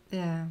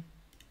 Yeah.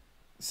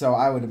 So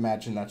I would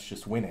imagine that's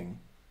just winning.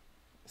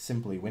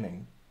 Simply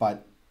winning.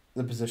 But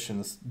the position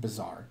is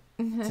bizarre,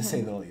 to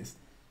say the least.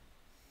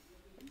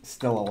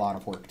 Still a lot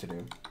of work to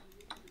do.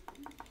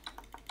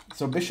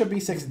 So bishop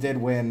b6 did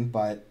win,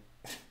 but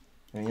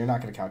I mean, you're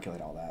not going to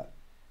calculate all that.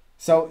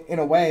 So in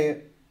a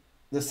way,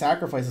 the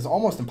sacrifice is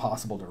almost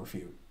impossible to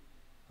refute,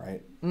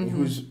 right? I mean,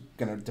 who's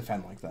going to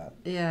defend like that?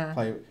 Yeah.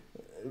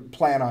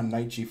 Plan on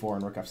knight g4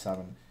 and rook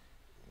f7.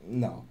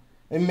 No.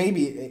 And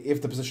maybe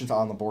if the position's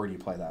on the board, you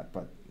play that,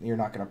 but you're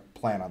not going to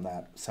plan on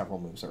that several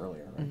moves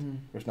earlier, right?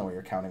 There's no way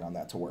you're counting on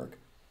that to work.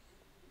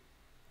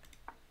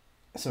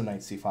 So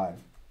knight c5.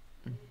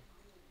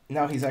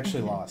 Now he's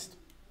actually lost.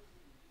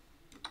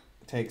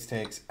 Takes.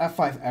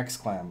 f5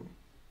 exclam.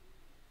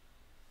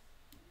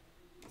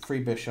 Free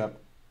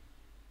bishop.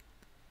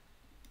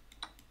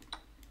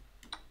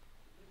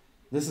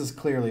 This is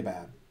clearly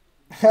bad.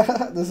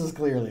 This is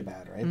clearly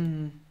bad,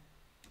 right?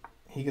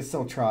 He could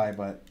still try,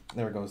 but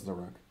there goes the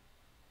rook.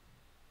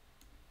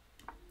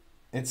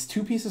 It's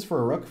 2 pieces for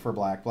a rook for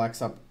black.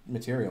 Black's up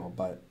material,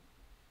 but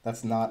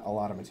that's not a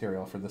lot of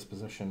material for this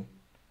position.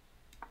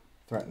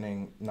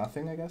 Threatening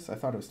nothing, I guess? I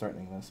thought it was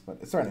threatening this, but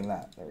it's threatening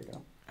that. There we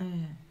go.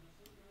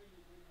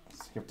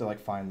 So you have to, like,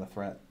 find the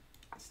threat.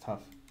 It's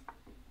tough.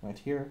 Right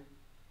here.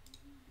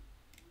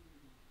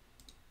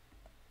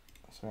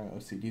 Sorry,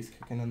 OCD's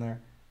kicking in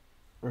there.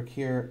 Rook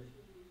here.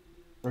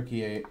 Rook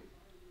e8.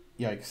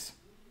 Yikes.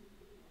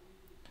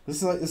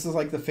 This is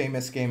like the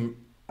famous game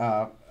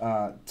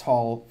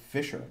Tall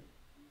Fischer.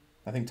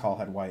 I think Tall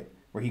had white,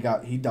 where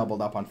he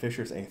doubled up on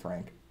Fischer's 8th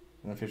rank.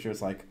 And then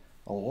Fischer's like,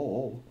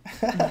 oh.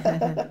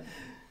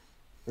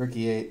 Rook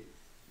e8,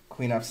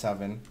 queen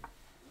f7,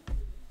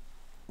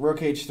 rook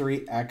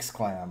h3,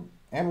 exclam,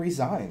 and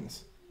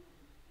resigns.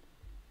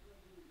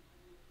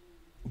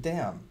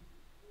 Damn.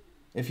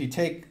 If you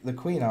take the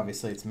queen,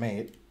 obviously it's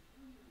mate.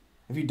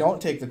 If you don't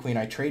take the queen,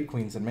 I trade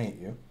queens and mate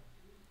you.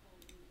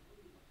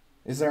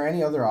 Is there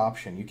any other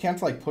option? You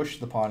can't, like, push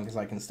the pawn because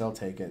I can still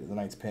take it. The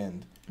knight's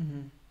pinned.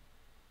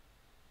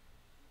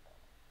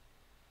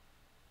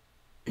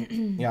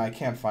 Yeah, I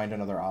can't find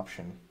another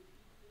option.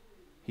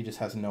 He just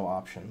has no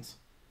options.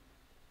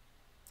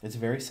 It's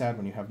very sad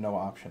when you have no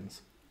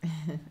options.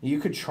 You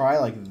could try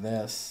like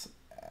this.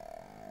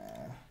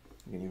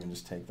 You can even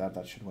just take that.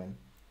 That should win.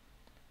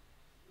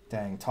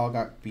 Dang, Tall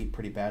got beat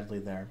pretty badly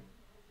there.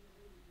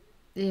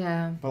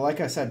 Yeah. But like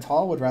I said,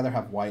 Tall would rather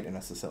have white in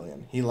a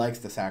Sicilian. He likes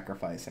to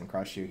sacrifice and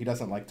crush you. He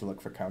doesn't like to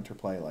look for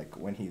counterplay like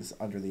when he's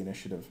under the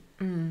initiative.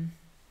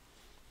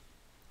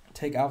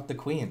 Take out the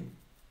queen.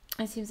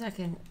 It seems like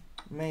a...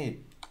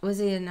 Mate. Was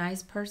he a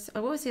nice person?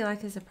 What was he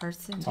like as a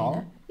person?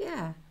 Tall?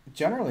 Yeah.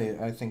 Generally,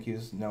 I think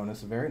he's known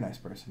as a very nice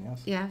person,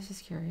 yes. Yeah, I was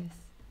just curious.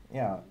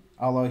 Yeah,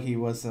 although he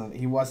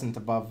wasn't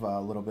above a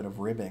little bit of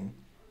ribbing.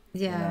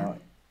 Yeah. You know?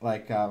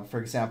 Like,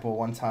 for example,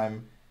 one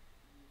time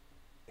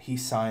he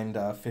signed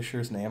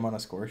Fischer's name on a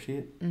score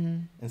sheet.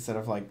 Instead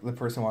of, like, the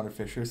person wanted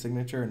Fischer's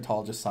signature and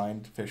Tall just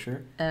signed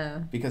Fischer.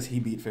 Oh. Because he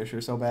beat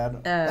Fischer so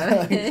bad.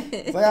 Oh.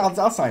 It's like,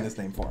 I'll sign his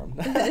name for him.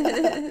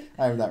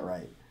 I have that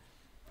right.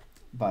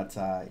 But,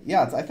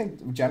 yeah, I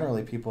think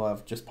generally people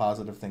have just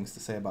positive things to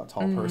say about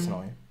Tall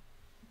personally.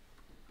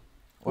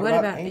 What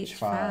about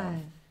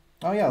h5?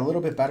 Oh, yeah, a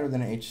little bit better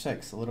than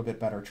h6. A little bit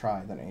better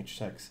try than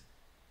h6.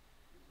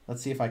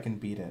 Let's see if I can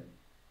beat it.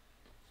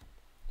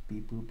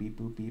 Beep, boop, beep,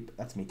 boop, beep.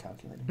 That's me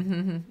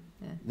calculating.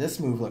 Yeah. This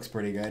move looks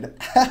pretty good.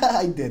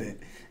 I did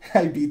it.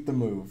 I beat the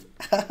move.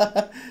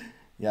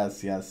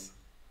 Yes. Yes,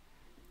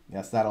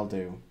 that'll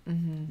do.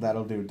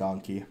 That'll do,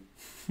 donkey.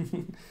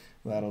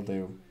 That'll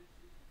do.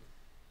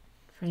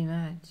 Pretty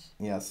much.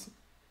 Yes.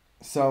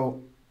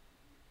 So,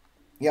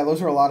 yeah,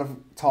 those are a lot of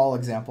Tall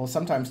examples.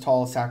 Sometimes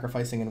Tall is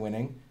sacrificing and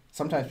winning.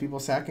 Sometimes people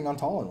sacking on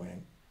Tall and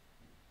winning.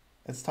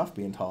 It's tough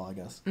being Tall, I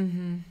guess.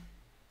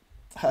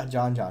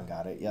 John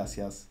got it.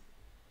 Yes.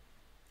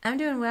 I'm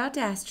doing well,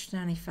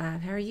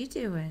 Dash95. How are you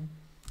doing?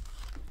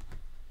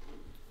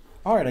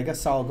 All right, I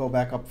guess I'll go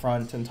back up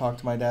front and talk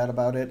to my dad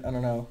about it. I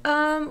don't know.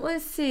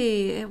 Let's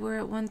see. We're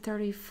at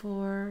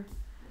 134.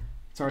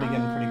 It's already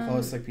getting pretty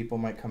close. Like, people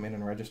might come in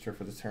and register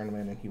for the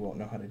tournament, and he won't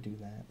know how to do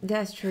that.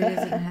 That's true. He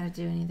doesn't know how to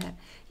do any of that.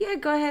 Yeah,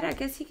 go ahead. I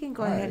guess he can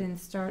go ahead and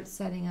start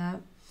setting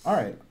up. All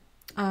right.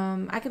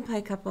 I can play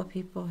a couple of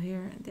people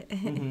here.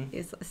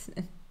 He's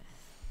listening.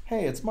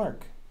 Hey, it's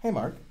Mark. Hey,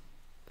 Mark.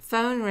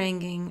 Phone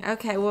ringing.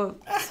 Okay, well,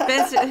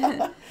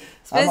 Spencer's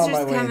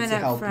coming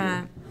up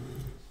front.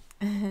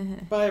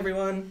 Bye,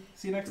 everyone.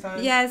 See you next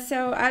time. Yeah,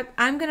 so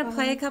I'm going to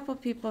play a couple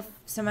people if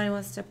somebody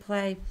wants to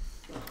play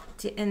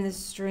to end the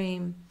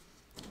stream.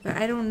 But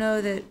I don't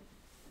know that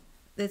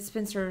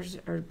Spencer's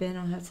or Ben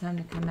will have time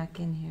to come back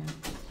in here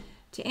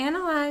to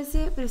analyze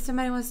it. But if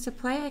somebody wants to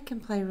play, I can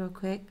play real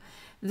quick.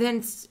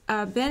 Then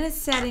Ben is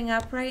setting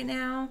up right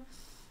now,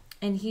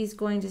 and he's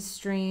going to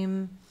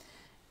stream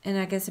in,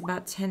 I guess,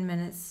 about 10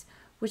 minutes,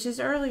 which is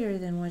earlier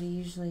than what he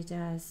usually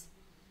does.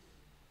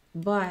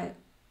 But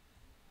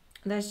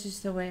that's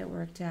just the way it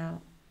worked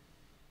out.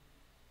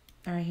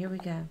 All right, here we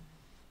go.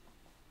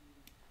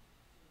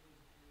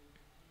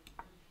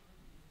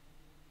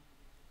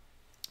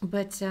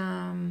 But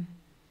someone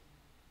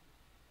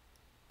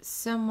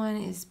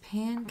is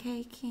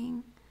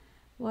pancaking.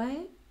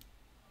 What?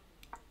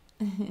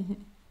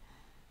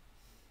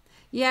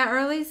 Yeah,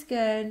 early's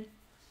good.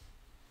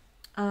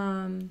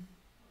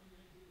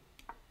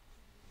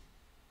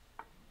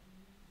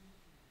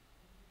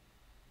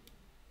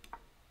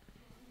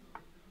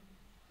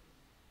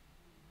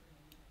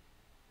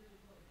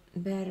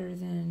 better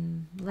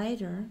than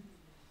later.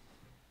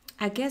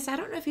 I guess I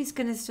don't know if he's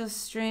gonna still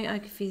stream,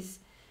 like if he's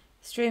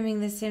streaming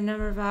the same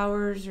number of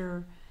hours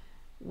or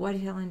what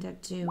he'll end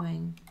up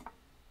doing.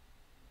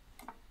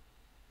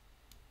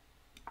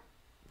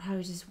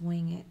 Probably just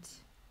wing it.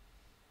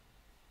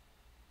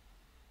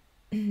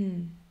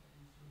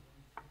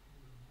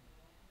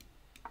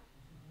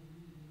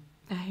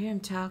 I hear him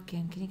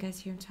talking. Can you guys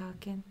hear him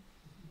talking?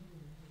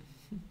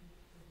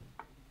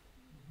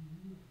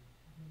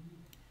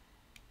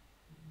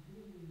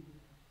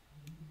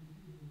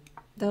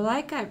 The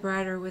light got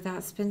brighter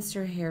without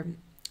Spinster here.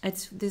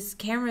 This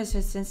camera is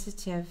so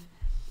sensitive.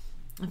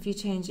 If you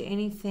change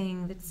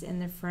anything that's in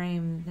the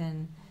frame,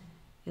 then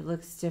it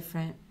looks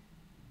different.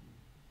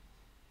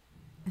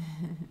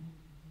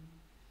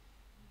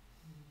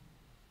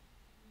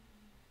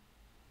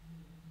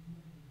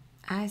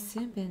 I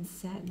assume Ben's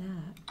setting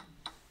up.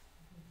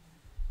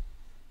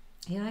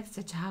 He likes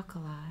to talk a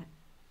lot.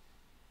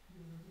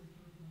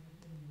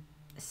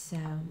 So...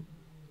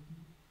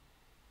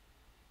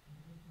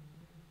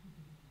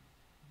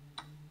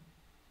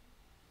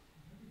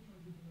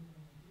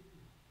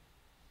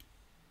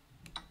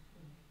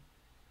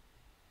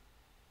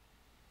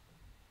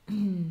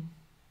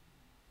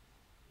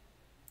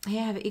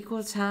 Yeah, have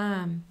equal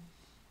time.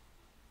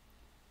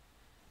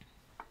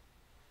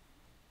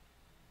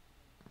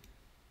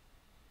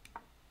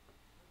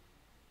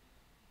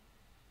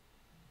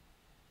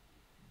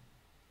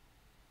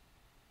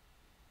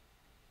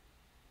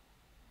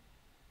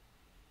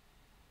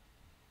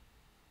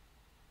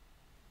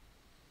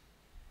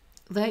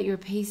 Let your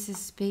pieces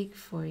speak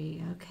for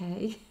you,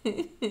 okay?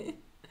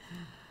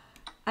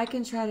 I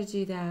can try to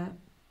do that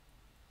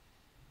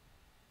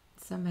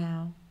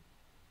somehow.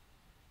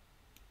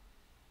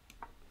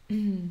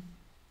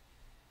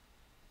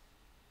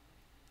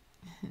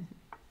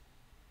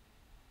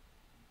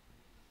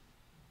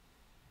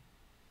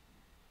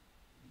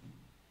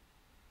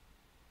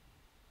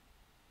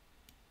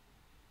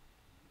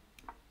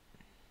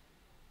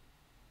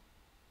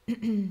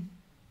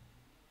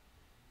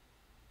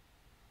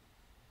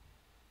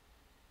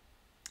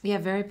 Yeah,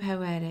 very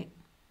poetic.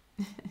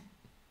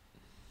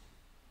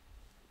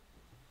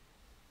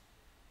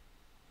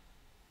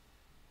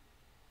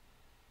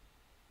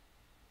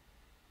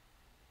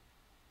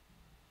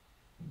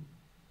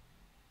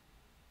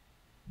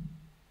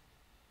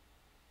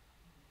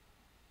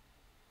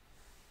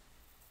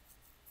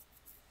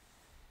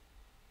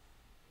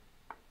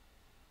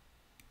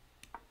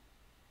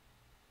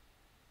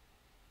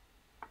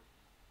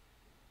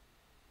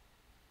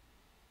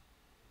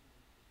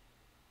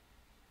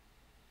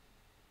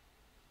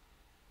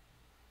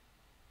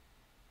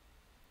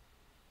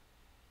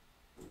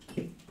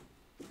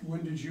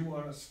 When did you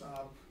want to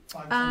stop?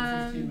 5,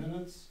 10, 15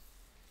 minutes?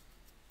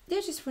 Yeah,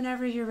 just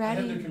whenever you're I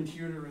ready. have the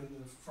computer in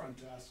the front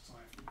desk, so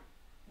I have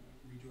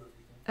to redo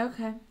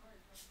everything. Okay.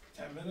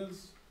 10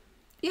 minutes?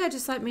 Yeah,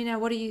 just let me know.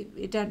 What do you?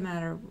 It doesn't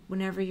matter.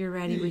 Whenever you're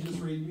ready, Yeah, we you just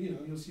can. read,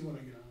 you'll see what I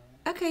get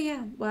on. Okay.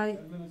 Yeah. Well.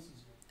 10 minutes is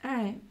good. All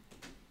right.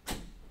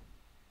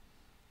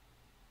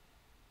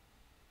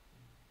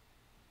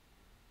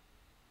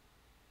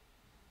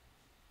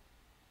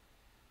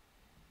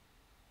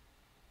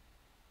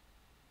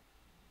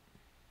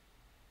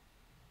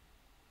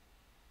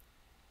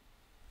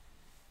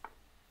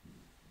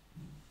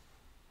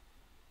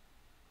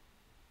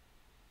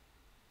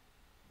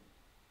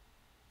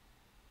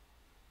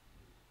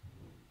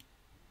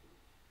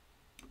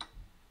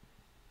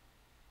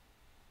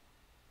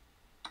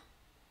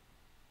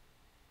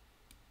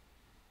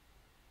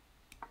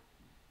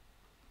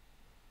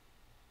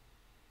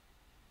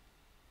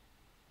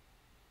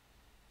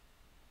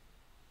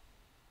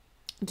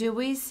 Do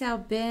we sell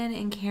Ben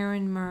and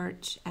Karen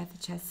merch at the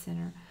Chess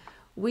Center?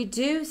 We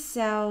do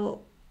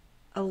sell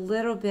a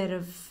little bit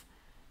of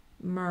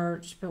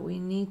merch, but we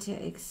need to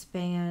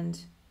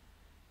expand.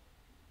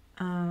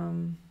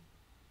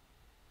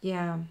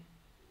 Yeah,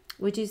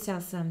 we do sell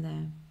some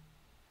though.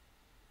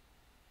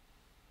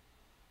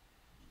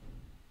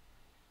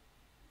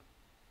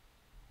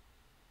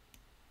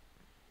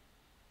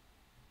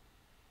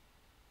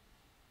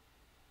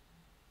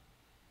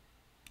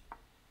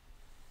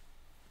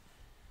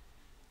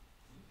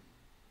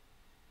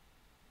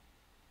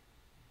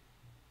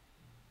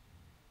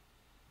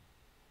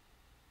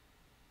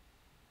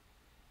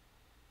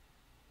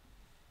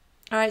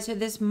 All right, so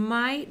this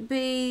might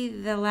be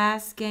the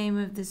last game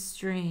of the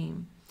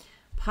stream,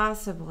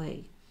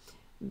 possibly.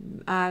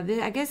 I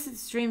guess the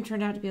stream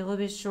turned out to be a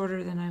little bit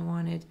shorter than I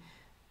wanted.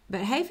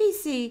 But hey,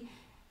 VC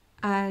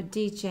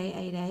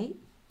DJ88,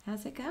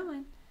 how's it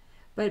going?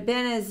 But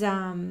Ben is,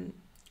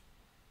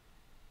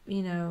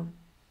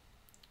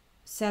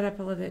 set up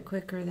a little bit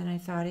quicker than I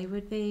thought he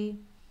would be.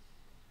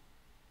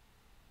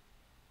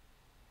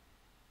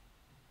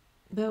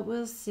 But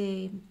we'll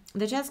see.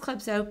 The chess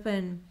club's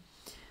open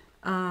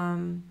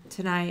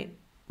tonight.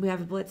 We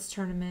have a blitz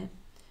tournament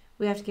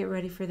we have to get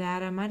ready for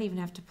that. I might even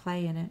have to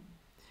play in it.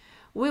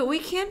 We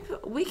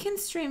can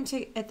stream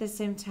at the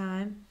same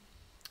time,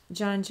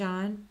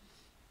 John.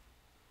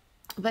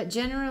 But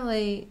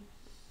generally,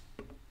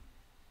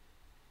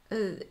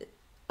 a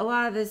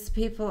lot of these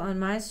people on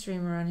my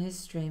stream are on his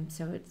stream,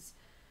 so it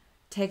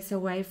takes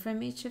away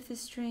from each of the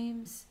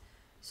streams.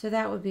 So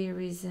that would be a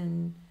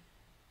reason,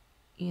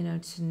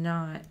 to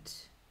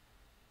not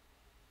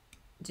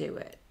do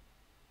it,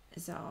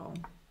 is all.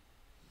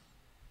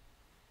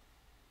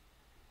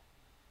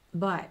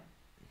 But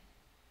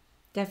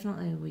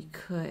definitely we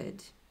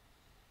could.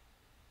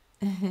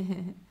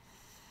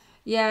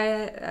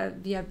 Yeah,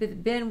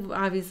 but Ben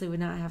obviously would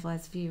not have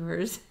less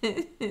viewers.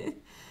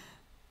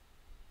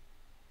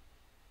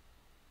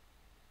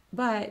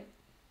 But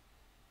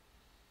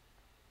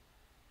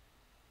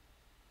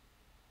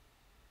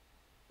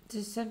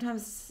just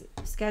sometimes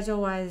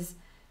schedule-wise,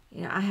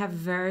 I have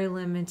very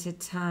limited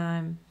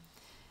time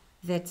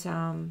that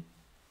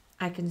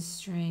I can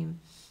stream.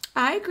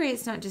 I agree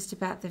it's not just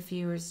about the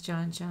viewers,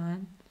 John.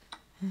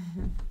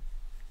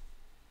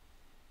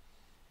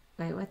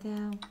 Wait, what the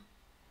hell?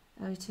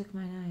 Oh, he took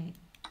my night.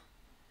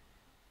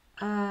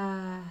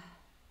 Alright.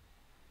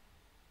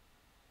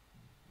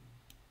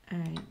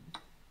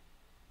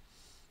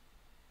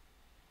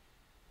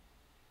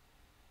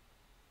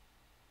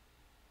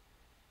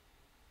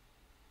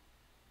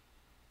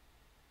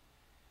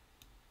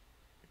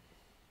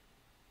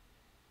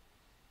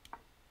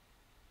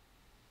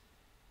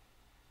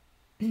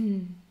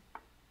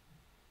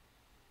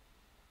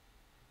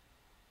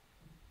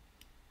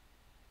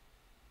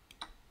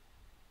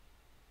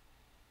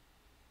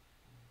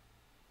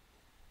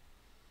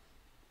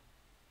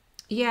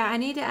 Yeah, I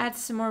need to add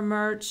some more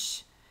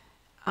merch.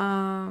 We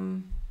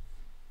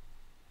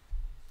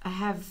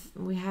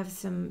have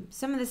some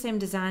of the same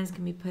designs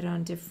can be put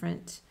on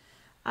different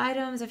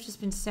items. I've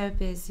just been so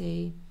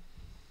busy.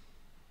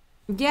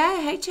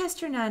 Yeah, hey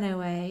Chester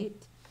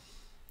 908.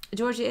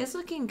 Georgia is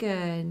looking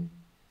good.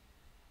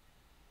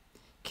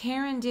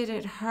 Karen, did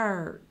it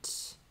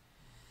hurt?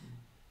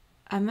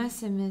 I must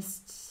have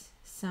missed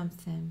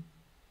something.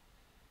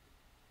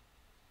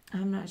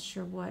 I'm not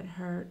sure what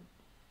hurt.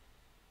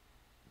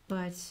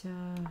 But,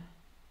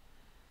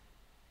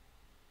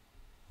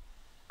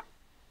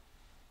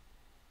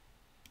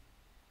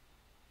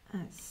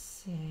 let's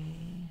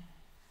see.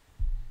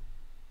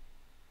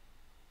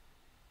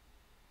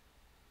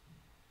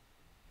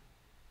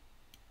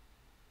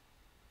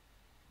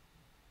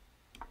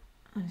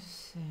 Let's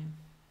see.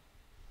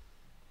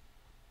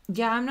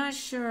 Yeah, I'm not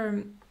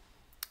sure,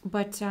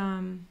 but,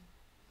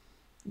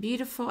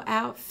 beautiful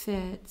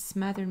outfits,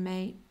 mother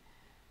mate.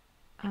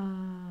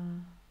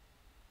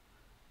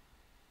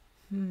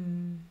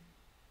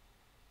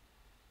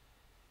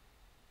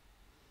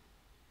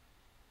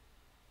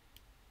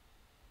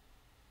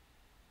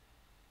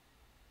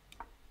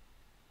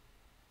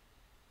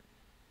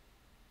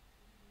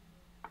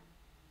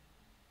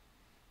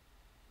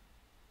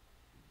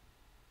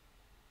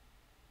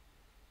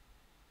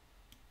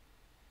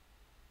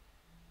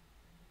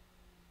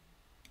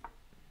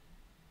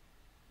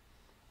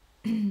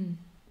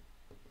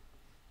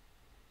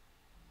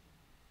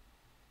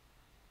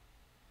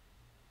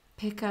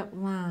 Pickup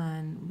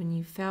line, when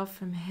you fell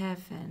from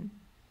heaven.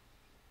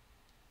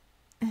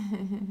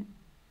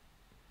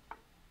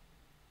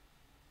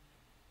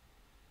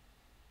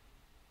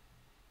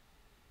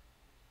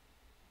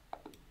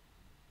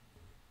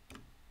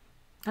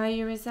 Are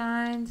you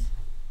resigned?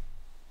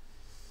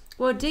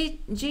 Well,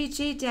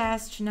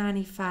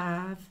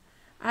 GG-95.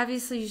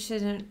 Obviously, you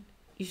shouldn't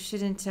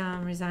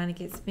resign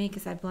against me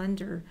because I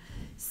blunder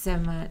so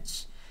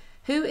much.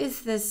 Who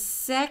is the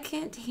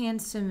second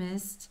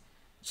handsomest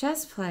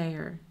chess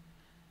player?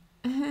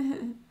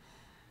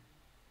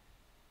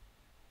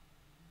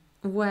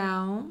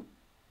 Well,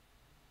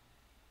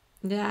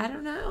 yeah, I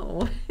don't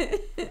know.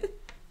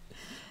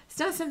 It's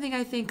not something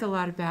I think a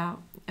lot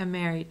about. I'm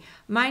married.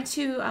 My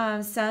two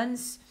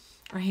sons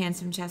are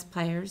handsome chess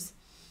players.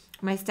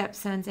 My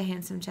stepson's a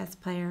handsome chess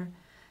player.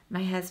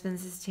 My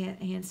husband's a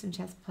handsome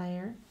chess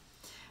player.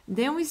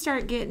 Then we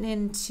start getting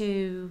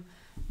into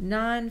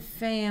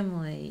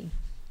non-family.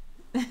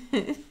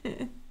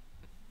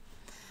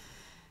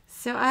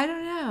 So I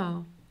don't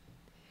know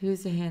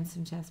who's a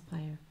handsome chess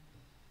player.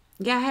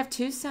 Yeah, I have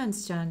two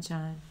sons, John.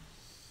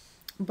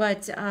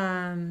 But,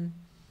 out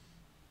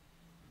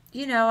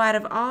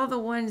of all the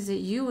ones that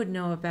you would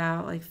know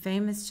about, like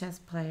famous chess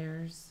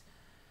players,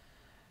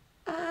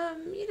 I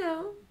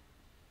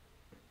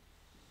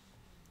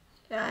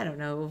don't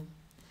know.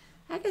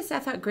 I guess I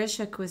thought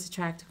Grishuk was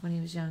attractive when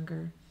he was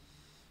younger.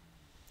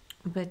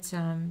 But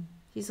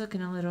he's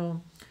looking a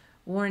little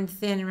worn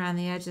thin around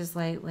the edges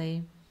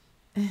lately.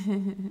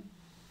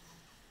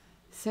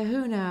 So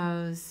who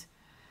knows?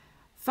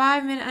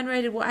 5-minute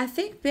unrated. Well, I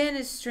think Ben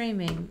is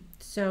streaming.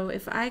 So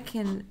if I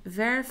can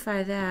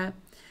verify that,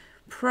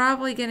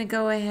 probably going to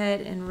go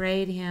ahead and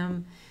raid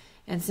him.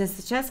 And since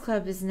the chess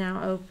club is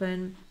now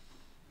open,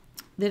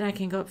 then I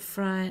can go up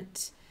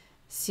front,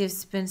 see if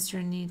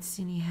Spencer needs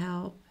any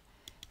help,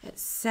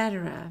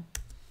 etc.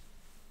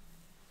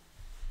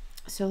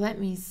 So let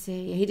me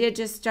see. He did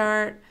just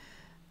start.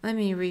 Let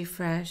me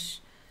refresh.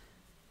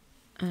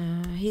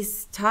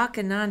 He's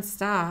talking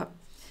nonstop,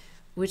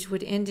 which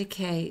would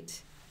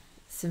indicate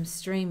some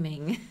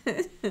streaming.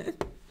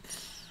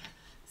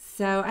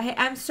 So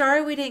I'm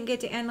sorry we didn't get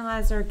to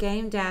analyze our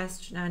game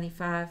Dash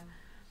 95,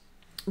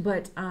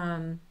 but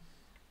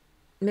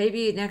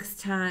maybe next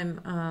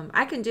time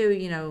I can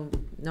do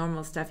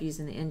normal stuff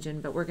using the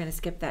engine, but we're going to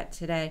skip that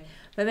today.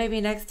 But maybe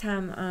next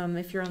time,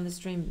 if you're on the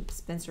stream,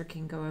 Spencer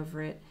can go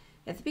over it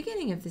at the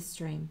beginning of the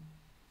stream.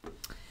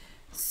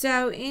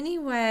 So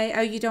anyway,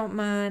 oh, you don't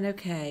mind?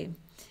 Okay.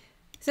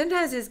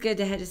 Sometimes it's good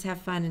to just have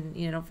fun and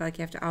don't feel like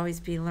you have to always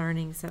be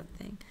learning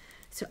something.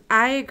 So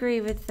I agree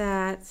with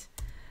that.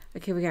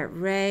 Okay, we got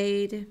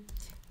Raid,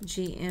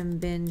 GM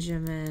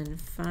Benjamin,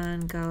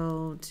 Fun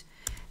Gold.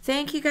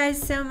 Thank you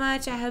guys so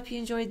much. I hope you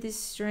enjoyed this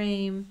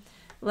stream.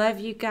 Love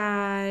you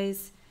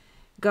guys.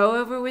 Go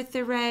over with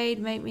the Raid.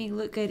 Make me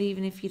look good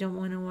even if you don't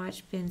want to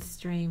watch Ben's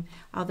stream.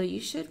 Although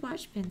you should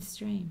watch Ben's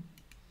stream.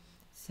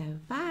 So,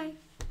 bye.